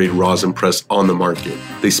highest grade rosin press on the market.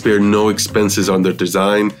 They spare no expenses on their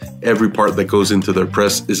design. Every part that goes into their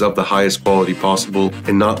press is of the highest quality possible.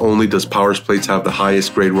 And not only does Powers Plates have the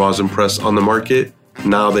highest grade rosin press on the market,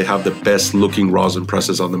 now they have the best looking rosin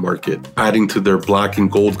presses on the market. Adding to their black and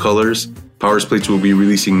gold colors, Powers Plates will be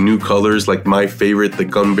releasing new colors like my favorite, the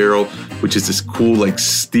Gun Barrel, which is this cool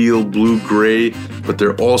steel blue gray, but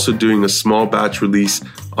they're also doing a small batch release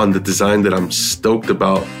on the design that I'm stoked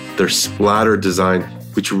about, their splatter design,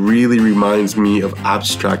 which really reminds me of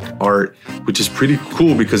abstract art, which is pretty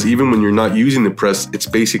cool because even when you're not using the press, it's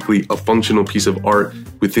basically a functional piece of art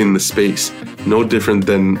within the space. No different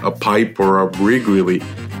than a pipe or a rig, really.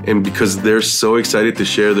 And because they're so excited to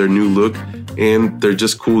share their new look and they're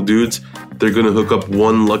just cool dudes, they're going to hook up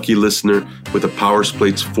one lucky listener with a Powers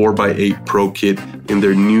Plates 4x8 Pro Kit in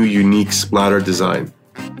their new unique splatter design.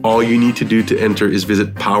 All you need to do to enter is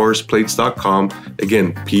visit powersplates.com,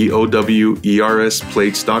 again, POWERS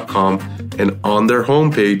plates.com, and on their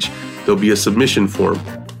homepage, there'll be a submission form.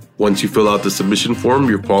 Once you fill out the submission form,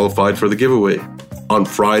 you're qualified for the giveaway. On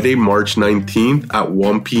Friday, March 19th at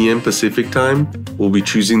 1 p.m. Pacific time, we'll be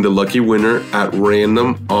choosing the lucky winner at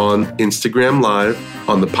random on Instagram Live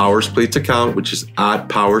on the Powers Plates account, which is at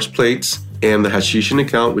Powers Plates, and the Hashishin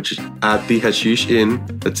account, which is at the Hashish Inn.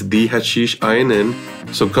 That's the Hashish INN.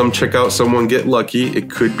 So come check out someone get lucky. It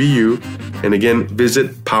could be you. And again,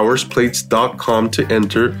 visit powersplates.com to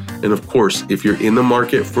enter. And of course, if you're in the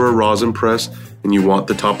market for a rosin press and you want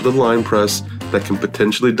the top of the line press that can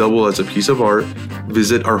potentially double as a piece of art,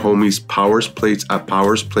 visit our homies Powers Plates at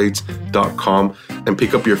powersplates.com and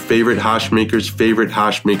pick up your favorite hash maker's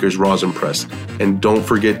rosin press. And don't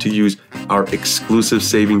forget to use our exclusive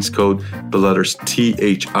savings code, the letters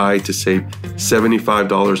THI, to save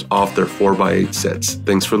 $75 off their 4x8 sets.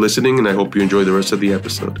 Thanks for listening, and I hope you enjoy the rest of the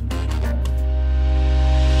episode.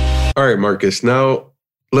 All right, Marcus, now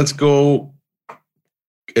let's go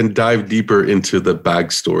and dive deeper into the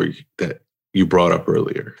bag story that you brought up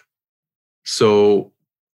earlier. So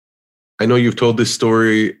I know you've told this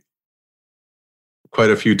story quite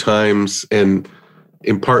a few times, and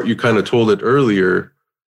in part you kind of told it earlier,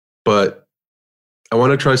 but I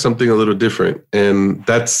want to try something a little different. And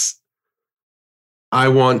that's, I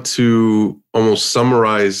want to almost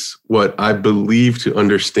summarize what I believe to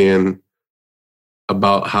understand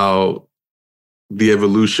about how the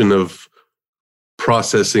evolution of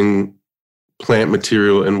processing plant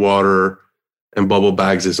material and water and bubble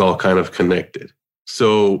bags is all kind of connected.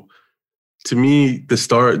 So to me, the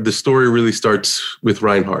story really starts with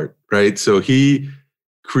Reinhardt, right? So he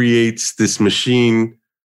creates this machine,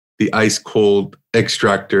 the ice cold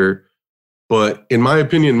extractor, but in my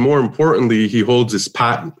opinion, more importantly, he holds his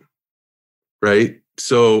patent, right?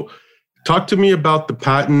 So talk to me about the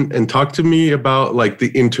patent and talk to me about like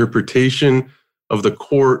the interpretation of the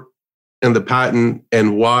court and the patent,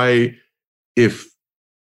 and why, if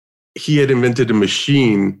he had invented a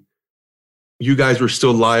machine, you guys were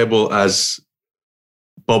still liable as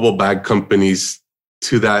bubble bag companies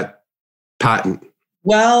to that patent.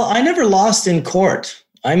 Well, I never lost in court.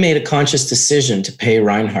 I made a conscious decision to pay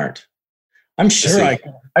Reinhardt. I'm sure I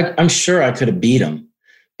could have beat him,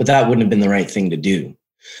 but that wouldn't have been the right thing to do.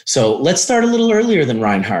 So let's start a little earlier than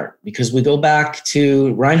Reinhardt, because we go back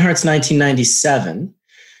to Reinhardt's 1997,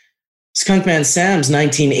 Skunkman Sam's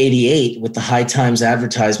 1988 with the High Times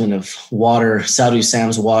advertisement of water, Sadhu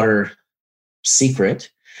Sam's water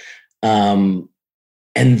secret. And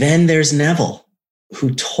then there's Neville,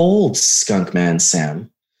 who told Skunkman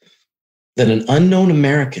Sam that an unknown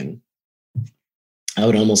American, I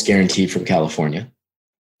would almost guarantee from California,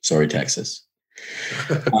 sorry, Texas,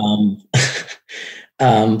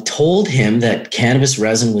 told him that cannabis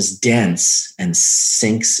resin was dense and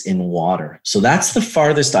sinks in water. So that's the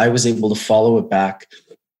farthest I was able to follow it back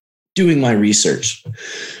doing my research.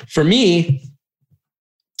 For me,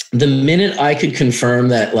 the minute I could confirm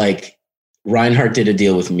that, like, Reinhardt did a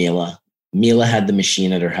deal with Mila had the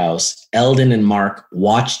machine at her house, Eldon and Mark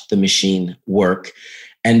watched the machine work,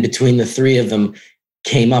 and between the three of them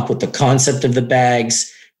came up with the concept of the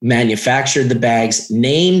bags, manufactured the bags,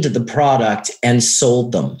 named the product, and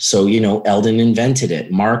sold them. So, Eldon invented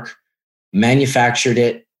it. Mark manufactured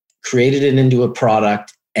it, created it into a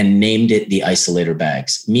product, and named it the isolator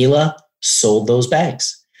bags. Mila sold those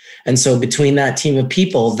bags. And so between that team of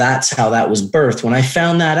people, that's how that was birthed. When I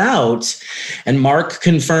found that out and Mark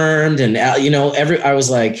confirmed, and, I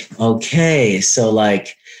was like, okay, so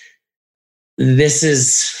like,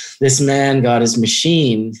 this man got his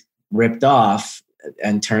machine ripped off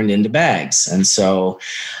and turned into bags. And so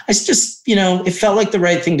I just, it felt like the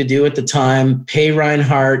right thing to do at the time. Pay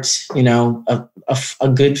Reinhardt, a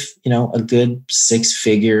good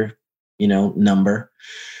 6-figure, number,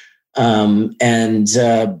 and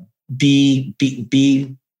be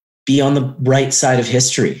on the right side of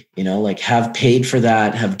history, like have paid for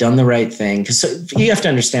that, have done the right thing. Because you have to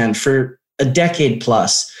understand, for a decade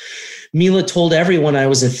plus, Mila told everyone I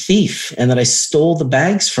was a thief and that I stole the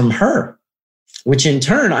bags from her, which in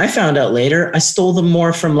turn, I found out later, I stole them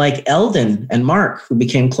more from like Eldon and Mark, who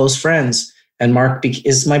became close friends. And Mark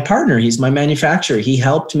is my partner. He's my manufacturer. He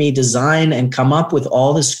helped me design and come up with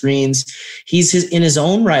all the screens. He's in his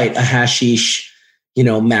own right a hashish,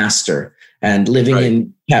 master, and living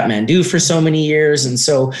in Kathmandu for so many years. And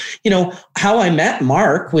so, how I met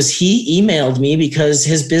Mark was he emailed me because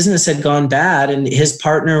his business had gone bad and his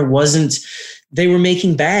partner they were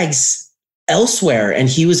making bags elsewhere and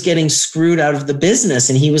he was getting screwed out of the business.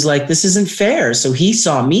 And he was like, this isn't fair. So he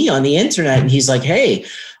saw me on the internet and he's like, hey,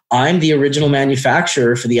 I'm the original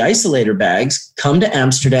manufacturer for the isolator bags. Come to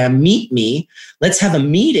Amsterdam, meet me. Let's have a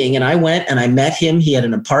meeting. And I went and I met him. He had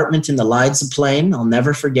an apartment in the Leidseplein. I'll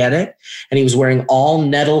never forget it. And he was wearing all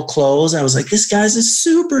nettle clothes. I was like, this guy's a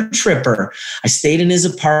super tripper. I stayed in his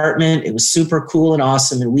apartment. It was super cool and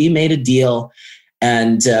awesome. And we made a deal.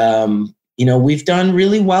 And, we've done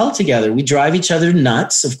really well together. We drive each other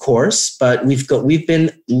nuts, of course, but we've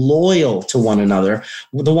been loyal to one another.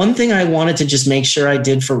 The one thing I wanted to just make sure I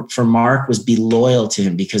did for Mark was be loyal to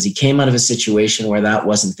him, because he came out of a situation where that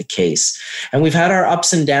wasn't the case. And we've had our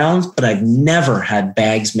ups and downs, but I've never had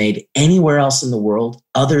bags made anywhere else in the world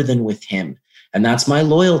other than with him. And that's my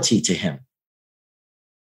loyalty to him.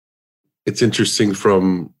 It's interesting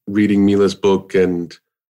from reading Mila's book and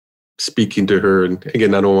speaking to her, and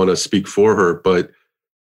again, I don't want to speak for her, but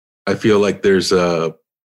I feel like there's a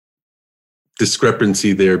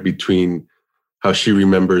discrepancy there between how she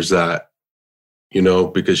remembers that,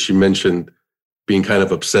 because she mentioned being kind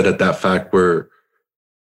of upset at that fact where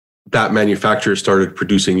that manufacturer started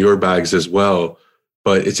producing your bags as well.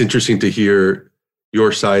 But it's interesting to hear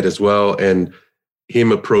your side as well and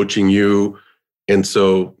him approaching you. And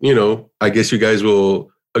so, I guess you guys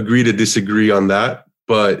will agree to disagree on that,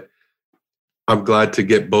 but I'm glad to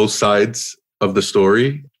get both sides of the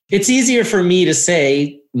story. It's easier for me to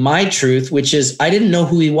say my truth, which is I didn't know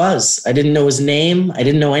who he was. I didn't know his name. I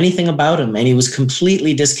didn't know anything about him. And he was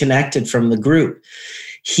completely disconnected from the group.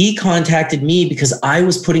 He contacted me because I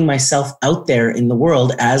was putting myself out there in the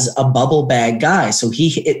world as a bubble bag guy. So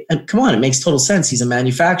come on, it makes total sense. He's a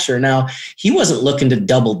manufacturer. Now, he wasn't looking to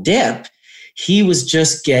double dip. He was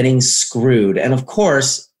just getting screwed. And of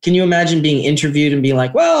course, can you imagine being interviewed and being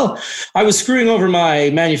like, well, I was screwing over my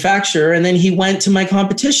manufacturer and then he went to my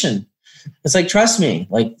competition. It's like, trust me,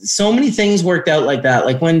 like so many things worked out like that.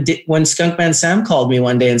 Like when Skunkman Sam called me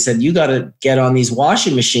one day and said, you got to get on these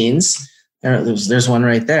washing machines. There's one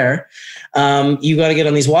right there. You got to get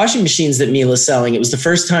on these washing machines that Mila's selling. It was the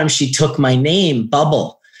first time she took my name,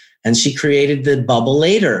 Bubble, and she created the Bubble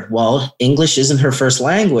later. Well, English isn't her first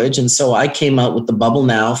language. And so I came out with the Bubble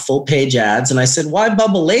Now full page ads. And I said, why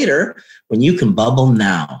Bubble later when you can Bubble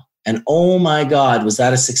now? And oh my God, was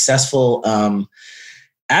that a successful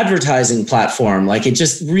advertising platform? Like it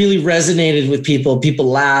just really resonated with people. People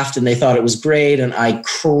laughed and they thought it was great. And I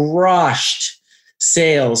crushed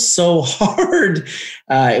sales so hard.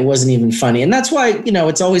 It wasn't even funny. And that's why,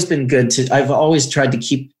 it's always been good I've always tried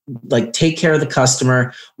to take care of the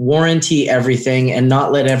customer, warranty everything, and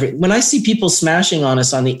not let when I see people smashing on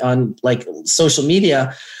us on like social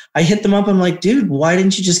media, I hit them up. I'm like, dude, why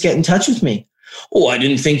didn't you just get in touch with me? Oh, I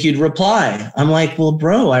didn't think you'd reply. I'm like, well,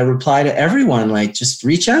 bro, I reply to everyone. Like, just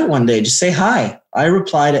reach out one day, just say hi. I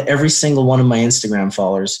reply to every single one of my Instagram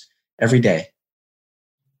followers every day.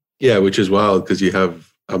 Yeah, which is wild because you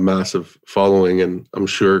have a massive following and I'm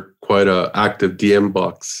sure quite an active DM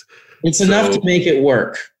box. It's enough to make it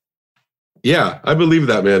work. Yeah, I believe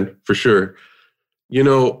that, man, for sure.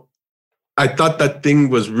 I thought that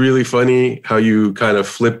thing was really funny how you kind of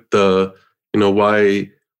flipped the,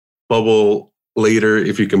 why bubble later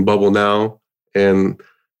if you can bubble now. And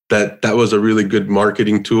that was a really good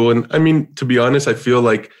marketing tool. And I mean, to be honest, I feel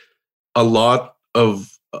like a lot of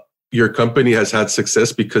your company has had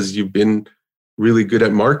success because you've been really good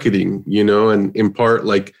at marketing, and in part,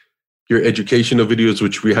 like your educational videos,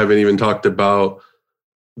 which we haven't even talked about,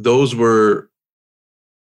 those were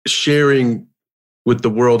sharing with the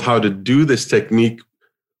world how to do this technique,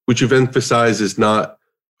 which you've emphasized is not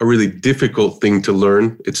a really difficult thing to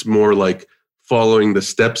learn. It's more like following the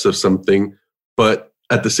steps of something. But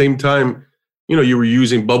at the same time, you were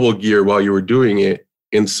using bubble gear while you were doing it.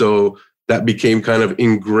 And so that became kind of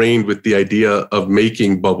ingrained with the idea of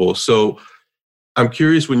making bubbles. So I'm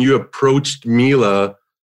curious, when you approached Mila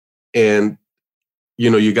and,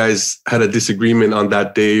 you guys had a disagreement on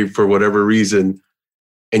that day for whatever reason,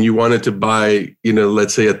 and you wanted to buy,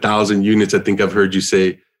 let's say 1,000 units, I think I've heard you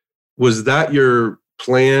say, was that your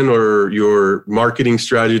plan or your marketing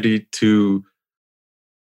strategy to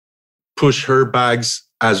push her bags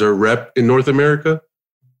as a rep in North America?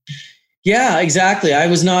 Yeah, exactly. I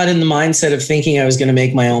was not in the mindset of thinking I was going to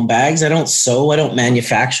make my own bags. I don't sew, I don't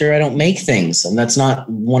manufacture, I don't make things. And that's not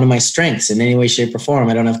one of my strengths in any way, shape, or form.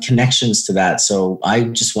 I don't have connections to that. So I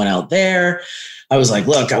just went out there. I was like,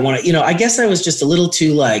 look, I want to, I guess I was just a little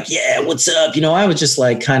too like, yeah, what's up? I was just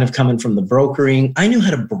like kind of coming from the brokering. I knew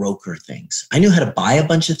how to broker things. I knew how to buy a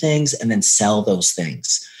bunch of things and then sell those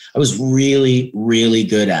things. I was really, really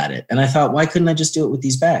good at it. And I thought, why couldn't I just do it with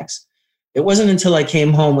these bags? It wasn't until I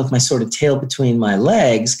came home with my sort of tail between my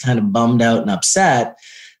legs, kind of bummed out and upset,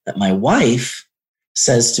 that my wife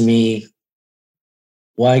says to me,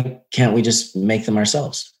 why can't we just make them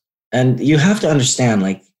ourselves? And you have to understand,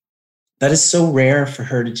 like, that is so rare for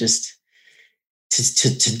her to just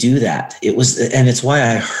to do that. It was, and it's why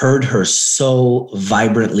I heard her so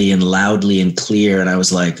vibrantly and loudly and clear. And I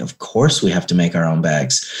was like, of course we have to make our own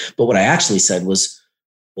bags. But what I actually said was,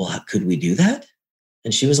 well, could we do that?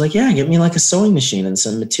 And she was like, yeah, get me like a sewing machine and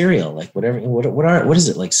some material, like whatever, what is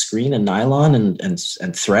it, like screen and nylon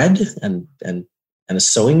and thread and a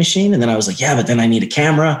sewing machine. And then I was like, yeah, but then I need a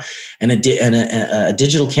camera and a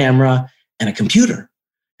digital camera and a computer.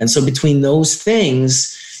 And so between those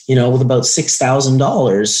things, with about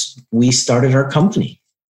 $6,000, we started our company.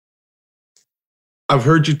 I've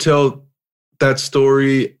heard you tell that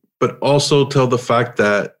story, but also tell the fact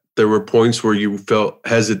that there were points where you felt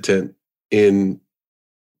hesitant in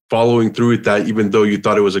following through with that, even though you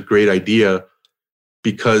thought it was a great idea,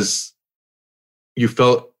 because you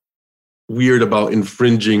felt weird about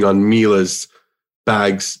infringing on Mila's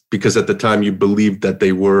bags because at the time you believed that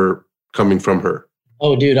they were coming from her.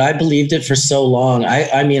 Oh, dude, I believed it for so long.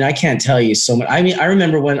 I mean, I can't tell you so much. I mean, I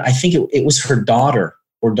remember when I think it was her daughter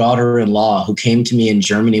or daughter-in-law who came to me in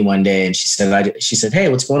Germany one day, and she said, "Hey,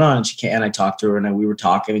 what's going on?" And I talked to her, and we were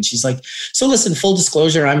talking, and she's like, "So listen, full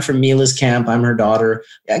disclosure, I'm from Mila's camp. I'm her daughter.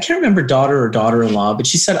 I can't remember daughter or daughter-in-law, but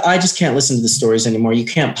she said, I just can't listen to the stories anymore. You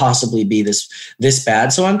can't possibly be this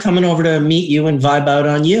bad. So I'm coming over to meet you and vibe out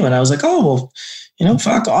on you." And I was like, "Oh, well,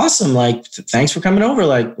 fuck, awesome. Like, thanks for coming over.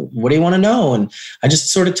 Like, what do you want to know?" And I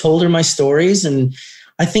just sort of told her my stories, and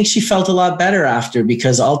I think she felt a lot better after,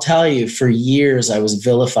 because I'll tell you, for years I was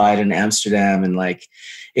vilified in Amsterdam, and like,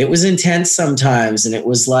 it was intense sometimes. And it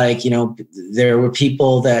was like, there were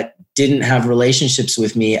people that didn't have relationships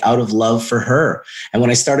with me out of love for her. And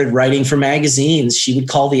when I started writing for magazines, she would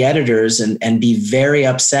call the editors and be very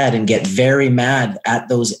upset and get very mad at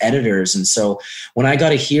those editors. And so when I got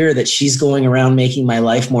to hear that she's going around making my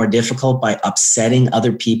life more difficult by upsetting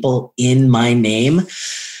other people in my name,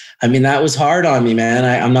 I mean, that was hard on me, man.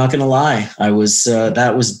 I'm not going to lie.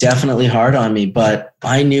 That was definitely hard on me, but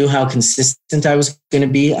I knew how consistent I was going to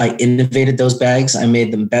be. I innovated those bags. I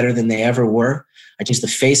made them better than they ever were. I changed the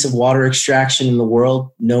face of water extraction in the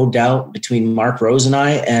world, no doubt, between Mark Rose and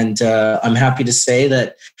I. And I'm happy to say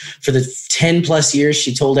that for the 10 plus years,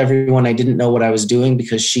 she told everyone I didn't know what I was doing,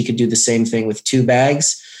 because she could do the same thing with 2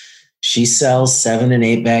 bags. She sells 7 and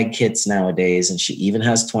 8 bag kits nowadays, and she even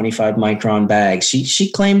has 25 micron bags.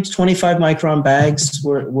 She claimed 25 micron bags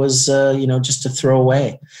was just to throw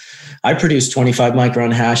away. I produce 25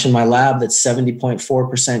 micron hash in my lab that's 70.4%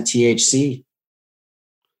 THC.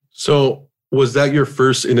 So was that your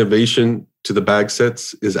first innovation to the bag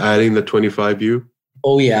sets, is adding the 25U?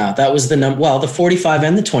 Oh, yeah. That was the number. Well, the 45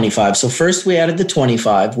 and the 25. So first we added the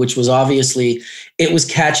 25, which was obviously, it was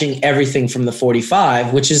catching everything from the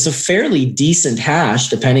 45, which is a fairly decent hash,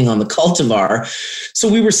 depending on the cultivar. So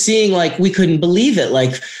we were seeing, like, we couldn't believe it.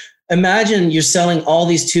 Like, imagine you're selling all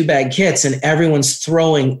these 2-bag kits and everyone's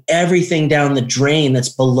throwing everything down the drain that's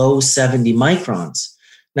below 70 microns.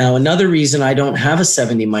 Now, another reason I don't have a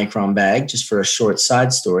 70 micron bag, just for a short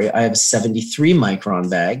side story, I have a 73 micron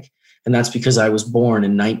bag. And that's because I was born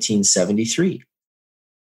in 1973.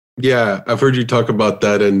 Yeah, I've heard you talk about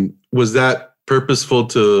that. And was that purposeful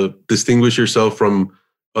to distinguish yourself from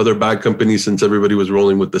other bag companies, since everybody was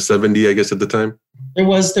rolling with the 70, I guess, at the time? There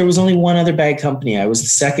was only one other bag company. I was the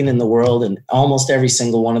second in the world, and almost every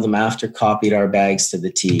single one of them after copied our bags to the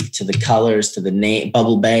T, to the colors, to the name,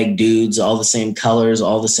 bubble bag dudes, all the same colors,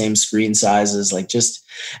 all the same screen sizes,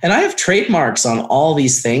 and I have trademarks on all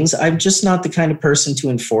these things. I'm just not the kind of person to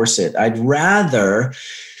enforce it. I'd rather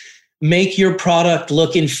make your product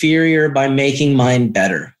look inferior by making mine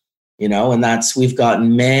better, and we've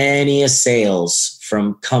gotten many sales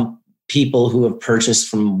from people who have purchased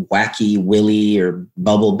from Wacky Willie or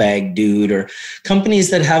Bubble Bag Dude, or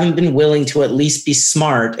companies that haven't been willing to at least be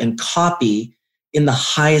smart and copy in the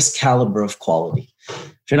highest caliber of quality.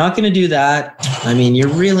 If you're not going to do that, I mean,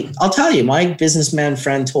 I'll tell you, my businessman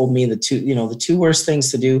friend told me the two worst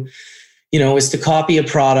things to do, is to copy a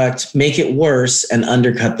product, make it worse, and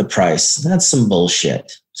undercut the price. That's some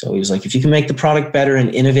bullshit. So he was like, if you can make the product better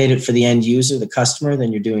and innovate it for the end user, the customer,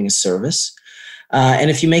 then you're doing a service. And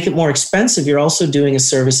if you make it more expensive, you're also doing a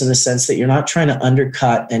service in the sense that you're not trying to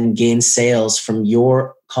undercut and gain sales from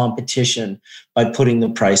your competition by putting the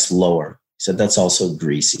price lower. He said that's also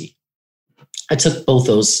greasy. I took both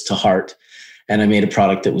those to heart, and I made a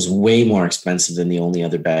product that was way more expensive than the only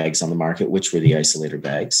other bags on the market, which were the isolator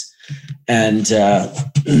bags. And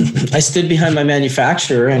I stood behind my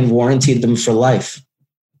manufacturer and warranted them for life.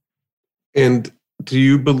 And do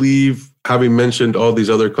you believe, having mentioned all these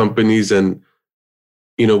other companies and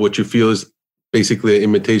what you feel is basically an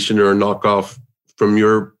imitation or a knockoff from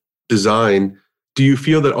your design, do you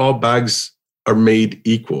feel that all bags are made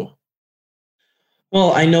equal?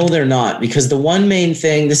 Well, I know they're not, because the one main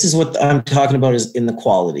thing, this is what I'm talking about, is in the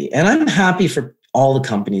quality. And I'm happy for all the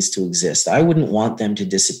companies to exist. I wouldn't want them to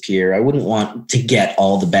disappear. I wouldn't want to get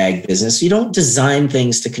all the bag business. You don't design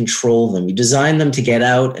things to control them. You design them to get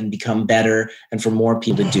out and become better and for more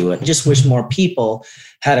people to do it. I just wish more people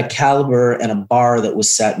had a caliber and a bar that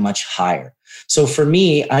was set much higher. So for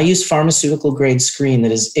me, I use pharmaceutical grade screen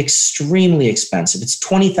that is extremely expensive. It's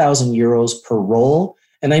 20,000 euros per roll,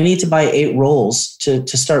 and I need to buy 8 rolls to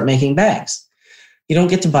start making bags. You don't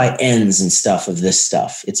get to buy ends and stuff of this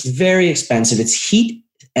stuff. It's very expensive. It's heat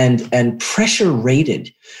and pressure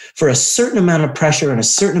rated for a certain amount of pressure and a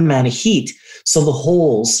certain amount of heat, so the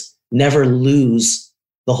holes never lose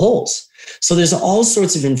the holes. So there's all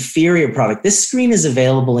sorts of inferior product. This screen is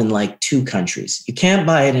available in like 2 countries. You can't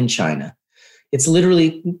buy it in China. It's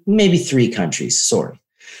literally maybe 3 countries, sorry.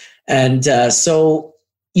 And so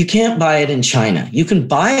you can't buy it in China. You can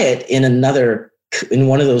buy it in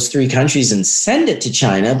one of those 3 countries and send it to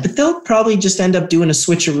China, but they'll probably just end up doing a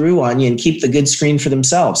switcheroo on you and keep the good screen for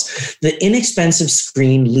themselves. The inexpensive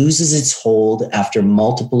screen loses its hold after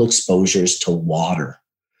multiple exposures to water.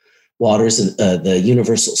 Water is the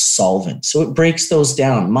universal solvent, so it breaks those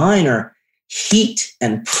down. Mine are heat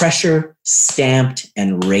and pressure stamped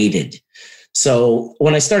and rated. So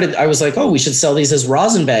when I started, I was like, oh, we should sell these as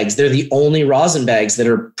rosin bags. They're the only rosin bags that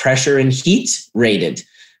are pressure and heat rated.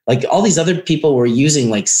 Like all these other people were using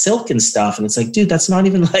like silk and stuff. And it's like, dude, that's not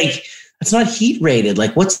heat rated.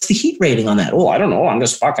 Like, what's the heat rating on that? Oh, I don't know. I'm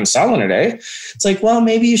just fucking selling it, eh? It's like, well,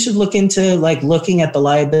 maybe you should look into like looking at the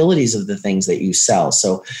liabilities of the things that you sell.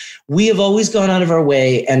 So we have always gone out of our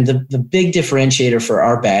way. And the big differentiator for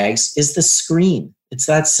our bags is the screen. It's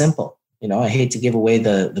that simple. You know, I hate to give away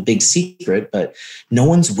the big secret, but no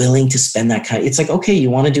one's willing to spend that kind. It's like, okay,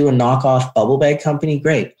 you want to do a knockoff bubble bag company?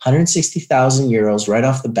 Great. 160,000 euros right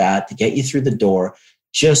off the bat to get you through the door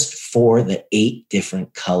just for the 8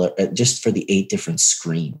 different just for the 8 different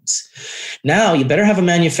screens. Now you better have a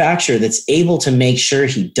manufacturer that's able to make sure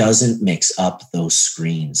he doesn't mix up those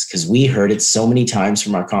screens, because we heard it so many times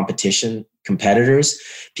from our competitors,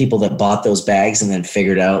 people that bought those bags and then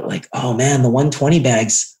figured out like, oh man, the 120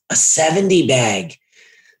 bag's a 70 bag.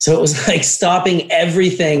 So it was like stopping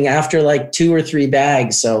everything after like 2 or 3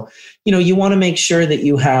 bags. So, you know, you want to make sure that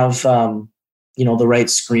you have, the right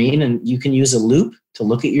screen, and you can use a loop to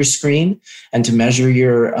look at your screen and to measure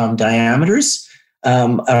your diameters,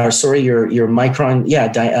 your micron,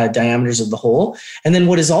 diameters of the hole. And then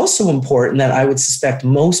what is also important that I would suspect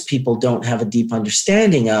most people don't have a deep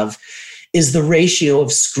understanding of is the ratio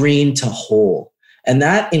of screen to hole. And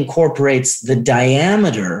that incorporates the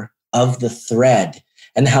diameter of the thread,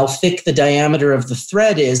 and how thick the diameter of the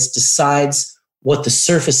thread is decides what the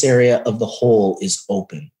surface area of the hole is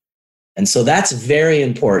open. And so that's very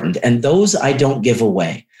important. And those I don't give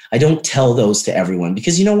away. I don't tell those to everyone,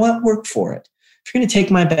 because you know what? Work for it. If you're going to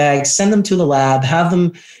take my bags, send them to the lab, have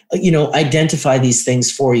them, identify these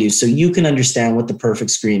things for you so you can understand what the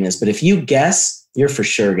perfect screen is. But if you guess, you're for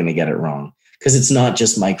sure going to get it wrong, because it's not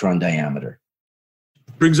just micron diameter.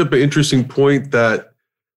 Brings up an interesting point that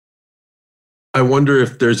I wonder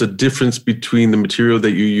if there's a difference between the material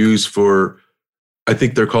that you use for, I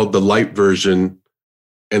think they're called the light version,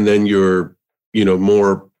 and then your,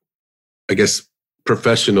 more, I guess,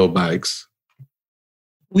 professional bags.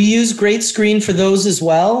 We use great screen for those as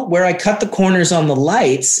well. Where I cut the corners on the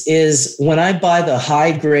lights is when I buy the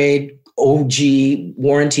high grade OG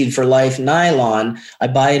warranted for life nylon, I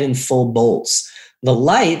buy it in full bolts. The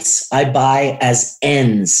lights I buy as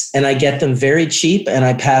ends, and I get them very cheap, and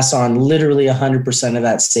I pass on literally 100% of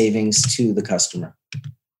that savings to the customer,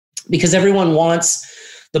 because everyone wants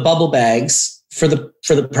the bubble bags for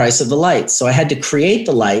the price of the lights. So I had to create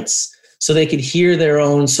the lights so they could hear their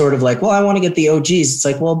own sort of like, well, I want to get the OGs. It's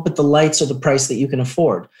like, well, but the lights are the price that you can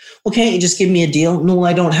afford. Well, can't you just give me a deal? No,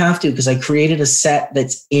 I don't have to, because I created a set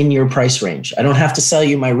that's in your price range. I don't have to sell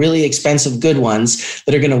you my really expensive good ones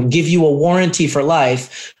that are going to give you a warranty for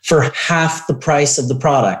life for half the price of the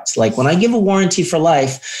product. Like when I give a warranty for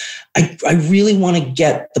life, I really want to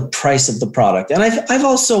get the price of the product. And I've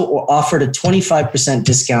also offered a 25%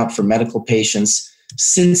 discount for medical patients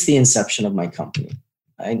since the inception of my company.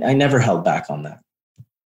 I never held back on that.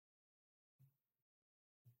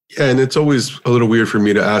 Yeah, and it's always a little weird for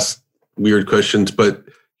me to ask weird questions, but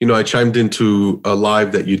I chimed into a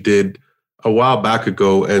live that you did a while back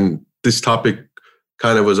ago, and this topic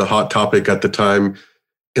kind of was a hot topic at the time.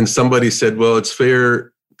 And somebody said, well, it's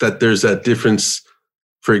fair that there's that difference,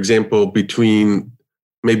 for example, between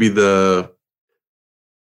maybe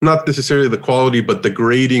not necessarily the quality, but the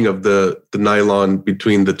grading of the nylon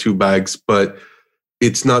between the 2 bags, but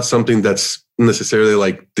it's not something that's necessarily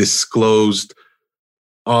like disclosed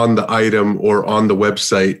on the item or on the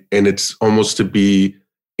website, and it's almost to be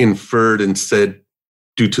inferred and said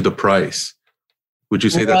due to the price. Would you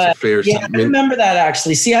say that's a fair statement? I remember that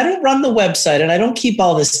actually. See, I don't run the website and I don't keep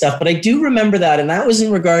all this stuff, but I do remember that. And that was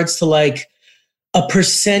in regards to like a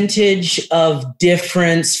percentage of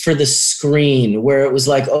difference for the screen, where it was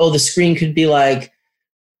like, oh, the screen could be like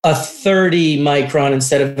a 30 micron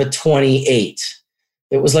instead of a 28.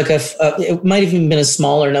 It was like it might have even been a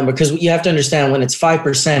smaller number, because you have to understand when it's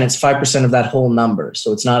 5%, it's 5% of that whole number.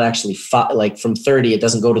 So it's not actually like from 30, it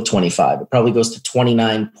doesn't go to 25. It probably goes to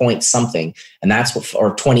 29 point something. And that's what,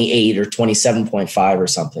 or 28 or 27.5 or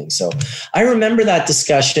something. So I remember that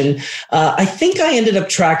discussion. I think I ended up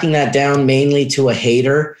tracking that down mainly to a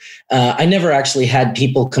hater. I never actually had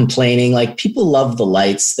people complaining. Like, people love the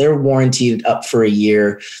lights. They're warranted up for a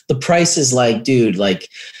year. The price is like, dude, like,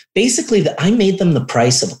 basically, I made them the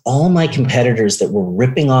price of all my competitors that were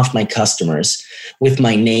ripping off my customers with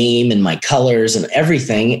my name and my colors and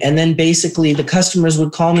everything. And then basically the customers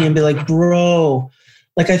would call me and be like, bro,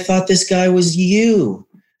 like, I thought this guy was you.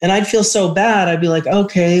 And I'd feel so bad. I'd be like,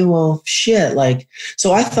 okay, well, shit. Like,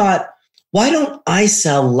 so I thought, why don't I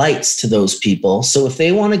sell lights to those people? So if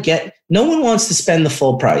they want to get, no one wants to spend the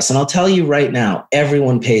full price. And I'll tell you right now,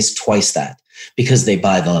 everyone pays twice that, because they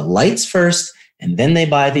buy the lights first and then they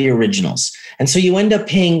buy the originals. And so you end up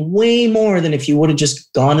paying way more than if you would have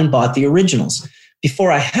just gone and bought the originals.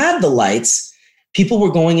 Before I had the lights, people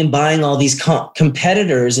were going and buying all these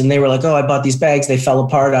competitors, and they were like, oh, I bought these bags. They fell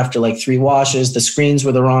apart after like 3 washes. The screens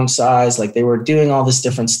were the wrong size. Like, they were doing all this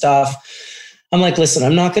different stuff. I'm like, listen,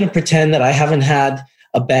 I'm not going to pretend that I haven't had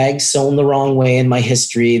a bag sewn the wrong way in my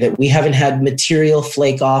history, that we haven't had material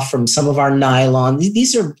flake off from some of our nylon.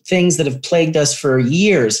 These are things that have plagued us for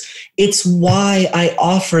years. It's why I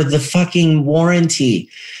offer the fucking warranty.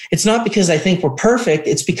 It's not because I think we're perfect.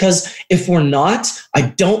 It's because if we're not, I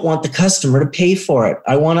don't want the customer to pay for it.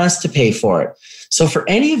 I want us to pay for it. So for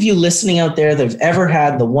any of you listening out there that have ever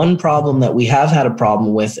had the one problem that we have had a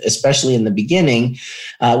problem with, especially in the beginning,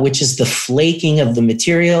 which is the flaking of the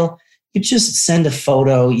material, you just send a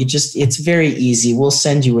photo. It's very easy. We'll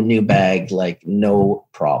send you a new bag, like, no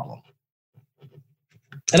problem.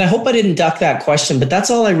 And I hope I didn't duck that question, but that's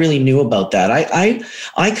all I really knew about that.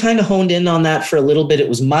 I kind of honed in on that for a little bit. It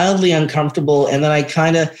was mildly uncomfortable. And then I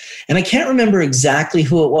can't remember exactly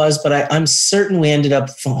who it was, but I'm certain we ended up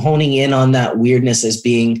honing in on that weirdness as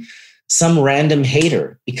being some random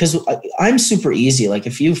hater, because I'm super easy. Like,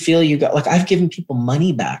 if you feel you got, like, I've given people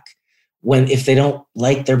money back if they don't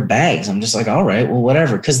like their bags. I'm just like, all right, well,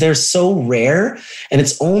 whatever. Because they're so rare, and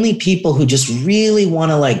it's only people who just really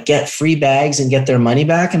want to like get free bags and get their money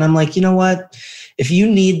back. And I'm like, you know what? If you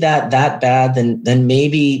need that bad, then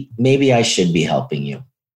maybe I should be helping you.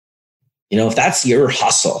 You know, if that's your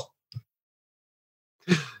hustle.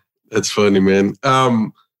 That's funny, man.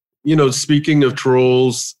 Speaking of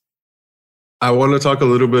trolls, I want to talk a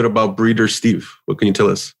little bit about Breeder Steve. What can you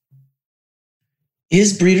tell us?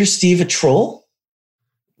 Is Breeder Steve a troll?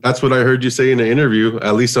 That's what I heard you say in an interview,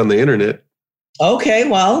 at least on the internet. Okay,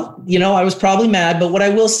 well, I was probably mad, but what I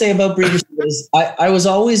will say about Breeder Steve is I was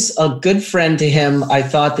always a good friend to him. I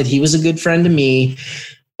thought that he was a good friend to me,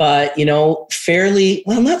 but, fairly,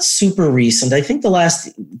 well, not super recent. I think the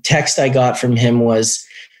last text I got from him was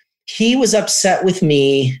he was upset with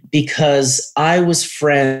me because I was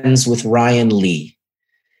friends with Ryan Lee.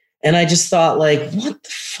 And I just thought, like, what the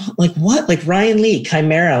fuck? Like, what? Like, Ryan Lee,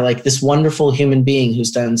 Chimera, like this wonderful human being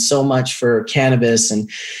who's done so much for cannabis. And,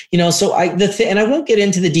 so and I won't get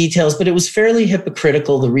into the details, but it was fairly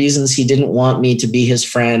hypocritical, the reasons he didn't want me to be his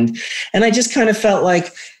friend. And I just kind of felt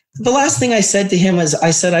like the last thing I said to him is,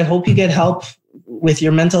 I said, I hope you get help with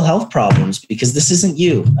your mental health problems, because this isn't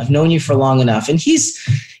you. I've known you for long enough. And he's,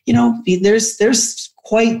 there's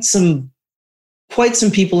quite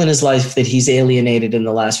some people in his life that he's alienated in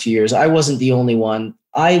the last few years. I wasn't the only one.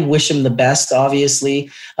 I wish him the best,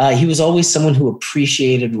 obviously. He was always someone who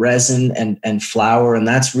appreciated resin and flower, and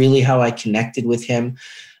that's really how I connected with him.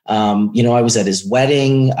 I was at his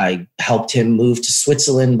wedding. I helped him move to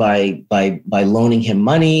Switzerland by loaning him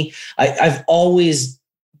money. I've always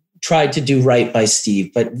tried to do right by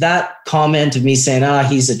Steve, but that comment of me saying,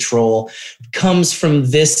 he's a troll, comes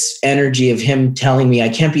from this energy of him telling me I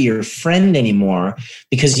can't be your friend anymore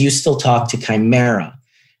because you still talk to Chimera.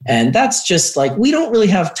 And that's just like, we don't really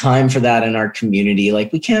have time for that in our community.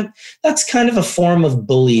 Like, we can't, that's kind of a form of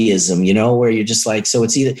bullyism, where you're just like, so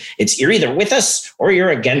you're either with us or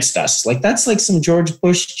you're against us. Like, that's like some George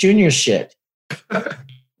Bush Jr. shit.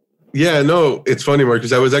 Yeah, no, it's funny,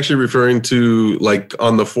 Marcus. I was actually referring to, like,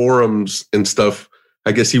 on the forums and stuff.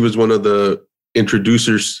 I guess he was one of the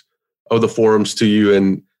introducers of the forums to you,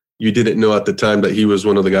 and you didn't know at the time that he was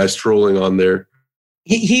one of the guys trolling on there.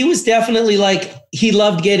 He was definitely like, he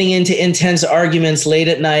loved getting into intense arguments late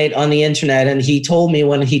at night on the internet. And he told me,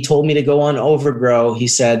 when he told me to go on Overgrow, he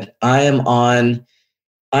said, I'm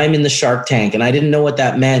in the Shark Tank. And I didn't know what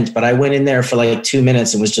that meant, but I went in there for like 2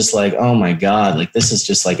 minutes and was just like, oh my God, like, this is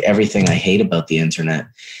just like everything I hate about the internet.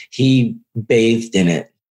 He bathed in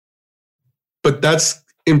it. But that's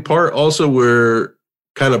in part also where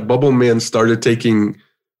kind of Bubbleman started taking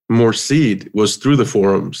more seed, was through the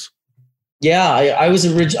forums. Yeah, I was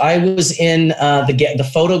in the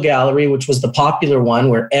photo gallery, which was the popular one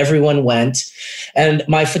where everyone went, and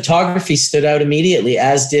my photography stood out immediately,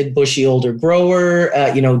 as did Bushy Older Grower,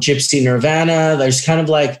 Gypsy Nirvana. There's kind of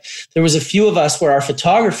like, there was a few of us where our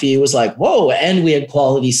photography was like, whoa, and we had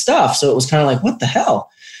quality stuff. So it was kind of like, what the hell?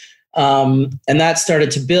 And that started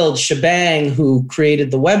to build. Shebang, who created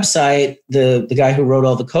the website, the guy who wrote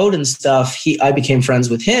all the code and stuff, I became friends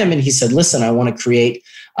with him, and he said, listen, I want to create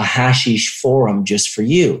a hashish forum just for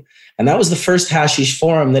you. And that was the first hashish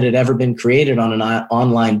forum that had ever been created on an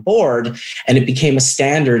online board. And it became a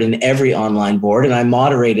standard in every online board. And I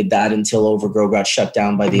moderated that until Overgrow got shut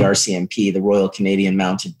down by the RCMP, the Royal Canadian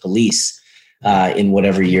Mounted Police, in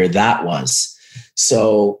whatever year that was.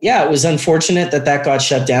 So yeah, it was unfortunate that got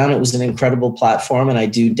shut down. It was an incredible platform, and I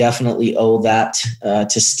do definitely owe that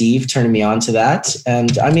to Steve turning me on to that.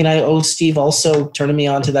 And I mean, I owe Steve also turning me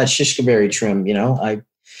on to that shishka berry trim.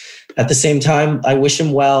 At the same time, I wish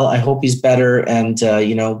him well. I hope he's better. And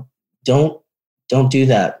don't do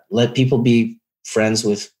that. Let people be friends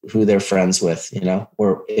with who they're friends with.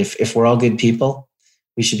 Or if we're all good people,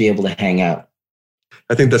 we should be able to hang out.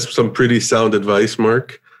 I think that's some pretty sound advice,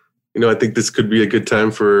 Mark. I think this could be a good time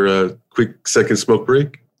for a quick second smoke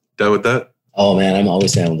break. Down with that? Oh, man, I'm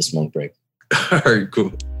always down with a smoke break. All right,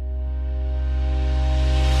 cool.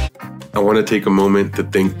 I want to take a moment to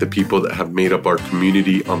thank the people that have made up our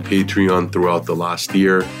community on Patreon throughout the last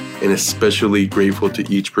year, and especially grateful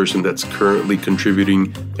to each person that's currently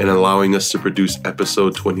contributing and allowing us to produce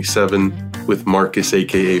episode 27 with Marcus,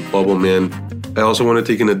 aka Bubbleman. I also want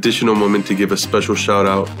to take an additional moment to give a special shout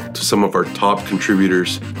out to some of our top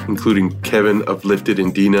contributors, including Kevin of Lifted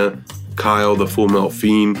Indina, Kyle the Full Melt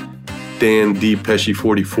Fiend, Dan D. Pesci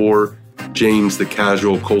 44, James the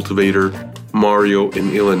Casual Cultivator, Mario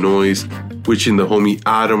in Illinois, wishing the homie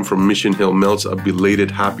Adam from Mission Hill Melts a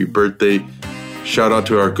belated happy birthday. Shout out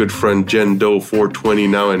to our good friend Jen Doe 420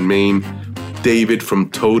 now in Maine, David from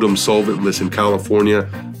Totem Solventless in California,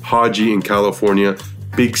 Haji in California,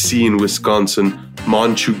 Big C in Wisconsin,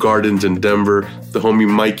 Manchu Gardens in Denver, the homie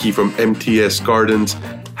Mikey from MTS Gardens,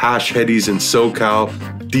 Hash Headies in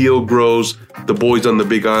SoCal, Deal Grows, the boys on the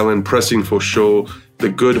Big Island pressing for show, the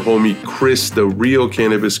good homie Chris, the real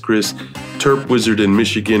Cannabis Chris, Terp Wizard in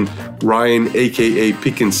Michigan, Ryan, aka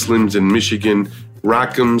Pickin' Slims in Michigan,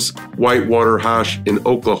 Rackham's, Whitewater Hash in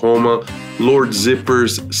Oklahoma, Lord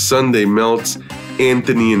Zippers, Sunday Melts,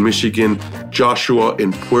 Anthony in Michigan, Joshua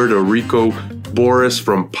in Puerto Rico, Boris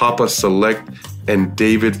from Papa Select, and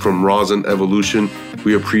David from Rosin Evolution.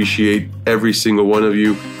 We appreciate every single one of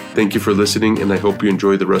you. Thank you for listening, and I hope you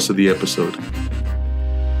enjoy the rest of the episode.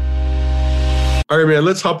 All right, man,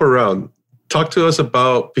 let's hop around. Talk to us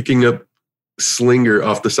about picking up Slinger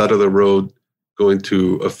off the side of the road, going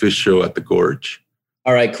to a fish show at the Gorge.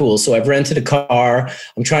 All right, cool. So I've rented a car.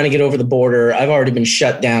 I'm trying to get over the border. I've already been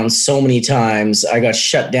shut down so many times. I got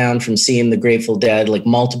shut down from seeing the Grateful Dead like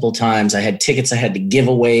multiple times. I had tickets I had to give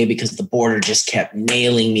away because the border just kept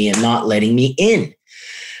nailing me and not letting me in.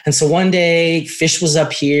 And so one day, Fish was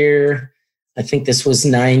up here. I think this was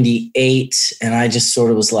 98. And I just sort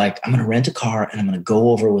of was like, I'm going to rent a car and I'm going to go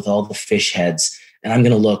over with all the fish heads. And I'm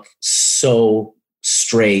going to look so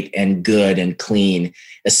straight and good and clean,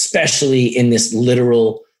 especially in this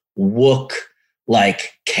literal wook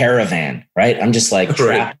like caravan, right? I'm just like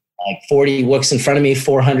trapped, like 40 wooks in front of me,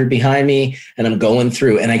 400 behind me, and I'm going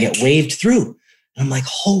through and I get waved through. And I'm like,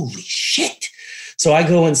 holy shit. So I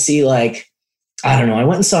go and see I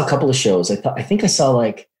went and saw a couple of shows. I thought I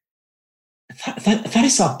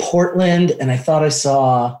saw Portland and I thought I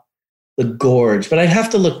saw the Gorge, but I'd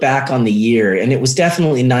have to look back on the year, and it was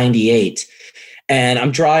definitely 98. And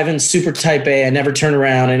I'm driving super type A. I never turn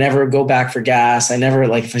around. I never go back for gas. I never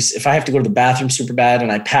if I have to go to the bathroom super bad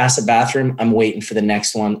and I pass a bathroom, I'm waiting for the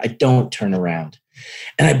next one. I don't turn around.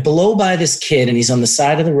 And I blow by this kid and he's on the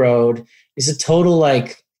side of the road. He's a total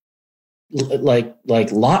like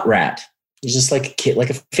lot rat. He's just like a kid, like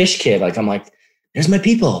a fish kid. Like I'm like, there's my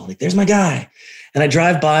people. Like there's my guy. And I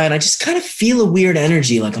drive by and I just kind of feel a weird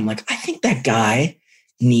energy. Like I'm like, I think that guy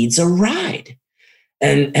needs a ride.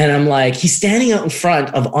 And I'm like, he's standing out in front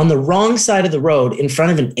of, on the wrong side of the road, in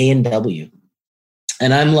front of an A&W.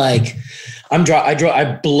 And I'm like,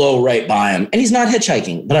 I blow right by him, and he's not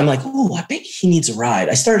hitchhiking, but I'm like, oh, I bet he needs a ride.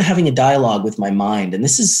 I started having a dialogue with my mind, and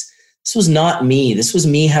this was not me. This was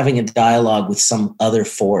me having a dialogue with some other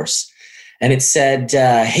force. And it said,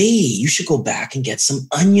 hey, you should go back and get some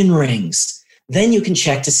onion rings. Then you can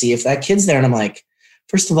check to see if that kid's there. And I'm like,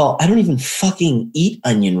 first of all, I don't even fucking eat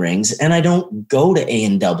onion rings and I don't go to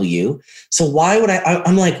A&W. So why would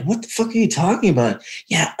I'm like, what the fuck are you talking about?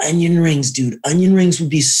 Yeah, onion rings, dude. Onion rings would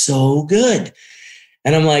be so good.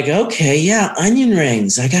 And I'm like, okay, yeah, onion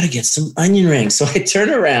rings. I got to get some onion rings. So I turn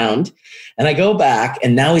around and I go back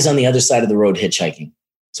and now he's on the other side of the road hitchhiking.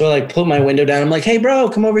 So I like put my window down. I'm like, hey bro,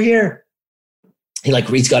 come over here.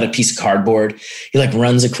 He's got a piece of cardboard. He like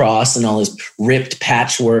runs across in all his ripped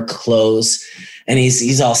patchwork clothes. And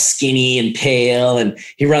he's all skinny and pale. And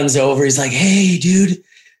he runs over. He's like, hey, dude.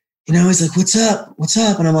 He's like, what's up? What's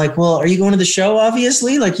up? And I'm like, well, are you going to the show,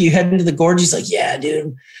 obviously? Like, you heading to the gorge? He's like, yeah,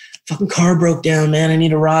 dude. Fucking car broke down, man. I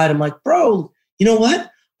need a ride. I'm like, bro, you know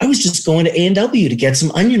what? I was just going to A&W to get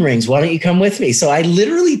some onion rings. Why don't you come with me? So I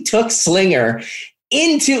literally took Slinger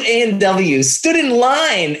into A&W, stood in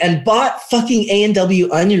line and bought fucking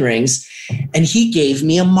A&W onion rings. And he gave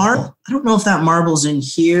me a marble. I don't know if that marble's in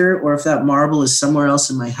here or if that marble is somewhere else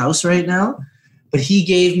in my house right now, but he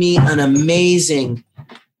gave me an amazing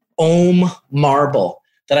ohm marble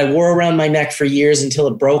that I wore around my neck for years until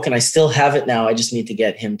it broke, and I still have it now. I just need to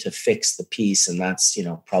get him to fix the piece, and that's,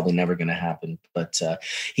 probably never going to happen. But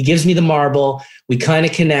he gives me the marble. We kind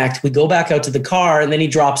of connect. We go back out to the car, and then he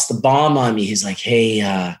drops the bomb on me. He's like,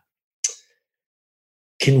 hey,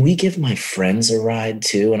 can we give my friends a ride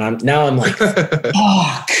too? And I'm like,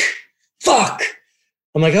 fuck.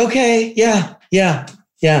 I'm like, okay, yeah,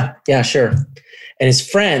 sure. And his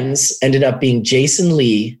friends ended up being Jason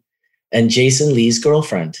Lee and Jason Lee's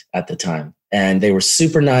girlfriend at the time. And they were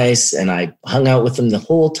super nice. And I hung out with them the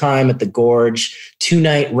whole time at the gorge,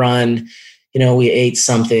 2-night run. We ate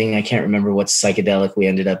something. I can't remember what psychedelic we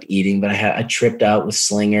ended up eating, but I tripped out with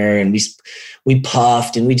Slinger and we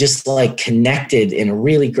puffed and we just like connected in a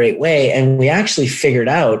really great way. And we actually figured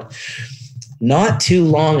out not too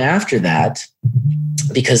long after that,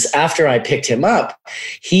 because after I picked him up,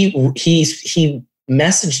 he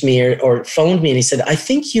messaged me or phoned me and he said, I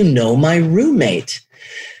think you know my roommate.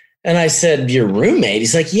 And I said, your roommate?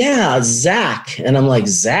 He's like, yeah, Zach. And I'm like,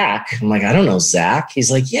 Zach? I'm like, I don't know Zach.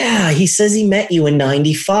 He's like, yeah, he says he met you in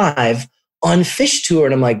 95 on Fish Tour.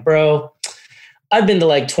 And I'm like, bro, I've been to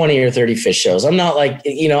like 20 or 30 Fish shows. I'm not like,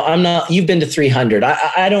 you've been to 300.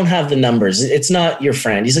 I don't have the numbers. It's not your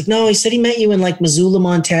friend. He's like, no, he said he met you in like Missoula,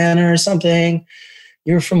 Montana or something.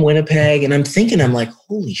 You're from Winnipeg. And I'm like,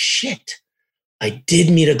 holy shit. I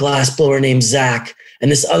did meet a glassblower named Zach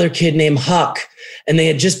and this other kid named Huck. And they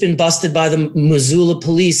had just been busted by the Missoula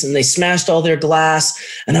police and they smashed all their glass.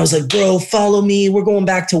 And I was like, bro, follow me. We're going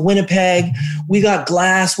back to Winnipeg. We got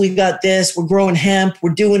glass. We got this. We're growing hemp.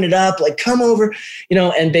 We're doing it up. Like, come over,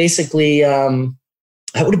 and basically I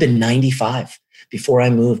would have been 95 before I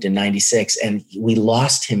moved in 96. And we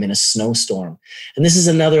lost him in a snowstorm. And this is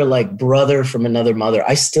another like brother from another mother.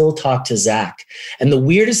 I still talk to Zach. And the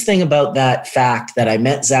weirdest thing about that fact that I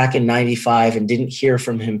met Zach in 95 and didn't hear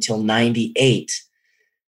from him till 98,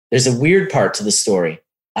 there's a weird part to the story.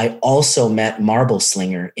 I also met Marble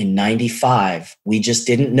Slinger in 95. We just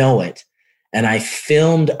didn't know it. And I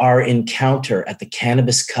filmed our encounter at the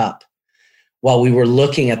Cannabis Cup while we were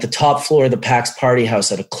looking at the top floor of the PAX Party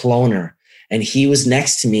House at a cloner. And he was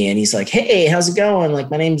next to me and he's like, hey, how's it going?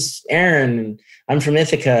 Like, my name's Aaron and I'm from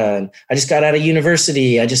Ithaca. And I just got out of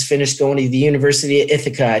university. I just finished going to the University of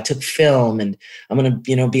Ithaca. I took film and I'm going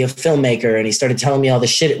to, be a filmmaker. And he started telling me all this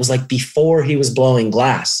shit. It was like before he was blowing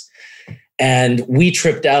glass. And we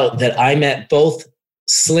tripped out that I met both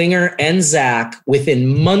Slinger and Zach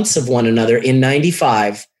within months of one another in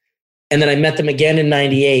 95. And then I met them again in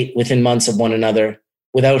 98 within months of one another,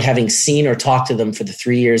 without having seen or talked to them for the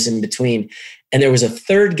 3 years in between. And there was a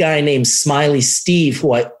third guy named Smiley Steve,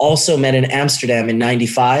 who I also met in Amsterdam in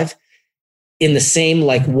 95 in the same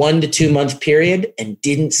like 1 to 2 month period and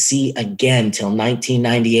didn't see again till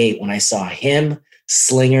 1998 when I saw him,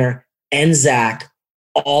 Slinger, and Zach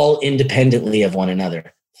all independently of one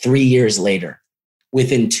another 3 years later,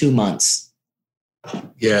 within 2 months.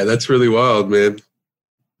 Yeah, that's really wild, man.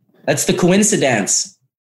 That's the coincidence.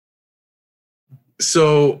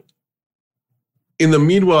 So in the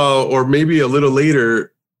meanwhile, or maybe a little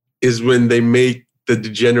later, is when they make the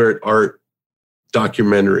Degenerate Art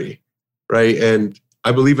documentary, right? And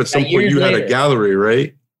I believe at some point you had a gallery,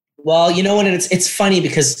 right? Well, it's funny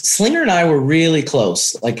because Slinger and I were really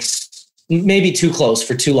close, like maybe too close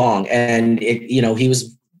for too long. And he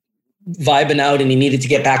was vibing out and he needed to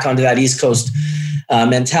get back onto that East Coast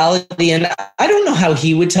mentality. And I don't know how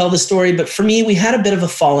he would tell the story, but for me, we had a bit of a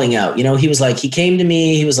falling out. He came to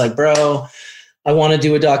me, he was like, bro, I want to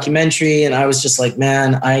do a documentary. And I was just like,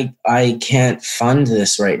 man, I can't fund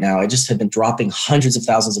this right now. I just had been dropping hundreds of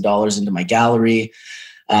thousands of dollars into my gallery.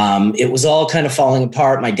 It was all kind of falling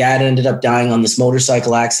apart. My dad ended up dying on this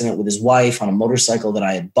motorcycle accident with his wife on a motorcycle that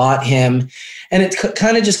I had bought him. And it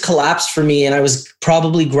kind of just collapsed for me. And I was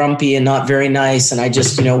probably grumpy and not very nice. And I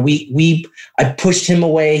just, I pushed him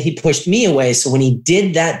away. He pushed me away. So when he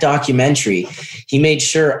did that documentary, he made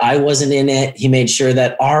sure I wasn't in it. He made sure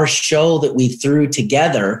that our show that we threw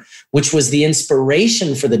together, which was the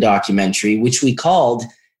inspiration for the documentary, which we called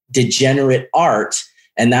Degenerate Art,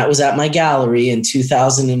 and that was at my gallery in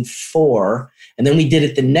 2004. And then we did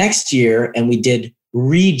it the next year and we did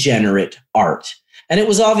Regenerate Art. And it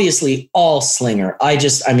was obviously all Slinger. I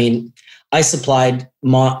supplied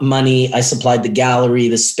money. I supplied the gallery,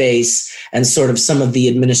 the space, and sort of some of the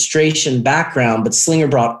administration background. But Slinger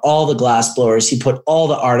brought all the glass blowers. He put all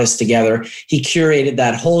the artists together. He curated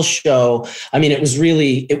that whole show. I mean, it was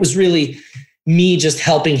really me just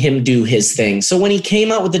helping him do his thing. So when he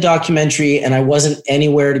came out with the documentary and I wasn't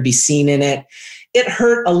anywhere to be seen in it, it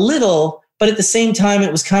hurt a little, but at the same time,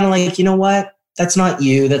 it was kind of like, you know what? That's not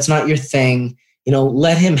you. That's not your thing.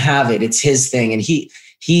 Let him have it. It's his thing. And he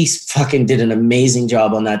fucking did an amazing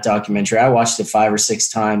job on that documentary. I watched it 5 or 6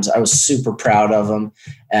 times. I was super proud of him.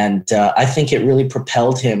 And I think it really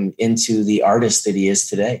propelled him into the artist that he is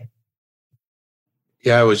today.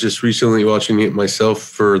 Yeah, I was just recently watching it myself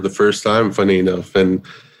for the first time, funny enough, and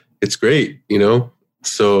it's great,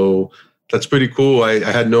 So that's pretty cool. I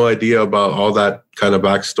had no idea about all that kind of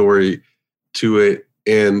backstory to it.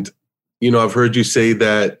 And, I've heard you say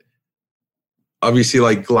that obviously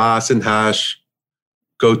like glass and hash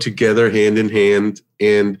go together hand in hand.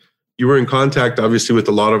 And you were in contact, obviously, with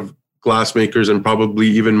a lot of glass makers and probably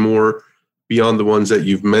even more beyond the ones that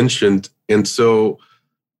you've mentioned. And so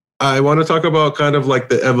I want to talk about kind of like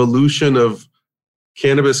the evolution of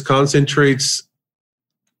cannabis concentrates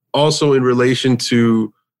also in relation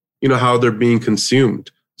to, how they're being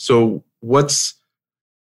consumed. So what's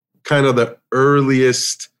kind of the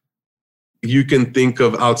earliest you can think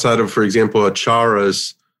of outside of, for example,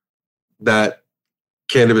 acharas that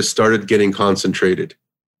cannabis started getting concentrated?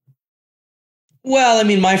 Well, I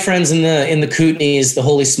mean, my friends in the Kootenays, the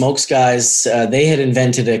Holy Smokes guys, they had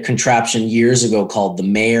invented a contraption years ago called the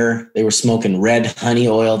Mayor. They were smoking red honey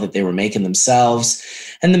oil that they were making themselves.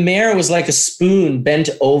 And the Mayor was like a spoon bent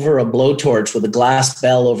over a blowtorch with a glass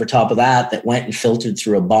bell over top of that went and filtered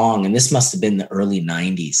through a bong. And this must have been the early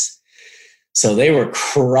 90s. So they were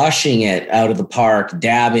crushing it out of the park,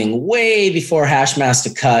 dabbing way before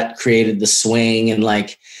Hashmaster Cut created the swing and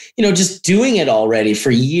just doing it already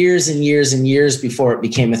for years and years and years before it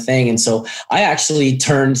became a thing. And so I actually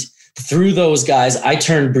turned through those guys. I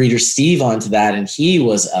turned Breeder Steve onto that, and he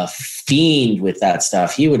was a fiend with that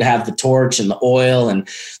stuff. He would have the torch and the oil and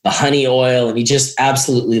the honey oil, and he just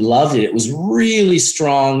absolutely loved it. It was really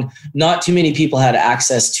strong. Not too many people had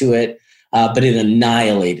access to it. But it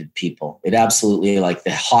annihilated people. It absolutely like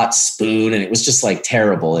the hot spoon, and it was just like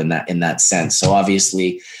terrible in that sense. So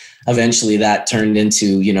obviously, eventually that turned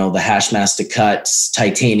into the Hashmaster Cut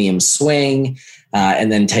titanium swing, and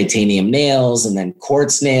then titanium nails, and then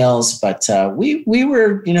quartz nails. But we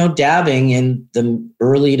were dabbing in the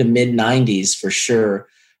early to mid 90s for sure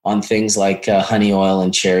on things like honey oil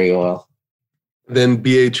and cherry oil. Then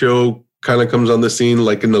BHO kind of comes on the scene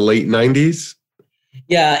like in the late 90s.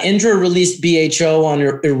 Yeah, Indra released BHO on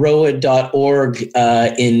eroa.org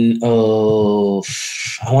I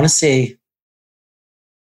want to say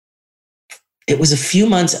it was a few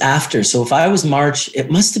months after. So if I was March,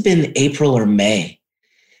 it must have been April or May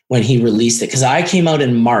when he released it. Because I came out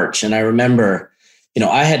in March, and I remember,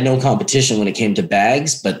 I had no competition when it came to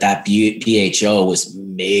bags, but that BHO was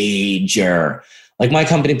major. Like my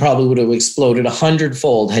company probably would have exploded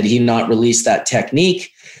 100-fold had he not released that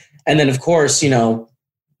technique. And then, of course,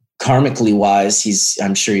 karmically wise,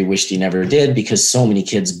 I'm sure he wished he never did, because so many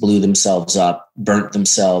kids blew themselves up, burnt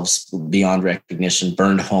themselves beyond recognition,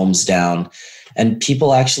 burned homes down, and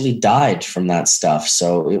people actually died from that stuff.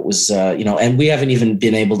 So it was, and we haven't even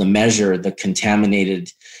been able to measure the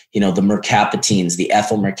contaminated, the mercaptines, the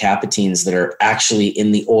ethyl mercaptines that are actually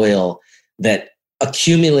in the oil that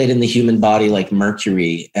accumulate in the human body like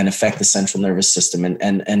mercury and affect the central nervous system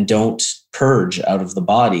and don't purge out of the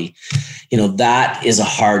body. That is a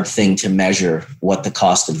hard thing to measure what the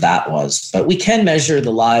cost of that was. But we can measure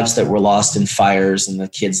the lives that were lost in fires and the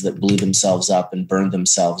kids that blew themselves up and burned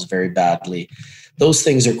themselves very badly. Those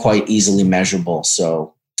things are quite easily measurable.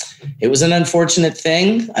 So it was an unfortunate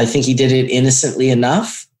thing. I think he did it innocently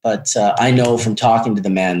enough. But I know from talking to the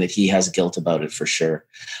man that he has guilt about it for sure.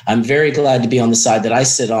 I'm very glad to be on the side that I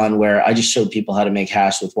sit on, where I just showed people how to make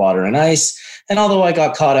hash with water and ice. And although I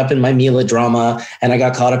got caught up in my Mila drama, and I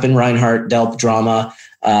got caught up in Reinhardt Delp drama,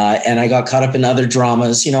 and I got caught up in other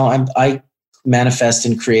dramas, I manifest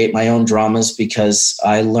and create my own dramas because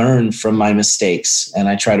I learn from my mistakes and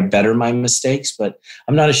I try to better my mistakes, but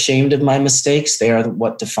I'm not ashamed of my mistakes. They are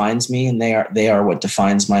what defines me, and they are what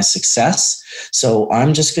defines my success. So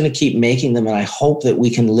I'm just going to keep making them. And I hope that we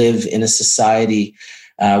can live in a society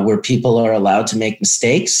where people are allowed to make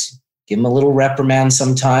mistakes, give them a little reprimand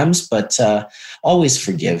sometimes, but always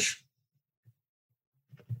forgive.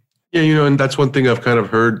 Yeah, and that's one thing I've kind of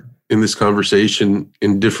heard in this conversation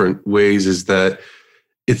in different ways, is that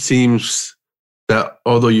it seems that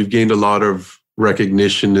although you've gained a lot of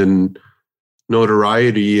recognition and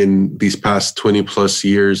notoriety in these past 20 plus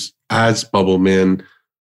years as Bubbleman,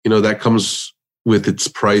 that comes with its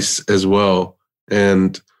price as well.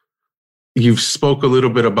 And you've spoke a little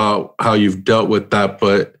bit about how you've dealt with that,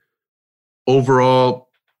 but overall,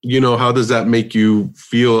 how does that make you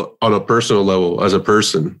feel on a personal level as a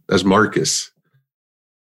person, as Marcus?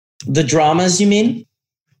 The dramas, you mean?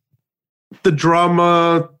 The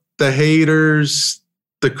drama, the haters,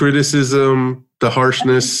 the criticism, the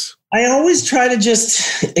harshness. I always try to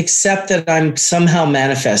just accept that I'm somehow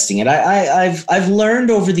manifesting it. I've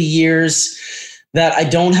learned over the years that I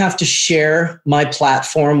don't have to share my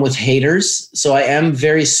platform with haters. So I am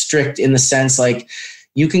very strict in the sense, like,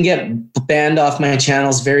 you can get banned off my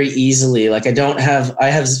channels very easily. Like I have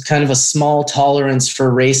kind of a small tolerance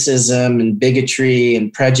for racism and bigotry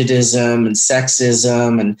and prejudice and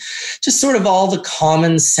sexism and just sort of all the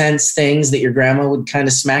common sense things that your grandma would kind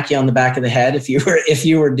of smack you on the back of the head if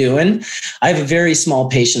you were doing. I have a very small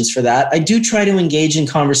patience for that. I do try to engage in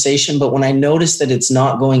conversation, but when I notice that it's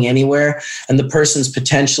not going anywhere and the person's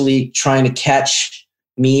potentially trying to catch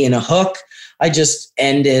me in a hook, I just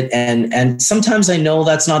end it. And sometimes I know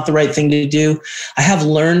that's not the right thing to do. I have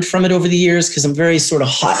learned from it over the years because I'm very sort of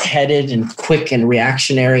hot-headed and quick and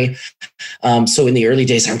reactionary. So in the early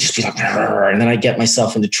days, I would just be like, and then I get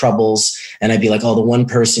myself into troubles and I'd be like, oh, the one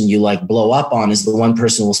person you like blow up on is the one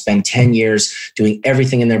person who will spend 10 years doing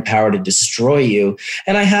everything in their power to destroy you.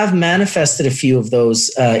 And I have manifested a few of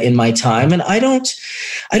those in my time. And I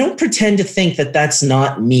don't pretend to think that that's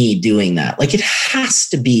not me doing that. Like, it has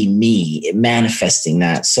to be me manifesting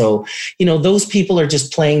that. So, those people are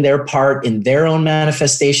just playing their part in their own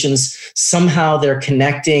manifestations. Somehow they're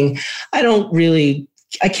connecting.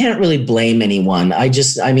 I can't really blame anyone.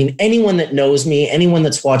 Anyone that knows me, anyone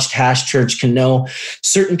that's watched Hash Church can know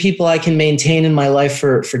certain people I can maintain in my life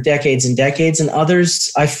for decades and decades, and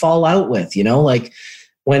others I fall out with, like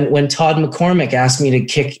when Todd McCormick asked me to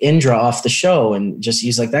kick Indra off the show and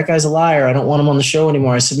he's like, that guy's a liar. I don't want him on the show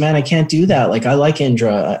anymore. I said, man, I can't do that. Like, I like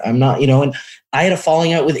Indra. I'm not, and I had a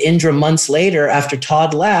falling out with Indra months later after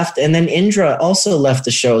Todd left, and then Indra also left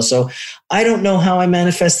the show. So I don't know how I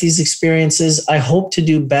manifest these experiences. I hope to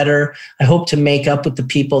do better. I hope to make up with the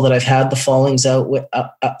people that I've had the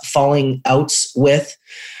falling outs with.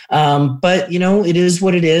 But it is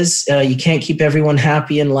what it is. You can't keep everyone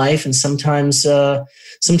happy in life, and sometimes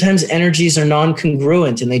energies are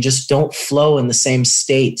non-congruent and they just don't flow in the same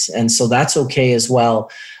state, and so that's okay as well.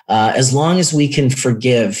 As long as we can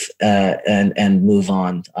forgive and move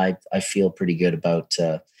on, I feel pretty good about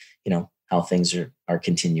how things are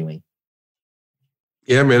continuing.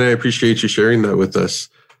 Yeah, man, I appreciate you sharing that with us.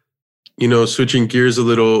 Switching gears a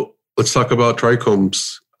little, let's talk about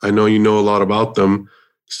trichomes. I know you know a lot about them,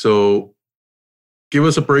 so give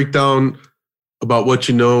us a breakdown about what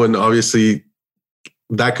you know, and obviously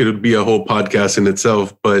that could be a whole podcast in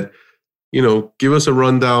itself. But give us a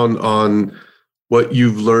rundown on what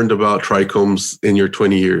you've learned about trichomes in your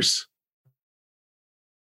 20 years.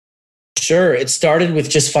 Sure. It started with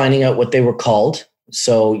just finding out what they were called.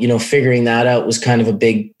 So, figuring that out was kind of a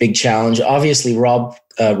big challenge. Obviously, Robert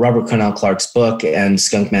Connell Clarke's book and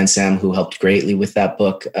Skunkman Sam, who helped greatly with that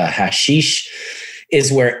book, Hashish,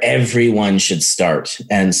 is where everyone should start.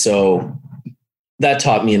 And so that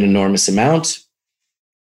taught me an enormous amount.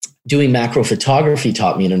 Doing macro photography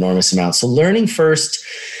taught me an enormous amount. So learning first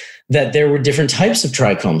that there were different types of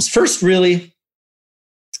trichomes. First, really,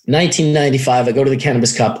 1995, I go to the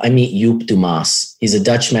Cannabis Cup. I meet Joop Dumas. He's a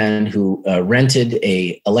Dutchman who rented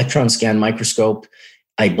a electron scan microscope,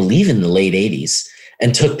 I believe in the late 80s,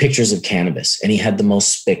 and took pictures of cannabis. And he had the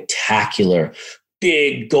most spectacular,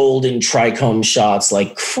 big golden trichome shots,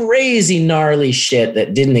 like crazy gnarly shit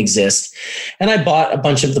that didn't exist. And I bought a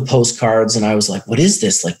bunch of the postcards and I was like, what is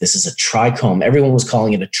this? Like, this is a trichome. Everyone was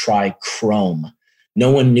calling it a trichrome. No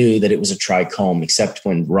one knew that it was a trichome except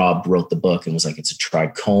when Rob wrote the book and was like, it's a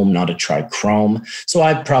trichome, not a trichrome. So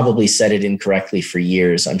I probably said it incorrectly for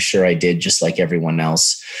years. I'm sure I did, just like everyone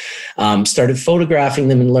else. Started photographing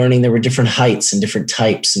them and learning there were different heights and different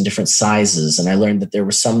types and different sizes. And I learned that there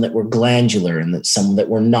were some that were glandular and that some that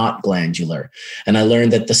were not glandular. And I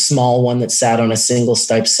learned that the small one that sat on a single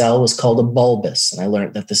stipe cell was called a bulbous. And I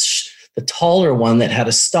learned that the taller one that had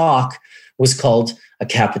a stalk was called a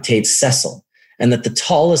capitate sessile. And that the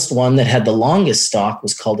tallest one that had the longest stalk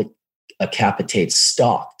was called a capitate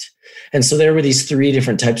stalked. And so there were these three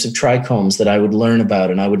different types of trichomes that I would learn about.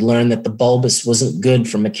 And I would learn that the bulbous wasn't good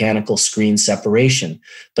for mechanical screen separation,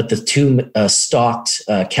 but the two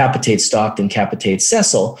capitate stalked and capitate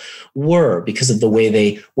sessile were, because of the way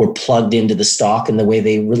they were plugged into the stalk and the way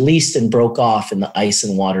they released and broke off in the ice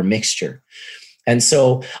and water mixture. And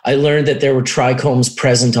so I learned that there were trichomes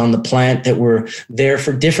present on the plant that were there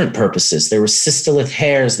for different purposes. There were cystolith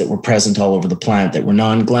hairs that were present all over the plant that were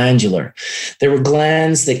non-glandular. There were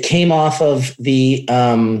glands that came off of the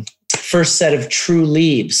first set of true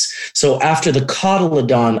leaves. So after the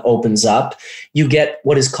cotyledon opens up, you get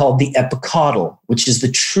what is called the epicotyl, which is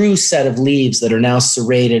the true set of leaves that are now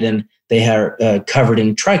serrated and they are covered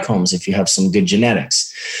in trichomes if you have some good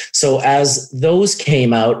genetics. So as those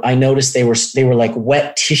came out, I noticed they were like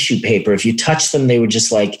wet tissue paper. If you touch them, they would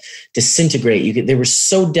just like disintegrate. They were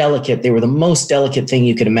so delicate. They were the most delicate thing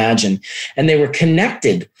you could imagine. And they were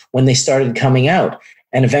connected when they started coming out.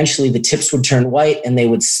 And eventually the tips would turn white and they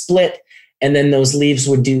would split. And then those leaves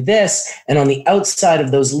would do this. And on the outside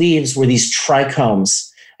of those leaves were these trichomes.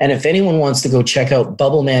 And if anyone wants to go check out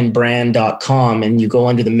bubblemanbrand.com and you go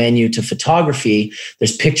under the menu to photography,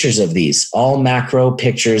 there's pictures of these, all macro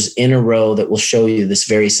pictures in a row that will show you this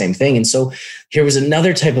very same thing. And so here was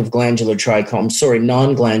another type of non-glandular trichome,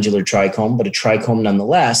 but a trichome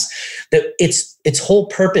nonetheless, that its whole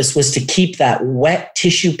purpose was to keep that wet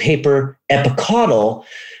tissue paper epicotyl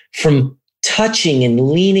from touching and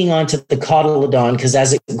leaning onto the cotyledon, because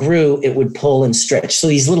as it grew, it would pull and stretch. So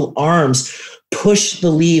these little arms push the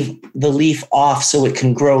leaf off so it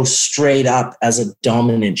can grow straight up as a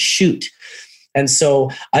dominant shoot. And so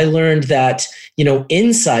I learned that,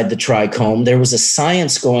 inside the trichome, there was a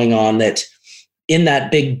science going on that in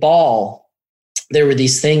that big ball, there were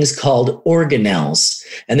these things called organelles.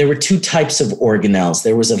 And there were two types of organelles.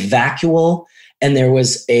 There was a vacuole and there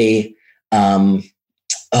was a,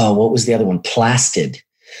 what was the other one? Plastid.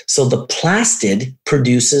 So the plastid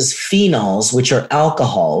produces phenols, which are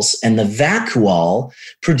alcohols, and the vacuole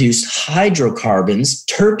produced hydrocarbons,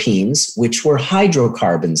 terpenes, which were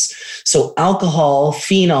hydrocarbons. So alcohol,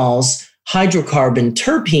 phenols, hydrocarbon,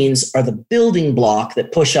 terpenes are the building block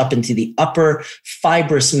that push up into the upper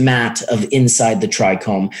fibrous mat of inside the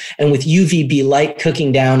trichome. And with UVB light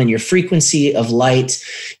cooking down and your frequency of light,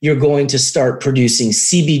 you're going to start producing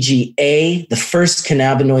CBGA, the first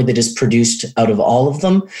cannabinoid that is produced out of all of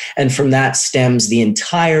them. And from that stems the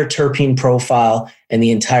entire terpene profile and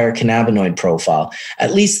the entire cannabinoid profile.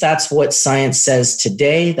 At least that's what science says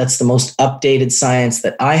today. That's the most updated science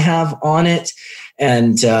that I have on it.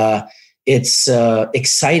 And it's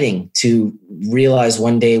exciting to realize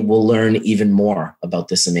one day we'll learn even more about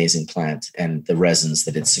this amazing plant and the resins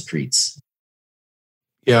that it secretes.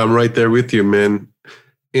 Yeah, I'm right there with you, man.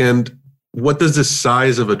 And what does the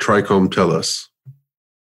size of a trichome tell us?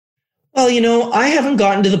 Well, I haven't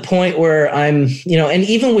gotten to the point where I'm, and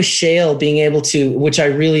even with shale being able to, which I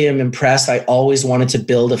really am impressed, I always wanted to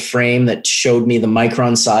build a frame that showed me the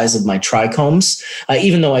micron size of my trichomes,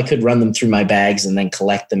 even though I could run them through my bags and then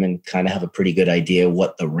collect them and kind of have a pretty good idea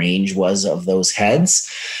what the range was of those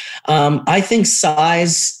heads. I think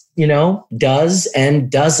size, does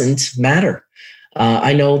and doesn't matter.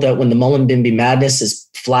 I know that when the Mullumbimby Madness is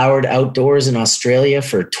flowered outdoors in Australia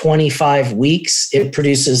for 25 weeks, it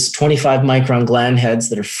produces 25 micron gland heads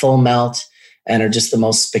that are full melt and are just the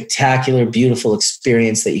most spectacular, beautiful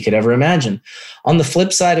experience that you could ever imagine. On the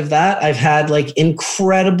flip side of that, I've had like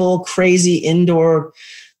incredible, crazy indoor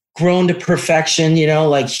grown to perfection,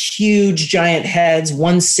 like huge giant heads,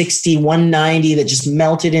 160, 190 that just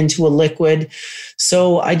melted into a liquid.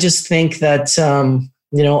 So I just think that,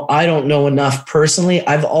 I don't know enough personally.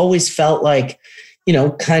 I've always felt like,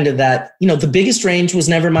 kind of that, the biggest range was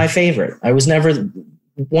never my favorite.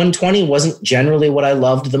 120 wasn't generally what I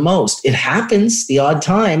loved the most. It happens the odd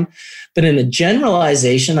time, but in a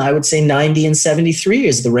generalization, I would say 90 and 73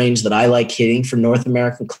 is the range that I like hitting for North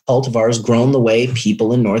American cultivars grown the way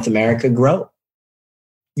people in North America grow.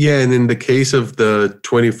 Yeah. And in the case of the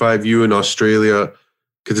 25U in Australia,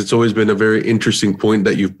 because it's always been a very interesting point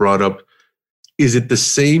that you've brought up, is it the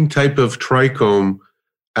same type of trichome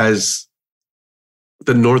as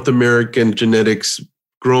the North American genetics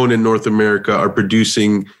grown in North America are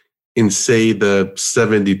producing in, say, the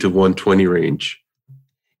 70 to 120 range.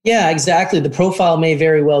 Yeah, exactly. The profile may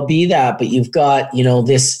very well be that, but you've got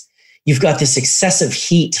this excessive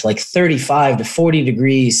heat, like 35 to 40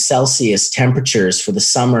 degrees Celsius temperatures for the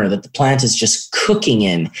summer that the plant is just cooking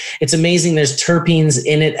in. It's amazing there's terpenes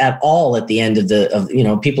in it at all at the end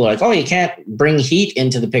of people are like, oh, you can't bring heat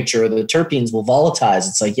into the picture or the terpenes will volatilize.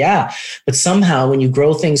 It's like, yeah, but somehow when you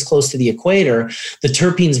grow things close to the equator, the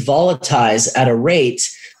terpenes volatilize at a rate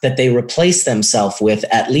that they replace themselves with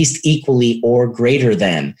at least equally or greater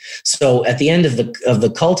than. So at the end of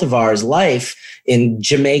the cultivar's life in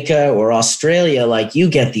Jamaica or Australia, like you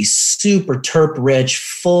get these super terp rich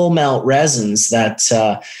full melt resins that,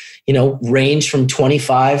 range from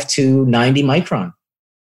 25 to 90 micron.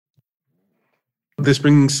 This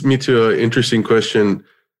brings me to an interesting question.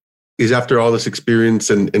 Is after all this experience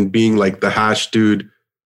and being like the hash dude,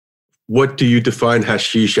 what do you define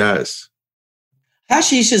hashish as?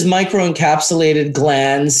 Hashish is microencapsulated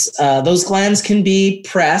glands. Those glands can be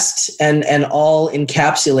pressed and all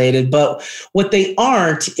encapsulated, but what they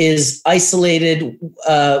aren't is isolated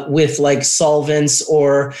with like solvents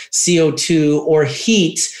or CO2 or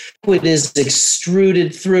heat. It is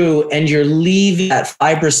extruded through and you're leaving that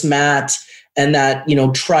fibrous mat and that,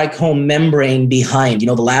 trichome membrane behind,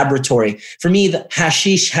 the laboratory. For me, the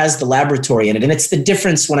hashish has the laboratory in it. And it's the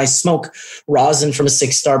difference when I smoke rosin from a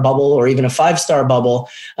 6-star bubble or even a 5-star bubble.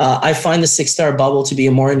 I find the 6-star bubble to be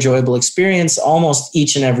a more enjoyable experience almost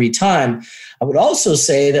each and every time. I would also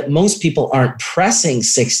say that most people aren't pressing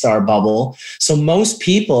 6-star bubble. So most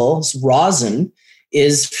people's rosin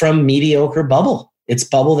is from mediocre bubble. It's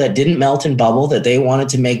bubble that didn't melt in bubble that they wanted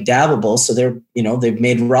to make dabbable. So they've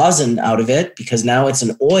made rosin out of it because now it's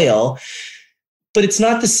an oil, but it's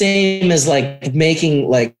not the same as like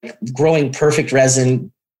growing perfect resin,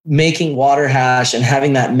 making water hash and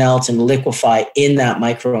having that melt and liquefy in that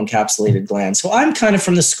microencapsulated gland. So I'm kind of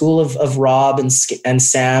from the school of Rob and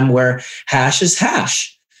Sam, where hash is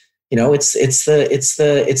hash. It's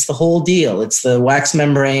the whole deal. It's the wax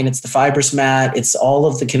membrane, it's the fibrous mat, it's all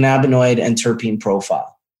of the cannabinoid and terpene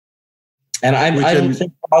profile. And I don't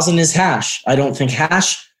think rosin is hash. I don't think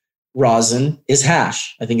hash rosin is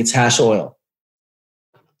hash. I think it's hash oil.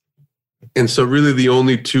 And so really the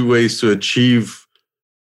only two ways to achieve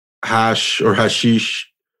hash or hashish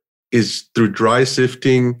is through dry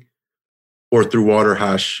sifting or through water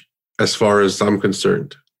hash, as far as I'm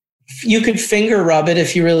concerned. You could finger rub it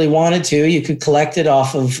if you really wanted to. You could collect it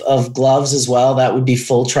off of gloves as well. That would be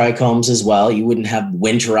full trichomes as well. You wouldn't have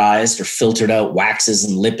winterized or filtered out waxes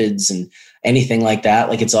and lipids and anything like that.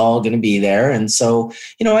 Like it's all going to be there. And so,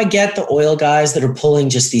 I get the oil guys that are pulling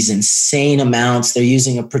just these insane amounts. They're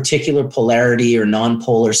using a particular polarity or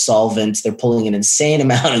non-polar solvent. They're pulling an insane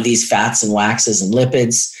amount of these fats and waxes and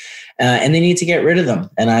lipids. And they need to get rid of them.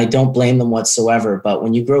 And I don't blame them whatsoever. But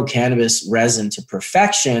when you grow cannabis resin to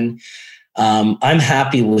perfection, I'm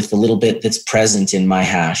happy with the little bit that's present in my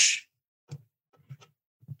hash.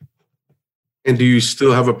 And do you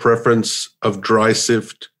still have a preference of dry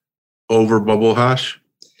sift over bubble hash?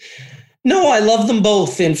 No, I love them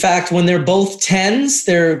both. In fact, when they're both 10s,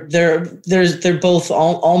 they're both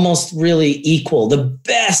almost really equal. The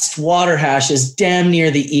best water hash is damn near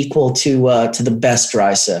the equal to the best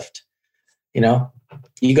dry sift.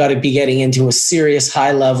 You got to be getting into a serious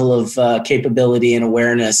high level of capability and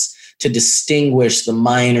awareness to distinguish the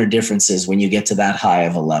minor differences when you get to that high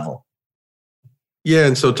of a level. Yeah,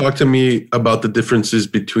 and so talk to me about the differences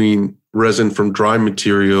between resin from dry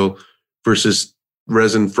material versus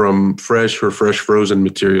resin from fresh or fresh frozen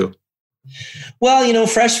material. Well,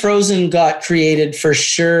 fresh frozen got created for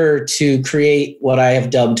sure to create what I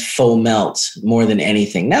have dubbed faux melt more than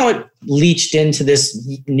anything. Now it leached into this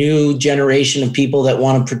new generation of people that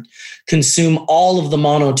want to consume all of the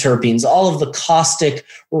monoterpenes, all of the caustic,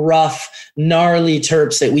 rough, gnarly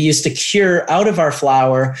terps that we used to cure out of our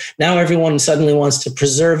flower. Now everyone suddenly wants to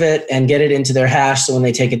preserve it and get it into their hash. So when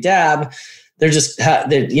they take a dab,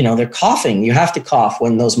 they're coughing. You have to cough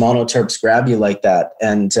when those monoterps grab you like that.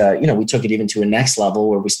 And, we took it even to a next level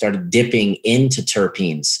where we started dipping into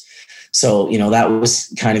terpenes. So, that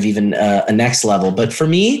was kind of even a next level. But for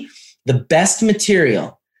me, the best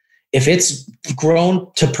material, if it's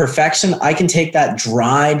grown to perfection, I can take that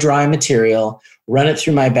dry material, run it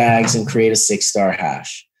through my bags and create a 6-star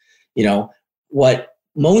hash. What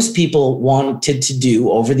most people wanted to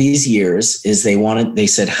do over these years is they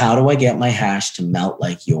said, how do I get my hash to melt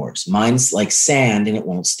like yours? Mine's like sand and it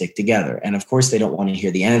won't stick together. And of course they don't want to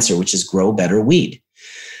hear the answer, which is grow better weed.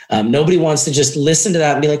 Nobody wants to just listen to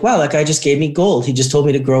that and be like, wow, that guy just gave me gold. He just told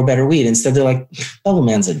me to grow better weed. Instead, they're like,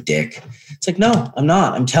 Bubbleman's a dick. It's like, no, I'm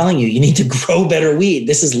not. I'm telling you, you need to grow better weed.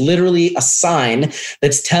 This is literally a sign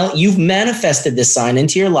that's you've manifested this sign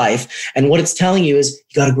into your life. And what it's telling you is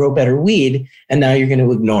you got to grow better weed. And now you're going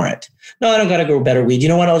to ignore it. No, I don't got to grow better weed. You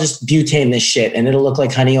know what? I'll just butane this shit and it'll look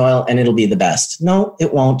like honey oil and it'll be the best. No,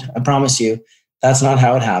 it won't. I promise you. That's not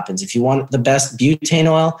how it happens. If you want the best butane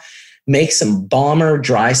oil, make some bomber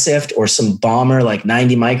dry sift or some bomber like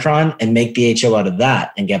 90 micron and make BHO out of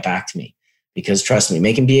that and get back to me. Because trust me,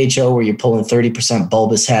 making BHO where you're pulling 30%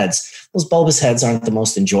 bulbous heads, those bulbous heads aren't the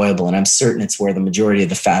most enjoyable. And I'm certain it's where the majority of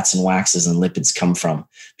the fats and waxes and lipids come from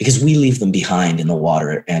because we leave them behind in the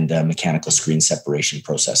water and mechanical screen separation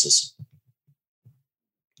processes.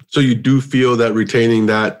 So you do feel that retaining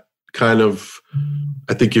that kind of,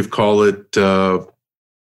 I think you've called it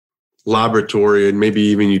laboratory, and maybe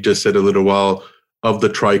even you just said a little while of the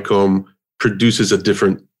trichome produces a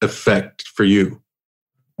different effect for you.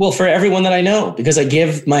 Well, for everyone that I know, because I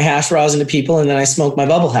give my hash rosin to people and then I smoke my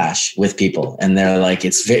bubble hash with people. And they're like,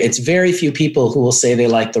 it's very few people who will say they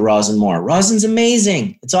like the rosin more. Rosin's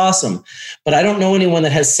amazing. It's awesome. But I don't know anyone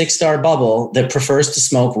that has 6-star bubble that prefers to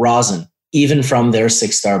smoke rosin, even from their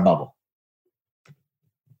 6-star bubble.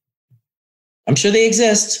 I'm sure they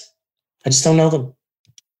exist. I just don't know them.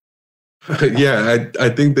 Yeah, I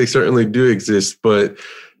think they certainly do exist, but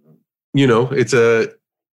you know, it's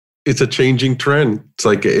a changing trend. It's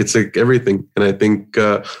like everything, and I think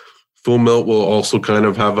full melt will also kind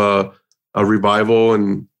of have a revival,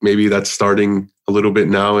 and maybe that's starting a little bit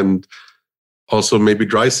now, and also maybe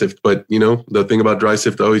dry sift. But you know, the thing about dry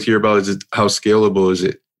sift I always hear about is how scalable is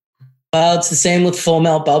it? Well, it's the same with full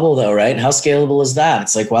melt bubble though, right? How scalable is that?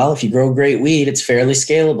 It's like, well, if you grow great weed, it's fairly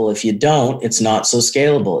scalable. If you don't, it's not so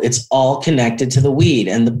scalable. It's all connected to the weed,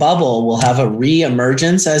 and the bubble will have a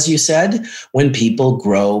re-emergence, as you said, when people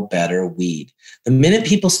grow better weed. The minute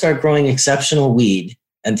people start growing exceptional weed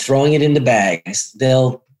and throwing it into bags,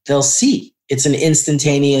 they'll see it's an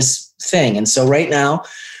instantaneous thing. And so right now,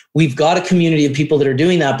 we've got a community of people that are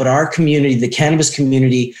doing that, but our community, the cannabis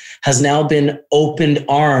community, has now been opened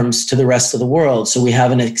arms to the rest of the world. So we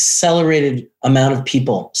have an accelerated amount of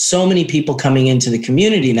people, so many people coming into the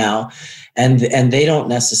community now, and they don't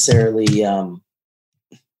necessarily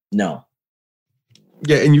know.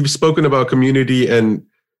 Yeah, and you've spoken about community and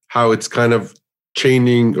how it's kind of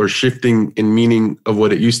changing or shifting in meaning of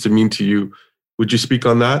what it used to mean to you. Would you speak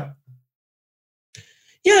on that?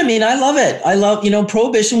 Yeah, I mean, I love it.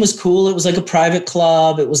 Prohibition was cool. It was like a private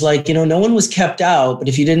club. It was like, no one was kept out. But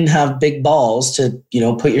if you didn't have big balls to,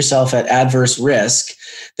 put yourself at adverse risk,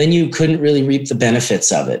 then you couldn't really reap the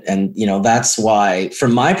benefits of it. And, that's why,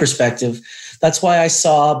 from my perspective, that's why I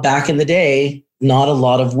saw back in the day, not a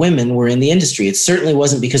lot of women were in the industry. It certainly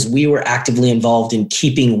wasn't because we were actively involved in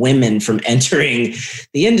keeping women from entering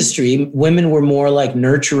the industry. Women were more like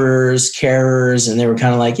nurturers, carers, and they were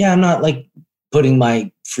kind of like, yeah, I'm not like putting my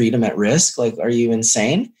freedom at risk. Like, are you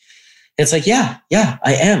insane? It's like, yeah,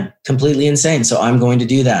 I am completely insane. So I'm going to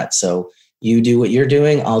do that. So you do what you're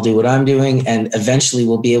doing. I'll do what I'm doing. And eventually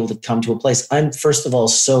we'll be able to come to a place. I'm, first of all,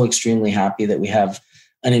 so extremely happy that we have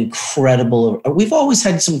we've always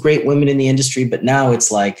had some great women in the industry, but now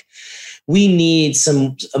it's like, we need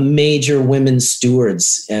some major women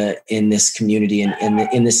stewards in this community and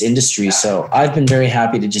in this industry. So I've been very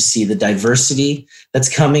happy to just see the diversity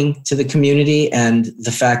that's coming to the community and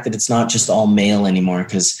the fact that it's not just all male anymore.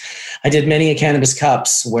 Because I did many cannabis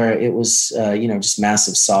cups where it was, just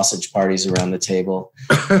massive sausage parties around the table,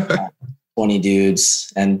 20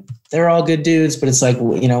 dudes, and they're all good dudes. But it's like,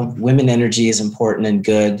 women energy is important and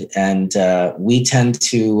good, and we tend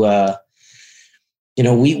to.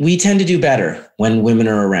 We tend to do better when women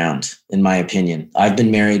are around, in my opinion. I've been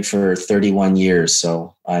married for 31 years,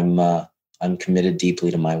 so I'm committed deeply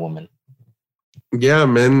to my woman. Yeah,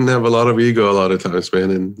 men have a lot of ego a lot of times, man.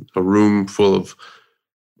 And a room full of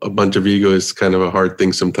a bunch of ego is kind of a hard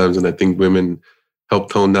thing sometimes. And I think women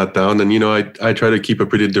help tone that down. And, I try to keep a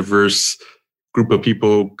pretty diverse group of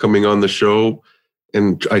people coming on the show.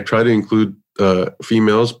 And I try to include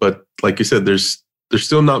females. But like you said, there's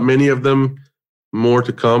still not many of them. More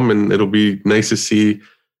to come, and it'll be nice to see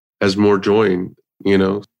as more join,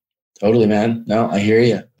 Totally, man. No, I hear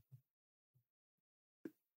you.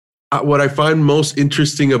 What I find most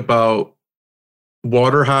interesting about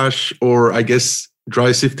water hash, or I guess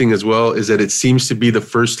dry sifting as well, is that it seems to be the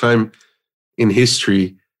first time in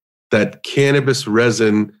history that cannabis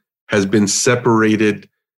resin has been separated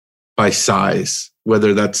by size,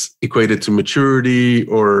 whether that's equated to maturity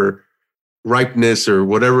or ripeness or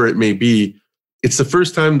whatever it may be. It's the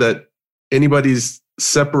first time that anybody's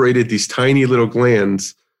separated these tiny little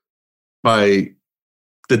glands by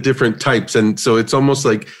the different types. And so it's almost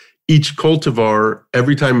like each cultivar,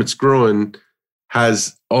 every time it's growing,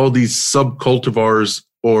 has all these subcultivars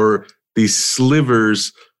or these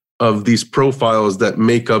slivers of these profiles that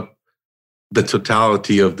make up the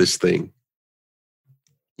totality of this thing.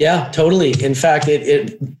 Yeah, totally. In fact,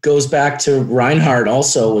 it goes back to Reinhardt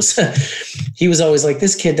also. He was always like,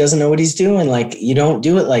 this kid doesn't know what he's doing. Like, you don't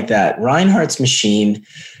do it like that. Reinhardt's machine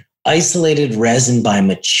isolated resin by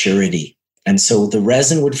maturity. And so the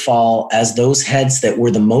resin would fall as those heads that were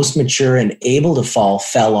the most mature and able to fall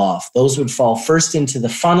fell off. Those would fall first into the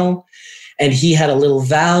funnel. And he had a little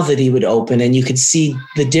valve that he would open, and you could see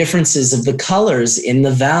the differences of the colors in the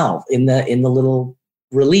valve, in the little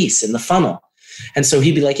release in the funnel. And so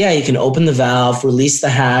he'd be like, yeah, you can open the valve, release the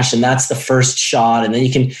hash, and that's the first shot. And then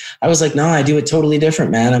you can, I was like, no, I do it totally different,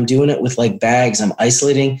 man. I'm doing it with like bags. I'm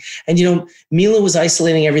isolating. And, you know, Mila was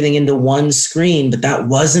isolating everything into one screen, but that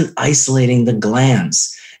wasn't isolating the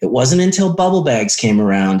glands. It wasn't until bubble bags came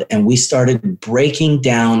around and we started breaking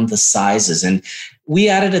down the sizes. And we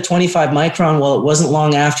added a 25 micron. Well, it wasn't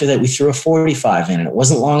long after that we threw a 45 in. And it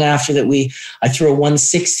wasn't long after that I threw a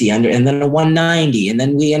 160 under, and then a 190. And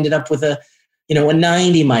then we ended up with a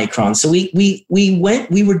 90 micron. So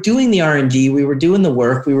we were doing the R&D, we were doing the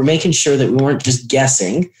work, we were making sure that we weren't just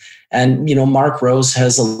guessing. And, you know, Mark Rose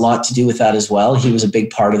has a lot to do with that as well. He was a big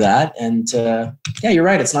part of that. And yeah, you're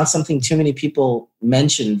right. It's not something too many people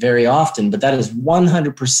mention very often, but that is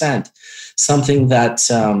 100% something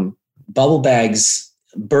that Bubble Bags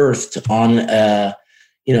birthed on a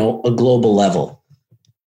global level.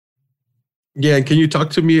 Yeah, and can you talk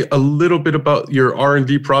to me a little bit about your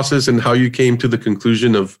R&D process and how you came to the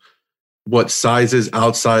conclusion of what sizes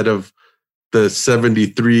outside of the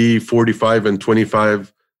 73, 45, and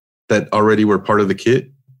 25 that already were part of the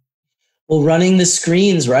kit? Well, running the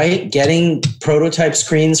screens, right? Getting prototype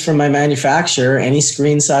screens from my manufacturer, any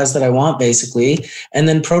screen size that I want, basically, and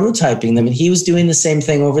then prototyping them. And he was doing the same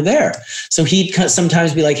thing over there. So he'd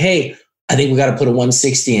sometimes be like, hey, I think we got to put a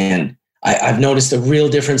 160 in. I've noticed a real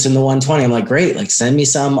difference in the 120. I'm like, great, like send me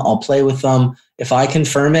some, I'll play with them. If I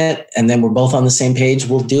confirm it and then we're both on the same page,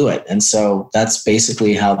 we'll do it. And so that's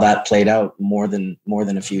basically how that played out more than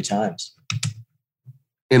a few times.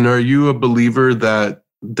 And are you a believer that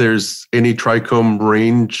there's any trichome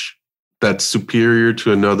range that's superior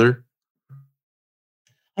to another?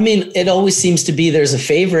 I mean, it always seems to be there's a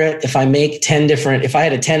favorite. If I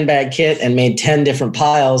had a 10 bag kit and made 10 different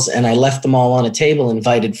piles and I left them all on a table,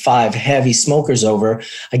 invited 5 heavy smokers over,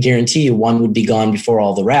 I guarantee you one would be gone before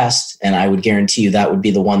all the rest. And I would guarantee you that would be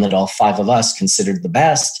the one that all 5 of us considered the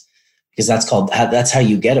best, because that's how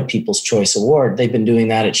you get a People's Choice Award. They've been doing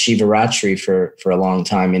that at Shivaratri for a long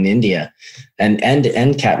time in India and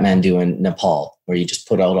Kathmandu in Nepal, where you just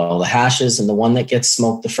put out all the hashes and the one that gets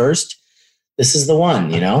smoked the first, this is the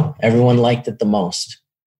one, everyone liked it the most.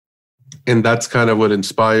 And that's kind of what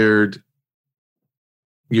inspired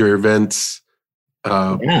your events,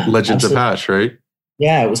 Legends absolutely. of Hash, right?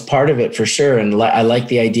 Yeah, it was part of it for sure. And I like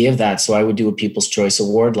the idea of that. So I would do a People's Choice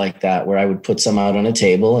Award like that, where I would put some out on a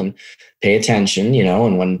table and pay attention,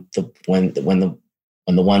 and when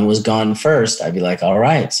the one was gone first, I'd be like, all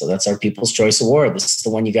right, so that's our People's Choice Award. This is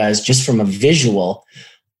the one you guys, just from a visual,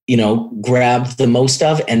 grabbed the most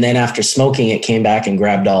of. And then after smoking, it came back and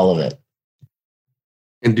grabbed all of it.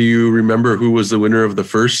 And do you remember who was the winner of the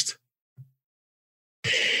first?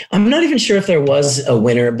 I'm not even sure if there was a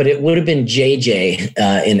winner, but it would have been JJ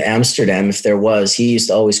in Amsterdam if there was. He used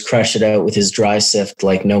to always crush it out with his dry sift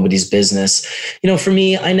like nobody's business. For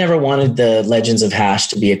me, I never wanted the Legends of Hash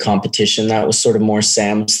to be a competition. That was sort of more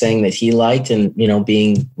Sam's thing that he liked. And,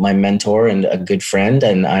 being my mentor and a good friend,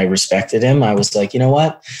 and I respected him, I was like, you know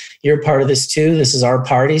what? You're a part of this too. This is our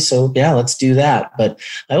party. So yeah, let's do that. But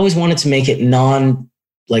I always wanted to make it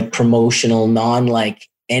promotional,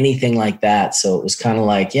 anything like that. So it was kind of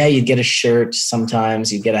like, yeah, you'd get a shirt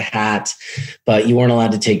sometimes, you'd get a hat, but you weren't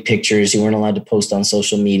allowed to take pictures. You weren't allowed to post on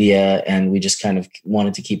social media. And we just kind of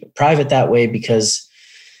wanted to keep it private that way because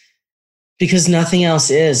nothing else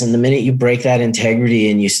is. And the minute you break that integrity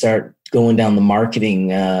and you start going down the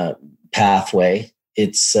marketing pathway,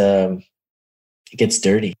 it gets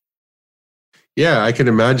dirty. Yeah, I can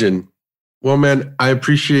imagine. Well, man, I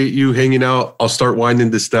appreciate you hanging out. I'll start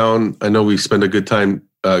winding this down. I know we spent a good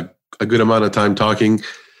amount of time talking.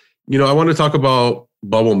 I want to talk about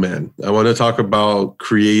Bubbleman. I want to talk about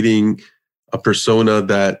creating a persona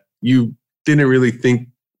that you didn't really think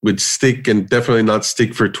would stick, and definitely not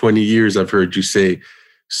stick for 20 years, I've heard you say.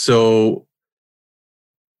 So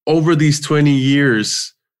over these 20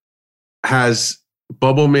 years, has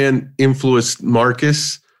Bubbleman influenced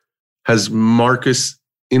Marcus? Has Marcus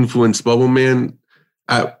influenced Bubbleman?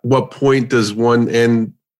 At what point does one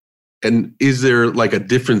end? And is there like a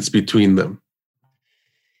difference between them?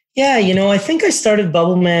 Yeah, I think I started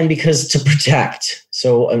Bubbleman because to protect.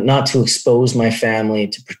 So not to expose my family,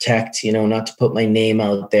 to protect, not to put my name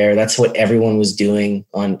out there. That's what everyone was doing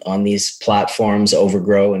on these platforms,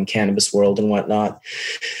 Overgrow and Cannabis World and whatnot.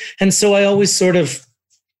 And so I always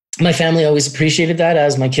my family always appreciated that.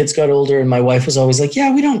 As my kids got older, and my wife was always like,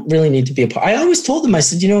 yeah, we don't really need to be a part. I always told them, I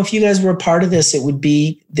said, if you guys were a part of this, it could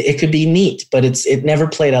be neat, but it never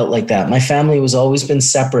played out like that. My family was always been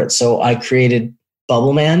separate. So I created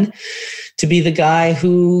Bubbleman to be the guy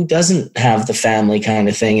who doesn't have the family kind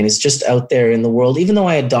of thing and is just out there in the world. Even though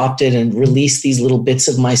I adopted and released these little bits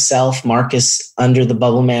of myself, Marcus, under the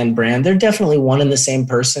Bubbleman brand, they're definitely one and the same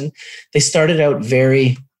person. They started out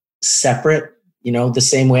very separate, the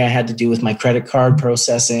same way I had to do with my credit card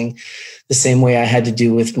processing, the same way I had to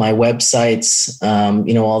do with my websites,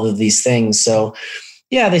 all of these things. So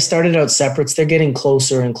yeah, they started out separates. They're getting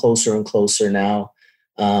closer and closer and closer now.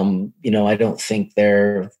 I don't think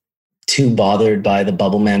they're too bothered by the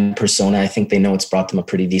Bubbleman persona. I think they know it's brought them a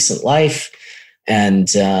pretty decent life. And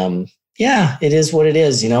it is what it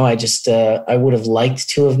is. I would have liked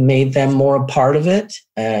to have made them more a part of it.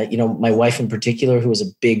 My wife in particular, who was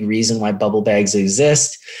a big reason why bubble bags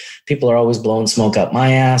exist. People are always blowing smoke up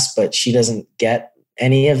my ass, but she doesn't get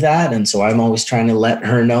any of that. And so I'm always trying to let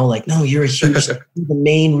her know, like, no, you're the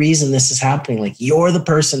main reason this is happening. Like, you're the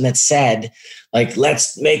person that said, like,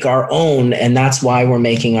 let's make our own. And that's why we're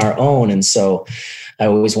making our own. And so I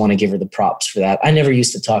always want to give her the props for that. I never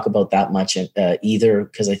used to talk about that much either,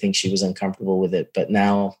 because I think she was uncomfortable with it. But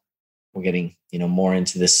now we're getting, more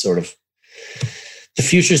into this sort of, the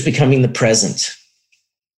future is becoming the present.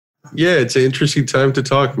 Yeah, it's an interesting time to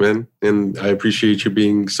talk, man. And I appreciate you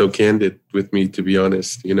being so candid with me, to be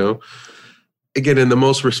honest, Again, in the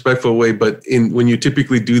most respectful way, but when you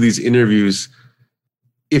typically do these interviews,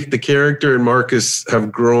 if the character and Marcus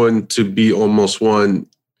have grown to be almost one,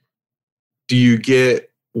 do you get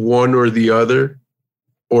one or the other,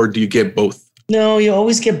 or do you get both? No, you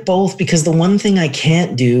always get both, because the one thing I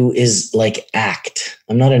can't do is like act.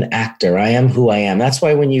 I'm not an actor. I am who I am. That's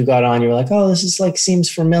why when you got on, you're like, oh, this is like, seems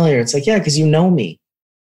familiar. It's like, yeah, because you know me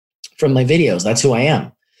from my videos. That's who I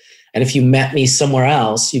am. And if you met me somewhere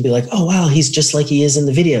else, you'd be like, oh, wow, he's just like he is in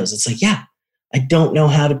the videos. It's like, yeah, I don't know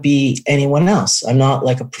how to be anyone else. I'm not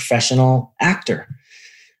like a professional actor.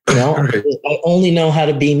 Right. I only know how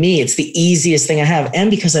to be me. It's the easiest thing I have. And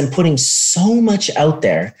because I'm putting so much out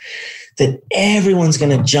there that everyone's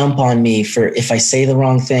going to jump on me for if I say the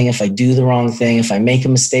wrong thing, if I do the wrong thing, if I make a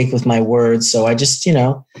mistake with my words. So I just,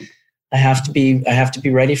 I have to be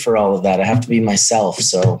ready for all of that. I have to be myself.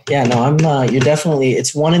 So yeah, no, you're definitely,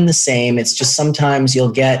 it's one and the same. It's just sometimes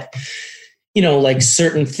you'll get, like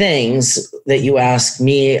certain things that you ask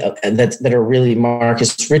me that are really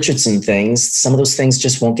Marcus Richardson things. Some of those things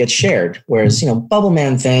just won't get shared. Whereas,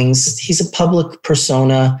 Bubbleman things, he's a public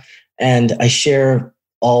persona, and I share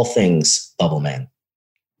all things Bubbleman.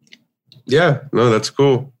 Yeah, no, that's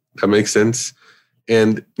cool. That makes sense.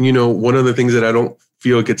 And, one of the things that I don't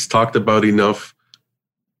feel gets talked about enough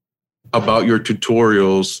about your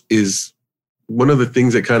tutorials is one of the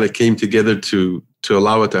things that kind of came together to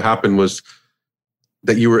allow it to happen was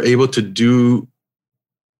that you were able to do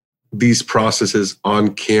these processes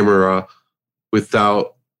on camera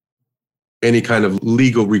without any kind of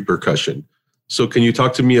legal repercussion. So can you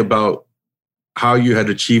talk to me about how you had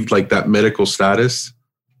achieved like that medical status?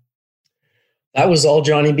 That was all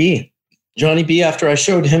Johnny B. Johnny B, after I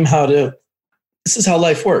showed him this is how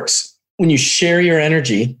life works. When you share your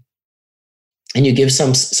energy and you give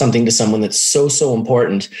something to someone that's so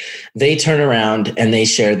important, they turn around and they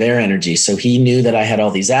share their energy. So he knew that I had all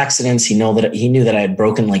these accidents. He knew that I had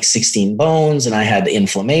broken like 16 bones and I had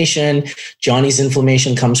inflammation. Johnny's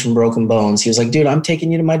inflammation comes from broken bones. He was like, dude, I'm taking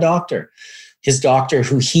you to my doctor. His doctor,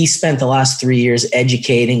 who he spent the last 3 years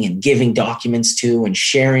educating and giving documents to and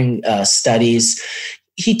sharing studies.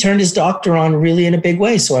 He turned his doctor on really in a big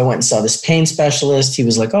way. So I went and saw this pain specialist. He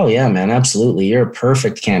was like, oh yeah, man, absolutely. You're a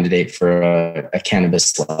perfect candidate for a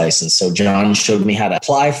cannabis license. So John showed me how to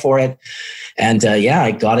apply for it. And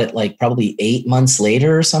I got it like probably 8 months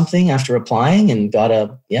later or something after applying, and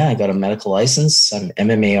I got a medical license. I'm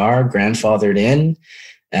MMAR grandfathered in,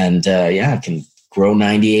 and I can grow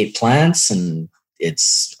 98 plants, and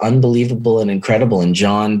it's unbelievable and incredible. And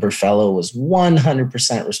John Burfello was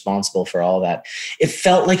 100% responsible for all that. It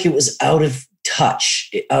felt like it was out of touch.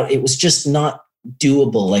 It was just not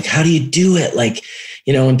doable. Like, how do you do it? Like,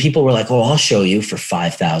 when people were like, oh, I'll show you for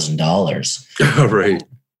 $5,000. Right.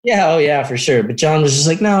 Yeah. Oh yeah, for sure. But John was just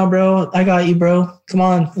like, no, bro, I got you, bro. Come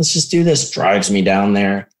on, let's just do this. Drives me down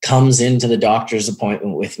there, comes into the doctor's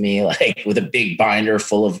appointment with me, like with a big binder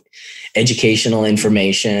full of educational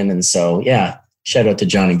information. And so, yeah, shout out to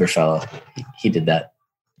Johnny Burfella. He did that.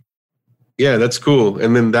 Yeah, that's cool.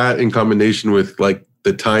 And then that in combination with like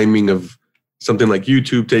the timing of something like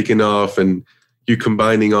YouTube taking off and you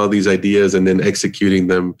combining all these ideas and then executing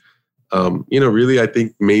them, really, I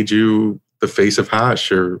think made you the face of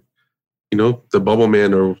hash, or, the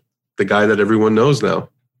Bubbleman, or the guy that everyone knows now.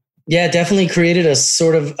 Yeah, definitely created a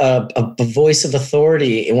sort of a voice of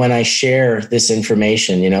authority when I share this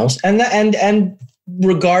information, and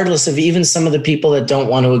regardless of even some of the people that don't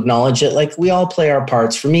want to acknowledge it, like we all play our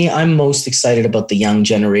parts. For me, I'm most excited about the young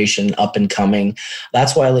generation up and coming.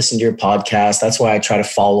 That's why I listen to your podcast. That's why I try to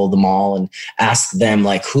follow them all and ask them,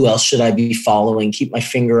 like, who else should I be following? Keep my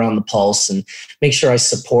finger on the pulse and make sure I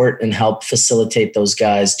support and help facilitate those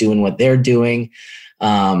guys doing what they're doing.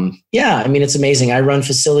 It's amazing. I run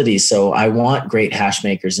facilities, so I want great hash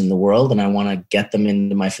makers in the world, and I want to get them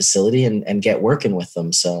into my facility and get working with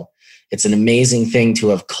them. So it's an amazing thing to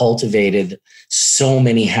have cultivated so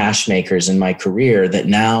many hash makers in my career that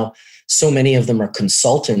now so many of them are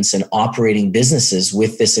consultants and operating businesses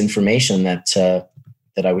with this information that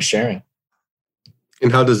I was sharing.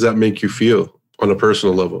 And how does that make you feel on a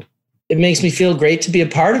personal level? It makes me feel great to be a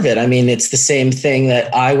part of it. I mean, it's the same thing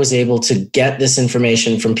that I was able to get this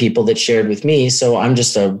information from people that shared with me. So I'm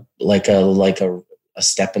just a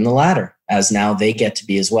step in the ladder, as now they get to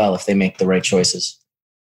be as well if they make the right choices.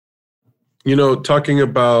 Talking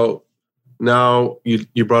about now,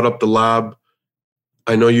 you brought up the lab.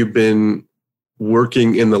 I know you've been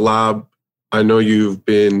working in the lab. I know you've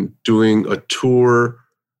been doing a tour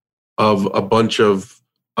of a bunch of,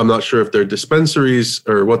 I'm not sure if they're dispensaries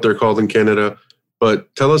or what they're called in Canada,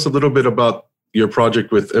 but tell us a little bit about your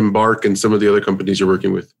project with Embark and some of the other companies you're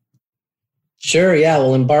working with. Sure. Yeah.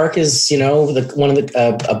 Well, Embark is,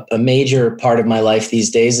 a major part of my life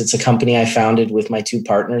these days. It's a company I founded with my two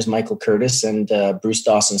partners, Michael Curtis and Bruce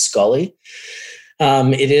Dawson Scully.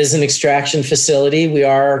 It is an extraction facility. We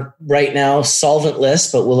are right now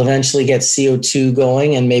solventless, but we'll eventually get CO2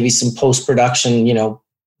 going and maybe some post-production,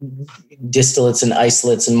 distillates and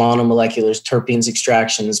isolates and monomoleculars, terpenes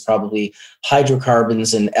extraction is probably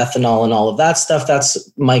hydrocarbons and ethanol and all of that stuff.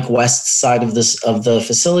 That's Mike West's side of the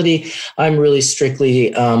facility. I'm really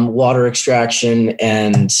strictly water extraction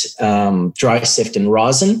and dry sift and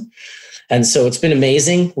rosin. And so it's been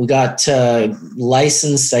amazing. We got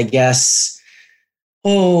licensed, I guess,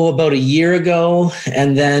 about a year ago.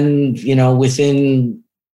 And then, within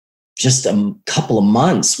just a couple of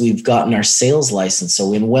months, we've gotten our sales license.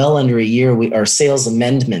 So in well under a year, our sales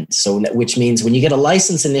amendment. So which means when you get a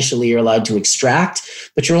license initially, you're allowed to extract,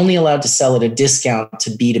 but you're only allowed to sell at a discount to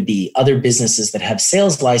B2B. Other businesses that have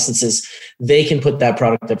sales licenses, they can put that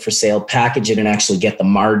product up for sale, package it, and actually get the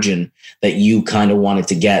margin that you kind of wanted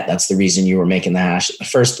to get. That's the reason you were making the hash in the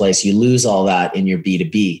first place. You lose all that in your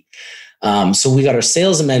B2B. So we got our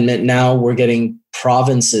sales amendment. Now we're getting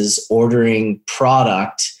provinces ordering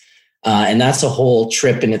product. And that's a whole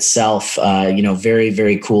trip in itself, very,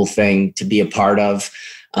 very cool thing to be a part of.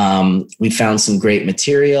 We found some great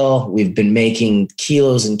material. We've been making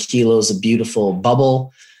kilos and kilos of beautiful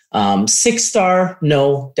bubble. 6-star,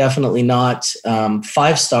 no, definitely not.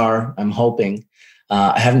 5-star, I'm hoping.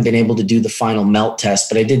 I haven't been able to do the final melt test,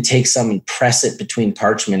 but I did take some and press it between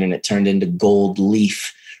parchment and it turned into gold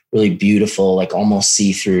leaf. Really beautiful, like almost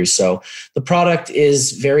see-through. So the product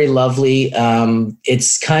is very lovely.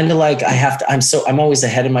 It's kind of like I'm always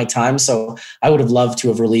ahead of my time. So I would have loved to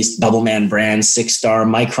have released Bubbleman brand, 6-star,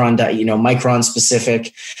 Micron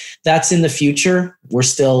specific. That's in the future. We're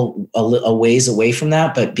still a ways away from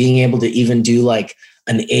that, but being able to even do like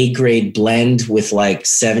an A-grade blend with like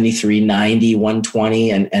 73, 90,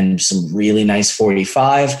 120 and some really nice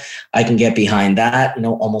 45. I can get behind that,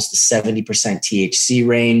 almost a 70% THC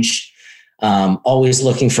range. Always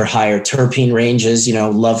looking for higher terpene ranges,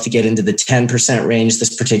 love to get into the 10% range.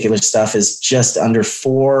 This particular stuff is just under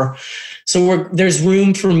 4. So there's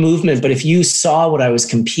room for movement. But if you saw what I was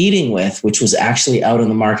competing with, which was actually out on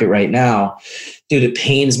the market right now, dude, it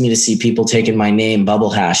pains me to see people taking my name,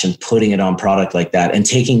 Bubble Hash, and putting it on product like that and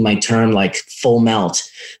taking my term like full melt,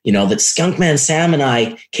 that Skunkman Sam and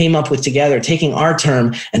I came up with together, taking our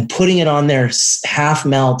term and putting it on their half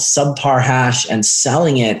melt subpar hash and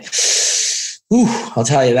selling it. I'll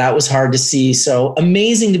tell you, that was hard to see. So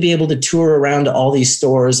amazing to be able to tour around to all these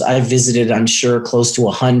stores. I visited, I'm sure, close to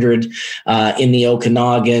 100 in the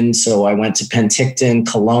Okanagan. So I went to Penticton,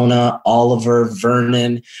 Kelowna, Oliver,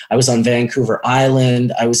 Vernon. I was on Vancouver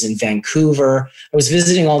Island. I was in Vancouver. I was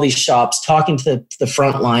visiting all these shops, talking to the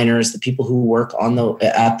frontliners, the people who work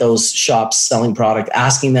at those shops selling product,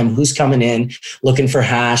 asking them who's coming in, looking for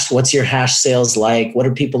hash. What's your hash sales like? What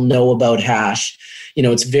do people know about hash?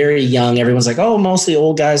 It's very young. Everyone's like, oh, mostly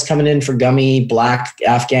old guys coming in for gummy, black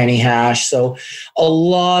Afghani hash. So a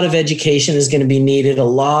lot of education is going to be needed. A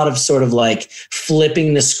lot of sort of like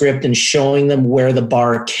flipping the script and showing them where the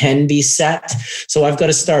bar can be set. So I've got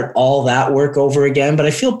to start all that work over again. But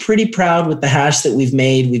I feel pretty proud with the hash that we've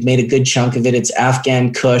made. We've made a good chunk of it. It's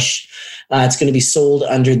Afghan Kush. It's going to be sold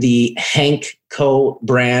under the Hank Co.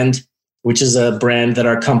 brand, which is a brand that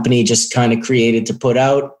our company just kind of created to put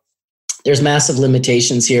out. There's massive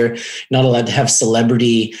limitations here. Not allowed to have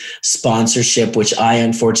celebrity sponsorship, which I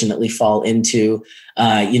unfortunately fall into.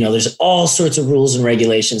 There's all sorts of rules and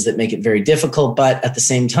regulations that make it very difficult. But at the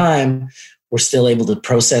same time, we're still able to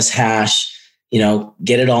process hash,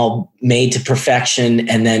 get it all made to perfection,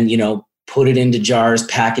 and then, put it into jars,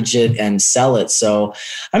 package it, and sell it. So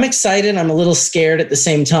I'm excited. I'm a little scared at the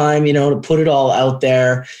same time, to put it all out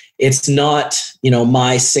there. It's not,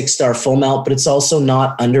 my 6-star full melt, but it's also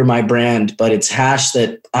not under my brand, but it's hash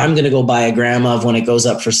that I'm going to go buy a gram of when it goes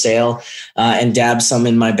up for sale and dab some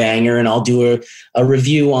in my banger. And I'll do a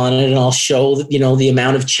review on it, and I'll show, the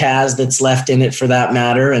amount of Chaz that's left in it for that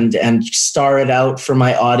matter, and star it out for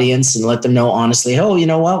my audience and let them know honestly, oh, you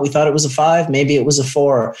know what? We thought it was a 5. Maybe it was a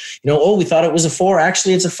 4. We thought it was a 4.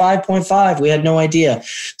 Actually, it's a 5.5. We had no idea.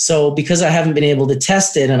 So because I haven't been able to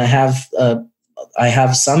test it, and I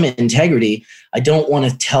have some integrity, I don't want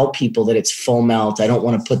to tell people that it's full melt. I don't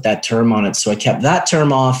want to put that term on it. So I kept that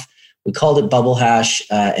term off. We called it bubble hash,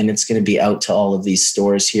 and it's going to be out to all of these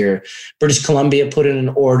stores here. British Columbia put in an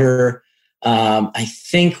order. I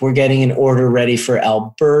think we're getting an order ready for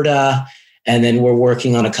Alberta, and then we're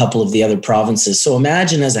working on a couple of the other provinces. So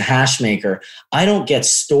imagine, as a hash maker, I don't get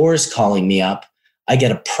stores calling me up. I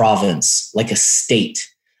get a province, like a state.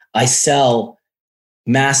 I sell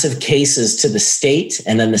massive cases to the state,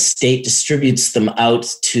 and then the state distributes them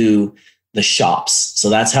out to the shops. So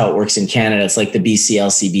that's how it works in Canada. It's like the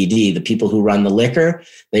BCLCBD. The people who run the liquor,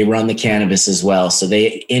 they run the cannabis as well. So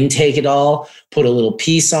they intake it all, put a little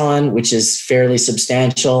piece on, which is fairly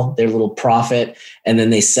substantial, their little profit, and then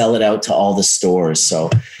they sell it out to all the stores. So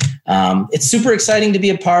it's super exciting to be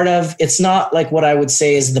a part of. It's not like what I would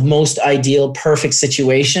say is the most ideal, perfect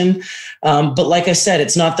situation. But like I said,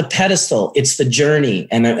 it's not the pedestal, it's the journey.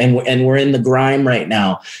 And we're in the grime right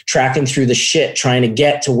now, tracking through the shit, trying to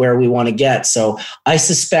get to where we want to get. So I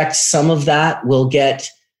suspect some of that will get,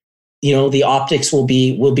 the optics will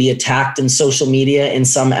be attacked in social media in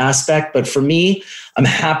some aspect. But for me, I'm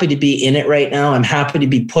happy to be in it right now. I'm happy to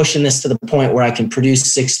be pushing this to the point where I can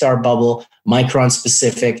produce 6-star bubble, micron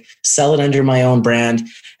specific, sell it under my own brand.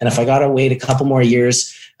 And if I got to wait a couple more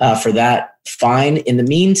years for that, fine. In the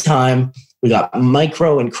meantime, we got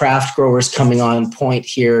micro and craft growers coming on point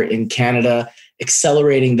here in Canada,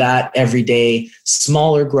 accelerating that every day,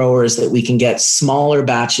 smaller growers that we can get smaller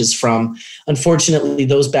batches from. Unfortunately,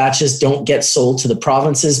 those batches don't get sold to the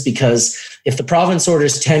provinces, because if the province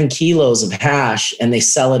orders 10 kilos of hash and they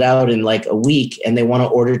sell it out in like a week and they want to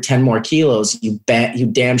order 10 more kilos, you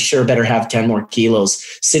damn sure better have 10 more kilos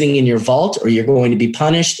sitting in your vault, or you're going to be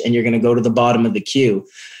punished and you're going to go to the bottom of the queue.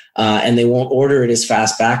 And they won't order it as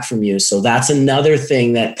fast back from you. So that's another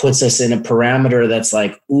thing that puts us in a parameter that's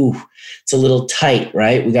like, it's a little tight,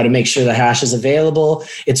 right? We got to make sure the hash is available.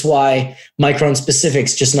 It's why micron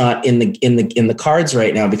specific's just not in the cards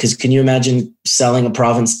right now, because can you imagine selling a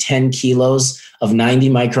province 10 kilos of 90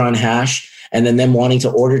 micron hash and then them wanting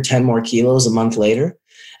to order 10 more kilos a month later?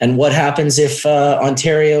 And what happens if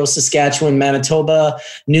Ontario, Saskatchewan, Manitoba,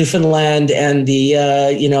 Newfoundland, and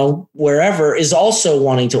the, wherever is also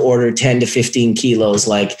wanting to order 10 to 15 kilos?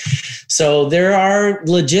 So there are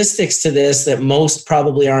logistics to this that most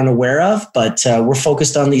probably aren't aware of, but we're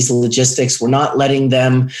focused on these logistics. We're not letting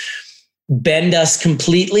them bend us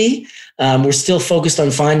completely. We're still focused on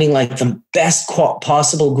finding like the best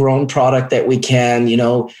possible grown product that we can,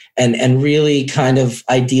 and really kind of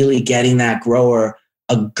ideally getting that grower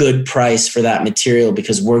a good price for that material,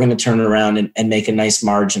 because we're going to turn around and make a nice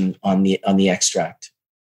margin on the extract.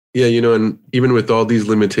 Yeah, and even with all these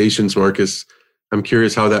limitations, Marcus, I'm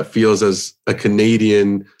curious how that feels as a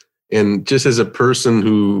Canadian and just as a person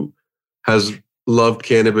who has loved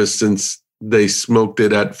cannabis since they smoked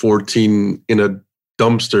it at 14 in a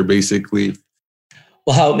dumpster, basically.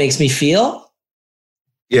 Well, how it makes me feel?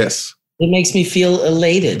 Yes. It makes me feel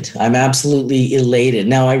elated. I'm absolutely elated.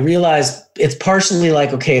 Now, I realize it's partially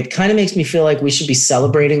like, okay, it kind of makes me feel like we should be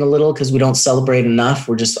celebrating a little because we don't celebrate enough.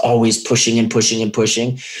 We're just always pushing and pushing and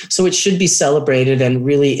pushing. So it should be celebrated and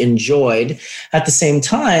really enjoyed. At the same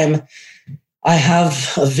time, I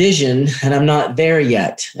have a vision and I'm not there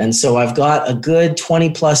yet. And so I've got a good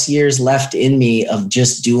 20 plus years left in me of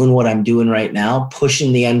just doing what I'm doing right now,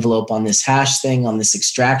 pushing the envelope on this hash thing, on this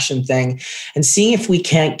extraction thing, and seeing if we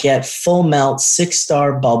can't get full melt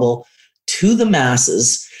 6-star bubble to the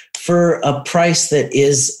masses for a price that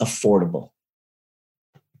is affordable.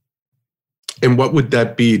 And what would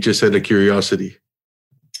that be, just out of curiosity?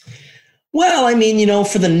 Well, I mean,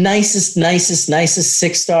 for the nicest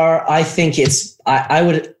 6-star, I think I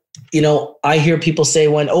would, I hear people say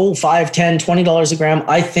 $5, $10, $20 a gram.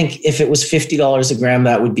 I think if it was $50 a gram,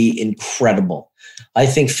 that would be incredible. I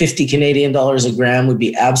think 50 Canadian dollars a gram would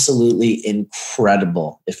be absolutely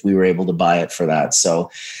incredible if we were able to buy it for that. So,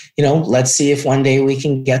 let's see if one day we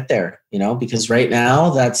can get there, because right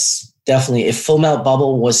now that's definitely, if full melt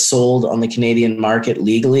bubble was sold on the Canadian market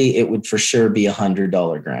legally, it would for sure be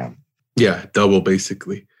 $100 gram. Yeah, double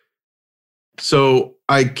basically. So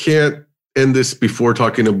I can't end this before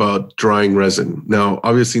talking about drying resin. Now,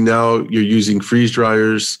 obviously now you're using freeze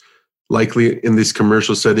dryers, likely in these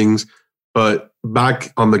commercial settings, but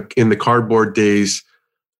back in the cardboard days,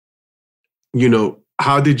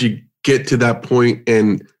 how did you get to that point,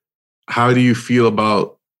 and how do you feel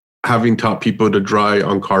about having taught people to dry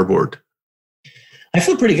on cardboard? I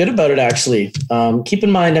feel pretty good about it, actually. Keep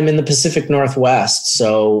in mind, I'm in the Pacific Northwest.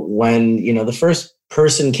 So when, the first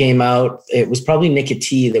person came out, it was probably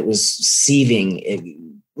nicotine that was sieving,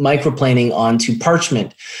 microplaning onto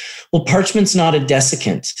parchment. Well, parchment's not a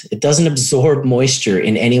desiccant. It doesn't absorb moisture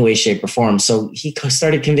in any way, shape, or form. So he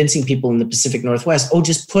started convincing people in the Pacific Northwest,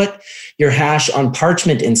 just put your hash on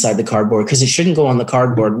parchment inside the cardboard because it shouldn't go on the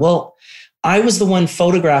cardboard. Well, I was the one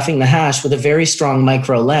photographing the hash with a very strong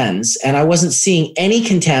micro lens, and I wasn't seeing any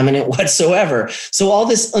contaminant whatsoever. So all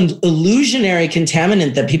this illusionary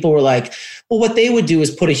contaminant that people were like, well, what they would do is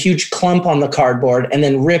put a huge clump on the cardboard and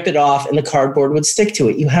then rip it off and the cardboard would stick to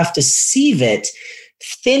it. You have to sieve it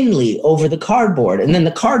thinly over the cardboard. And then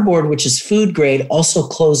the cardboard, which is food grade, also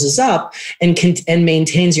closes up and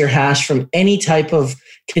maintains your hash from any type of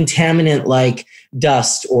contaminant like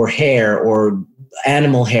dust or hair or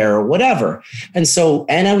animal hair or whatever. And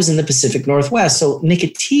I was in the Pacific Northwest. So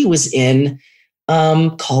nicotine was in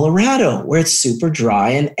Colorado, where it's super dry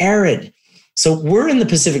and arid. So we're in the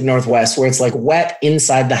Pacific Northwest, where it's like wet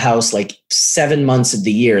inside the house, like 7 months of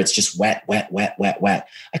the year. It's just wet, wet, wet, wet, wet.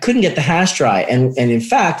 I couldn't get the hash dry. And in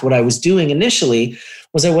fact, what I was doing initially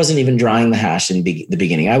was I wasn't even drying the hash in the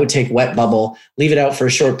beginning. I would take wet bubble, leave it out for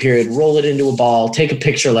a short period, roll it into a ball, take a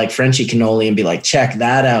picture like Frenchie cannoli and be like, check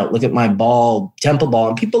that out. Look at my ball, temple ball.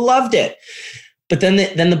 And people loved it. But then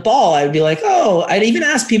the ball, I would be like, I'd even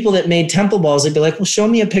ask people that made temple balls. I'd be like, well, show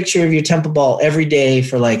me a picture of your temple ball every day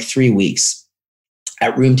for like 3 weeks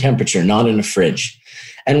at room temperature, not in a fridge.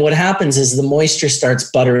 And what happens is the moisture starts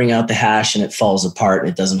buttering out the hash and it falls apart and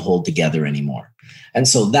it doesn't hold together anymore. And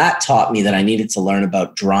so that taught me that I needed to learn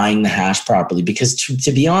about drying the hash properly, because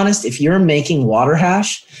to be honest, if you're making water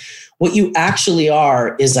hash, what you actually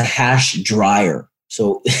are is a hash dryer.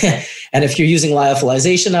 So, and if you're using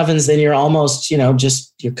lyophilization ovens, then you're almost,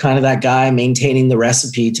 you're kind of that guy maintaining the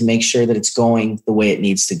recipe to make sure that it's going the way it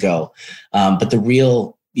needs to go. But the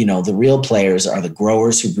real players are the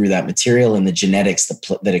growers who grew that material and the genetics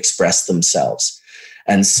that express themselves.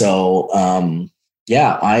 And so,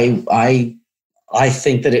 I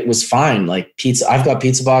think that it was fine. Like pizza, I've got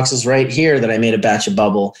pizza boxes right here that I made a batch of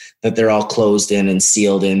bubble that they're all closed in and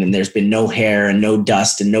sealed in, and there's been no hair and no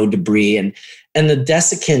dust and no debris. And the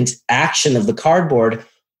desiccant action of the cardboard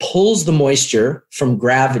pulls the moisture from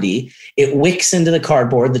gravity. It wicks into the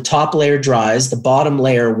cardboard. The top layer dries. The bottom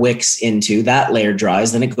layer wicks into. That layer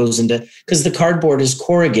dries. Then it goes into, because the cardboard is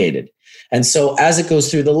corrugated. And so as it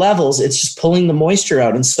goes through the levels, it's just pulling the moisture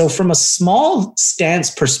out. And so from a small stance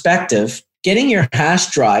perspective, getting your hash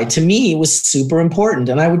dry to me was super important.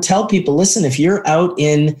 And I would tell people, listen, if you're out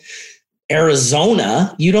in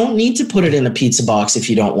Arizona, you don't need to put it in a pizza box if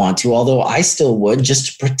you don't want to, although I still would,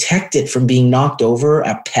 just to protect it from being knocked over,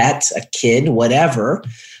 a pet, a kid, whatever.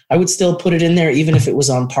 I would still put it in there even if it was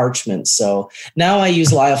on parchment. So now I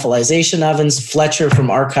use lyophilization ovens. Fletcher from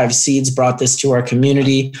Archive Seeds brought this to our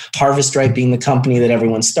community. Harvest Right being the company that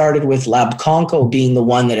everyone started with. Lab Conco being the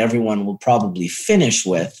one that everyone will probably finish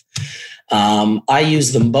with. I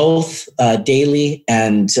use them both daily,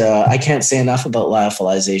 and I can't say enough about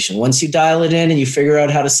lyophilization. Once you dial it in and you figure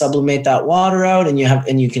out how to sublimate that water out, and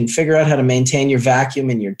you can figure out how to maintain your vacuum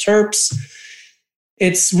and your terps,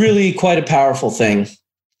 it's really quite a powerful thing.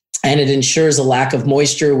 And it ensures a lack of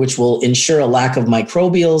moisture, which will ensure a lack of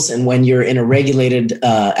microbials. And when you're in a regulated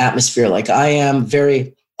atmosphere like I am,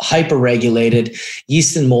 very hyper-regulated,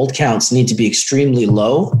 yeast and mold counts need to be extremely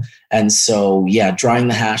low. And so, yeah, drying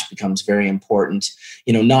the hash becomes very important.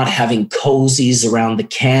 Not having cozies around the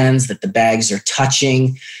cans that the bags are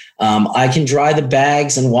touching. I can dry the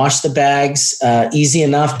bags and wash the bags easy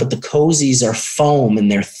enough, but the cozies are foam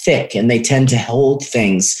and they're thick and they tend to hold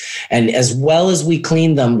things. And as well as we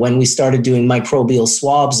cleaned them, when we started doing microbial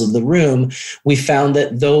swabs of the room, we found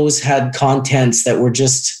that those had contents that were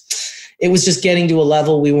it was just getting to a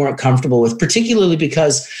level we weren't comfortable with, particularly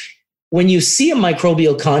because when you see a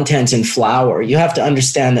microbial content in flour, you have to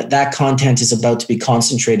understand that content is about to be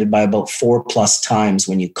concentrated by about 4+ times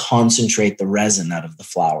when you concentrate the resin out of the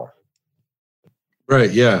flour.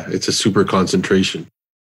 Right. Yeah. It's a super concentration.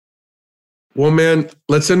 Well, man,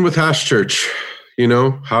 let's end with Hash Church.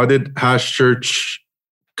 How did Hash Church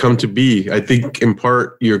come to be? I think in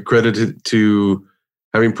part you're credited to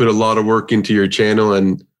having put a lot of work into your channel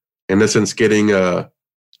and in essence getting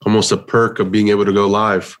almost a perk of being able to go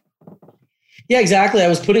live. Yeah, exactly. I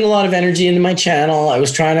was putting a lot of energy into my channel. I was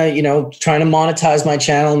trying to monetize my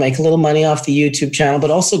channel, make a little money off the YouTube channel, but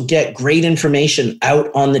also get great information out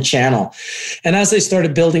on the channel. And as I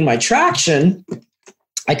started building my traction,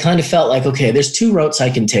 I kind of felt like, okay, there's 2 routes I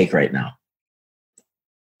can take right now.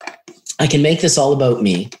 I can make this all about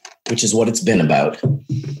me, which is what it's been about.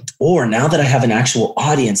 Or now that I have an actual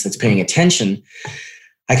audience that's paying attention,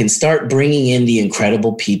 I can start bringing in the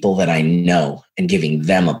incredible people that I know and giving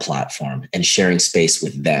them a platform and sharing space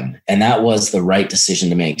with them. And that was the right decision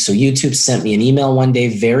to make. So YouTube sent me an email one day,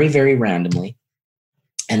 very, very randomly.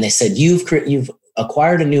 And they said, you've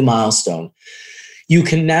acquired a new milestone. You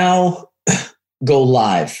can now go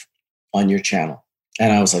live on your channel.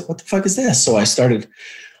 And I was like, what the fuck is this? So I started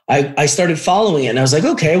following it and I was like,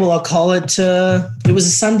 okay, well, I'll call it, it was a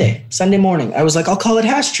Sunday morning. I was like, I'll call it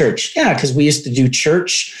Hash Church. Yeah, because we used to do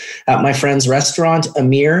church at my friend's restaurant.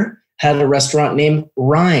 Amir had a restaurant named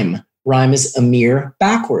Rhyme. Rhyme is Amir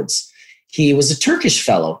backwards. He was a Turkish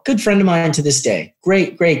fellow, good friend of mine to this day.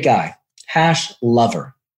 Great, great guy. Hash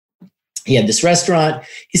lover. He had this restaurant.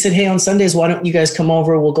 He said, hey, on Sundays, why don't you guys come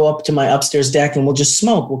over? We'll go up to my upstairs deck and we'll just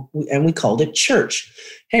smoke. And we called it church.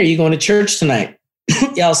 Hey, are you going to church tonight?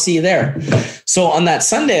 Yeah, I'll see you there. So on that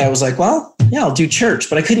Sunday, I was like, well, yeah, I'll do church,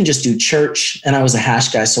 but I couldn't just do church. And I was a hash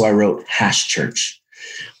guy, so I wrote Hash Church.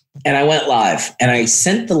 And I went live and I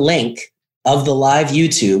sent the link of the live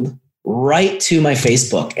YouTube right to my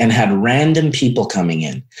Facebook and had random people coming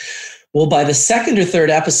in. Well, by the 2nd or 3rd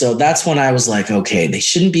episode, that's when I was like, okay, they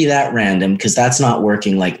shouldn't be that random because that's not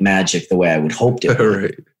working like magic the way I would hope it would.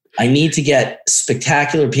 Right. I need to get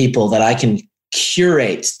spectacular people that I can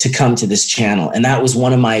curate to come to this channel. And that was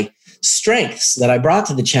one of my strengths that I brought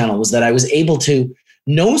to the channel, was that I was able to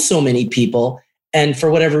know so many people. And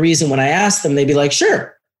for whatever reason, when I asked them, they'd be like,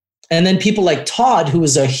 sure. And then people like Todd, who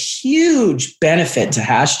was a huge benefit to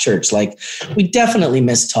Hash Church. Like, we definitely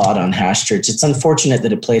miss Todd on Hash Church. It's unfortunate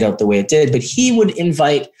that it played out the way it did, but he would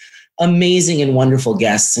invite amazing and wonderful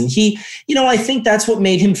guests. And he, I think that's what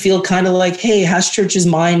made him feel kind of like, hey, Hash Church is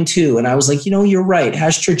mine too. And I was like, you're right.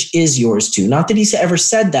 Hash Church is yours too. Not that he's ever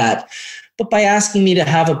said that, but by asking me to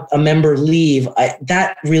have a member leave,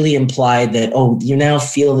 that really implied that, oh, you now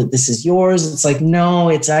feel that this is yours. It's like, no,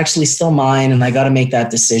 it's actually still mine. And I got to make that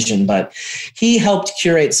decision. But he helped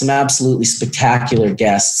curate some absolutely spectacular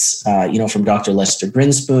guests, from Dr. Lester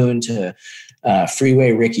Grinspoon to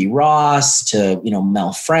Freeway Ricky Ross to,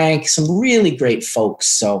 Mel Frank, some really great folks.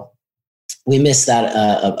 So we miss that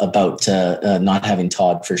about not having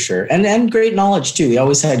Todd for sure. And great knowledge too. We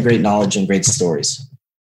always had great knowledge and great stories.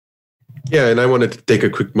 Yeah. And I wanted to take a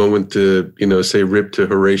quick moment to, say rip to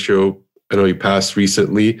Horatio. I know he passed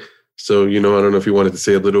recently. So, I don't know if you wanted to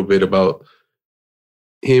say a little bit about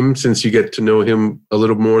him, since you get to know him a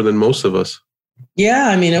little more than most of us. Yeah,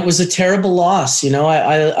 I mean, it was a terrible loss.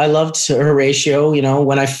 I loved Horatio.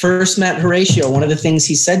 When I first met Horatio, one of the things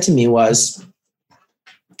he said to me was,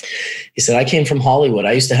 he said, I came from Hollywood.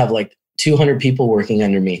 I used to have like 200 people working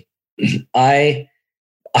under me. I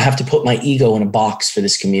have to put my ego in a box for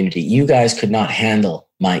this community. You guys could not handle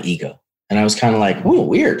my ego. And I was kind of like, oh,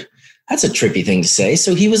 weird. That's a trippy thing to say.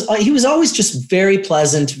 So he was always just very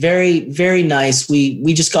pleasant, very, very nice.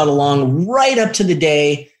 We just got along right up to the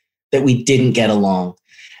day that we didn't get along.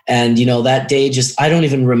 And, that day I don't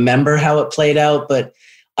even remember how it played out, but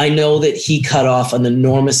I know that he cut off an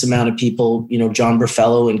enormous amount of people, John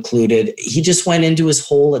Burfello included. He just went into his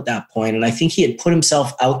hole at that point. And I think he had put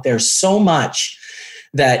himself out there so much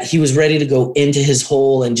that he was ready to go into his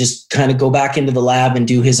hole and just kind of go back into the lab and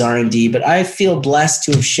do his R&D. But I feel blessed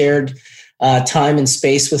to have shared time and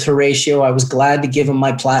space with Horatio. I was glad to give him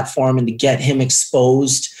my platform and to get him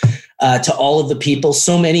exposed to all of the people.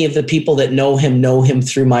 So many of the people that know him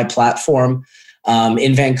through my platform.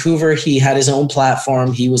 In Vancouver, he had his own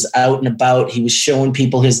platform. He was out and about. He was showing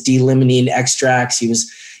people his D-limonene extracts. He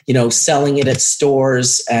was selling it at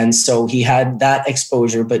stores. And so he had that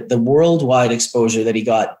exposure, but the worldwide exposure that he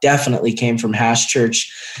got definitely came from Hash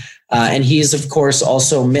Church. And he is, of course,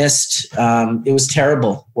 also missed. It was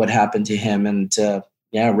terrible what happened to him. And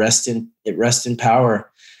rest in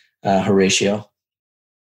power, Horatio.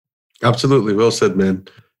 Absolutely. Well said, man.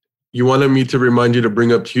 You wanted me to remind you to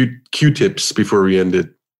bring up Q-tips before we end it.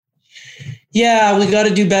 Yeah, we got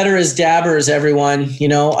to do better as dabbers, everyone.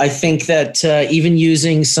 I think that even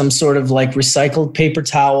using some sort of like recycled paper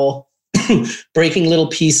towel, breaking little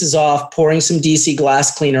pieces off, pouring some DC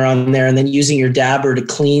glass cleaner on there, and then using your dabber to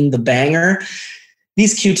clean the banger.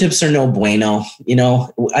 These Q-tips are no bueno.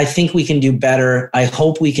 I think we can do better. I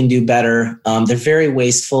hope we can do better. They're very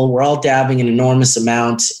wasteful. We're all dabbing an enormous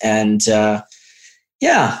amount. And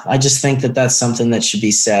I just think that that's something that should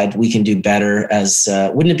be said. We can do better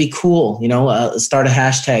wouldn't it be cool? Start a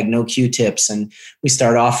hashtag, no Q-tips, and we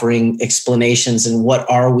start offering explanations and what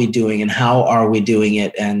are we doing and how are we doing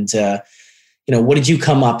it? And, what did you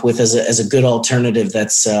come up with as a good alternative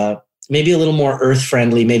that's maybe a little more earth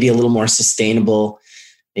friendly, maybe a little more sustainable,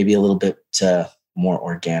 maybe a little bit more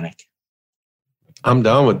organic? I'm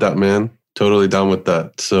down with that, man. Totally down with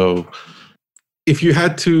that. So if you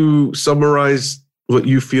had to summarize what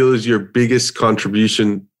you feel is your biggest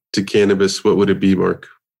contribution to cannabis, what would it be, Mark?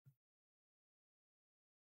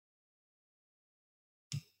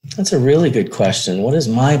 That's a really good question. What is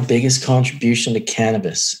my biggest contribution to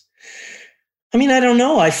cannabis? I mean, I don't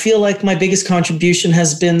know. I feel like my biggest contribution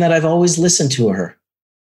has been that I've always listened to her.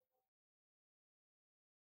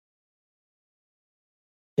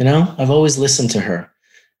 I've always listened to her.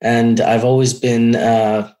 And I've always been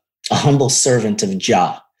a humble servant of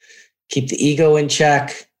Jah. Keep the ego in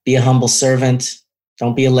check. Be a humble servant.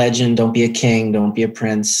 Don't be a legend. Don't be a king. Don't be a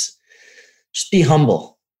prince. Just be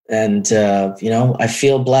humble. And, I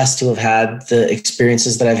feel blessed to have had the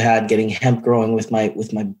experiences that I've had getting hemp growing with my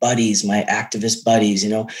buddies, my activist buddies,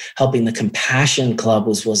 helping the Compassion Club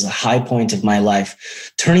was a high point of my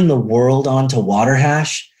life. Turning the world on to water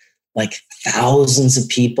hash, like thousands of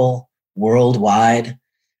people worldwide,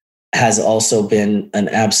 has also been an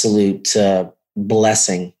absolute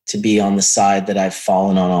blessing to be on the side that I've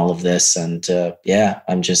fallen on all of this. And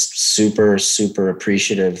I'm just super, super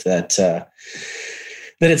appreciative that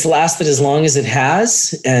it's lasted as long as it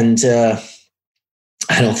has. And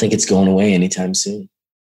I don't think it's going away anytime soon.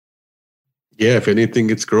 Yeah, if anything,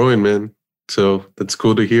 it's growing, man. So that's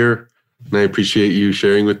cool to hear. And I appreciate you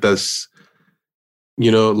sharing with us.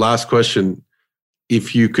 Last question.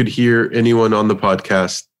 If you could hear anyone on the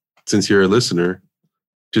podcast, since you're a listener,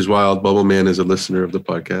 which is wild, Bubbleman is a listener of the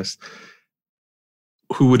podcast,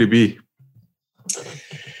 who would it be?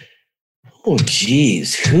 Oh,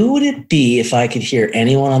 geez. Who would it be if I could hear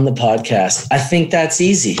anyone on the podcast? I think that's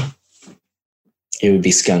easy. It would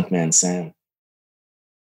be Skunkman Sam,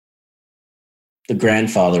 the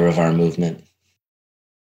grandfather of our movement.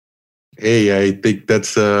 Hey, I think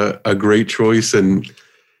that's a great choice. And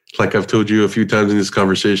like I've told you a few times in this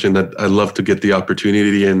conversation, that I love to get the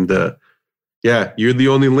opportunity. And you're the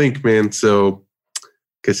only link, man. So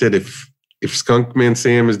like I said, if Skunkman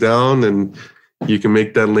Sam is down and you can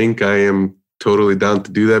make that link, I am totally down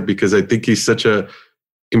to do that, because I think he's such a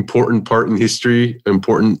important part in history,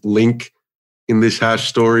 important link in this hash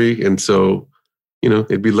story. And so,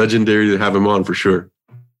 it'd be legendary to have him on for sure.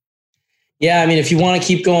 Yeah, I mean, if you want to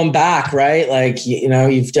keep going back, right? Like,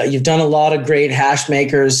 you've done a lot of great hash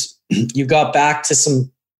makers. You got back to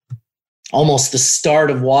almost the start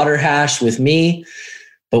of water hash with me,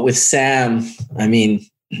 but with Sam, I mean,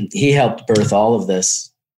 he helped birth all of this.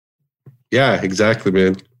 Yeah, exactly,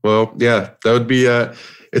 man. Well, yeah, that would be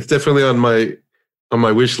it's definitely on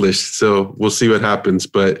my wish list. So we'll see what happens.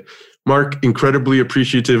 But Mark, incredibly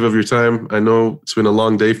appreciative of your time. I know it's been a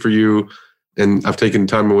long day for you, and I've taken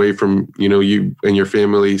time away from, you and your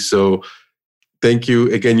family. So thank you.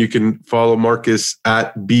 Again, you can follow Marcus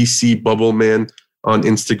at BC Bubbleman on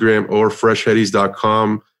Instagram, or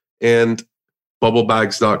freshheadies.com and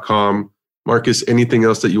bubblebags.com. Marcus, anything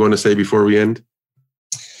else that you want to say before we end?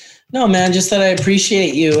 No, man, just that I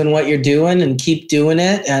appreciate you and what you're doing, and keep doing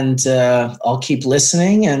it. And I'll keep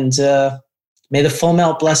listening, and may the full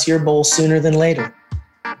melt bless your bowl sooner than later.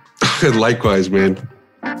 Likewise, man.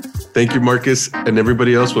 Thank you, Marcus, and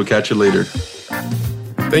everybody else. We'll catch you later.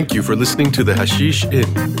 Thank you for listening to the Hashish Inn.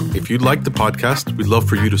 If you like the podcast, we'd love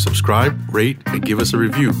for you to subscribe, rate, and give us a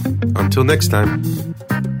review. Until next time.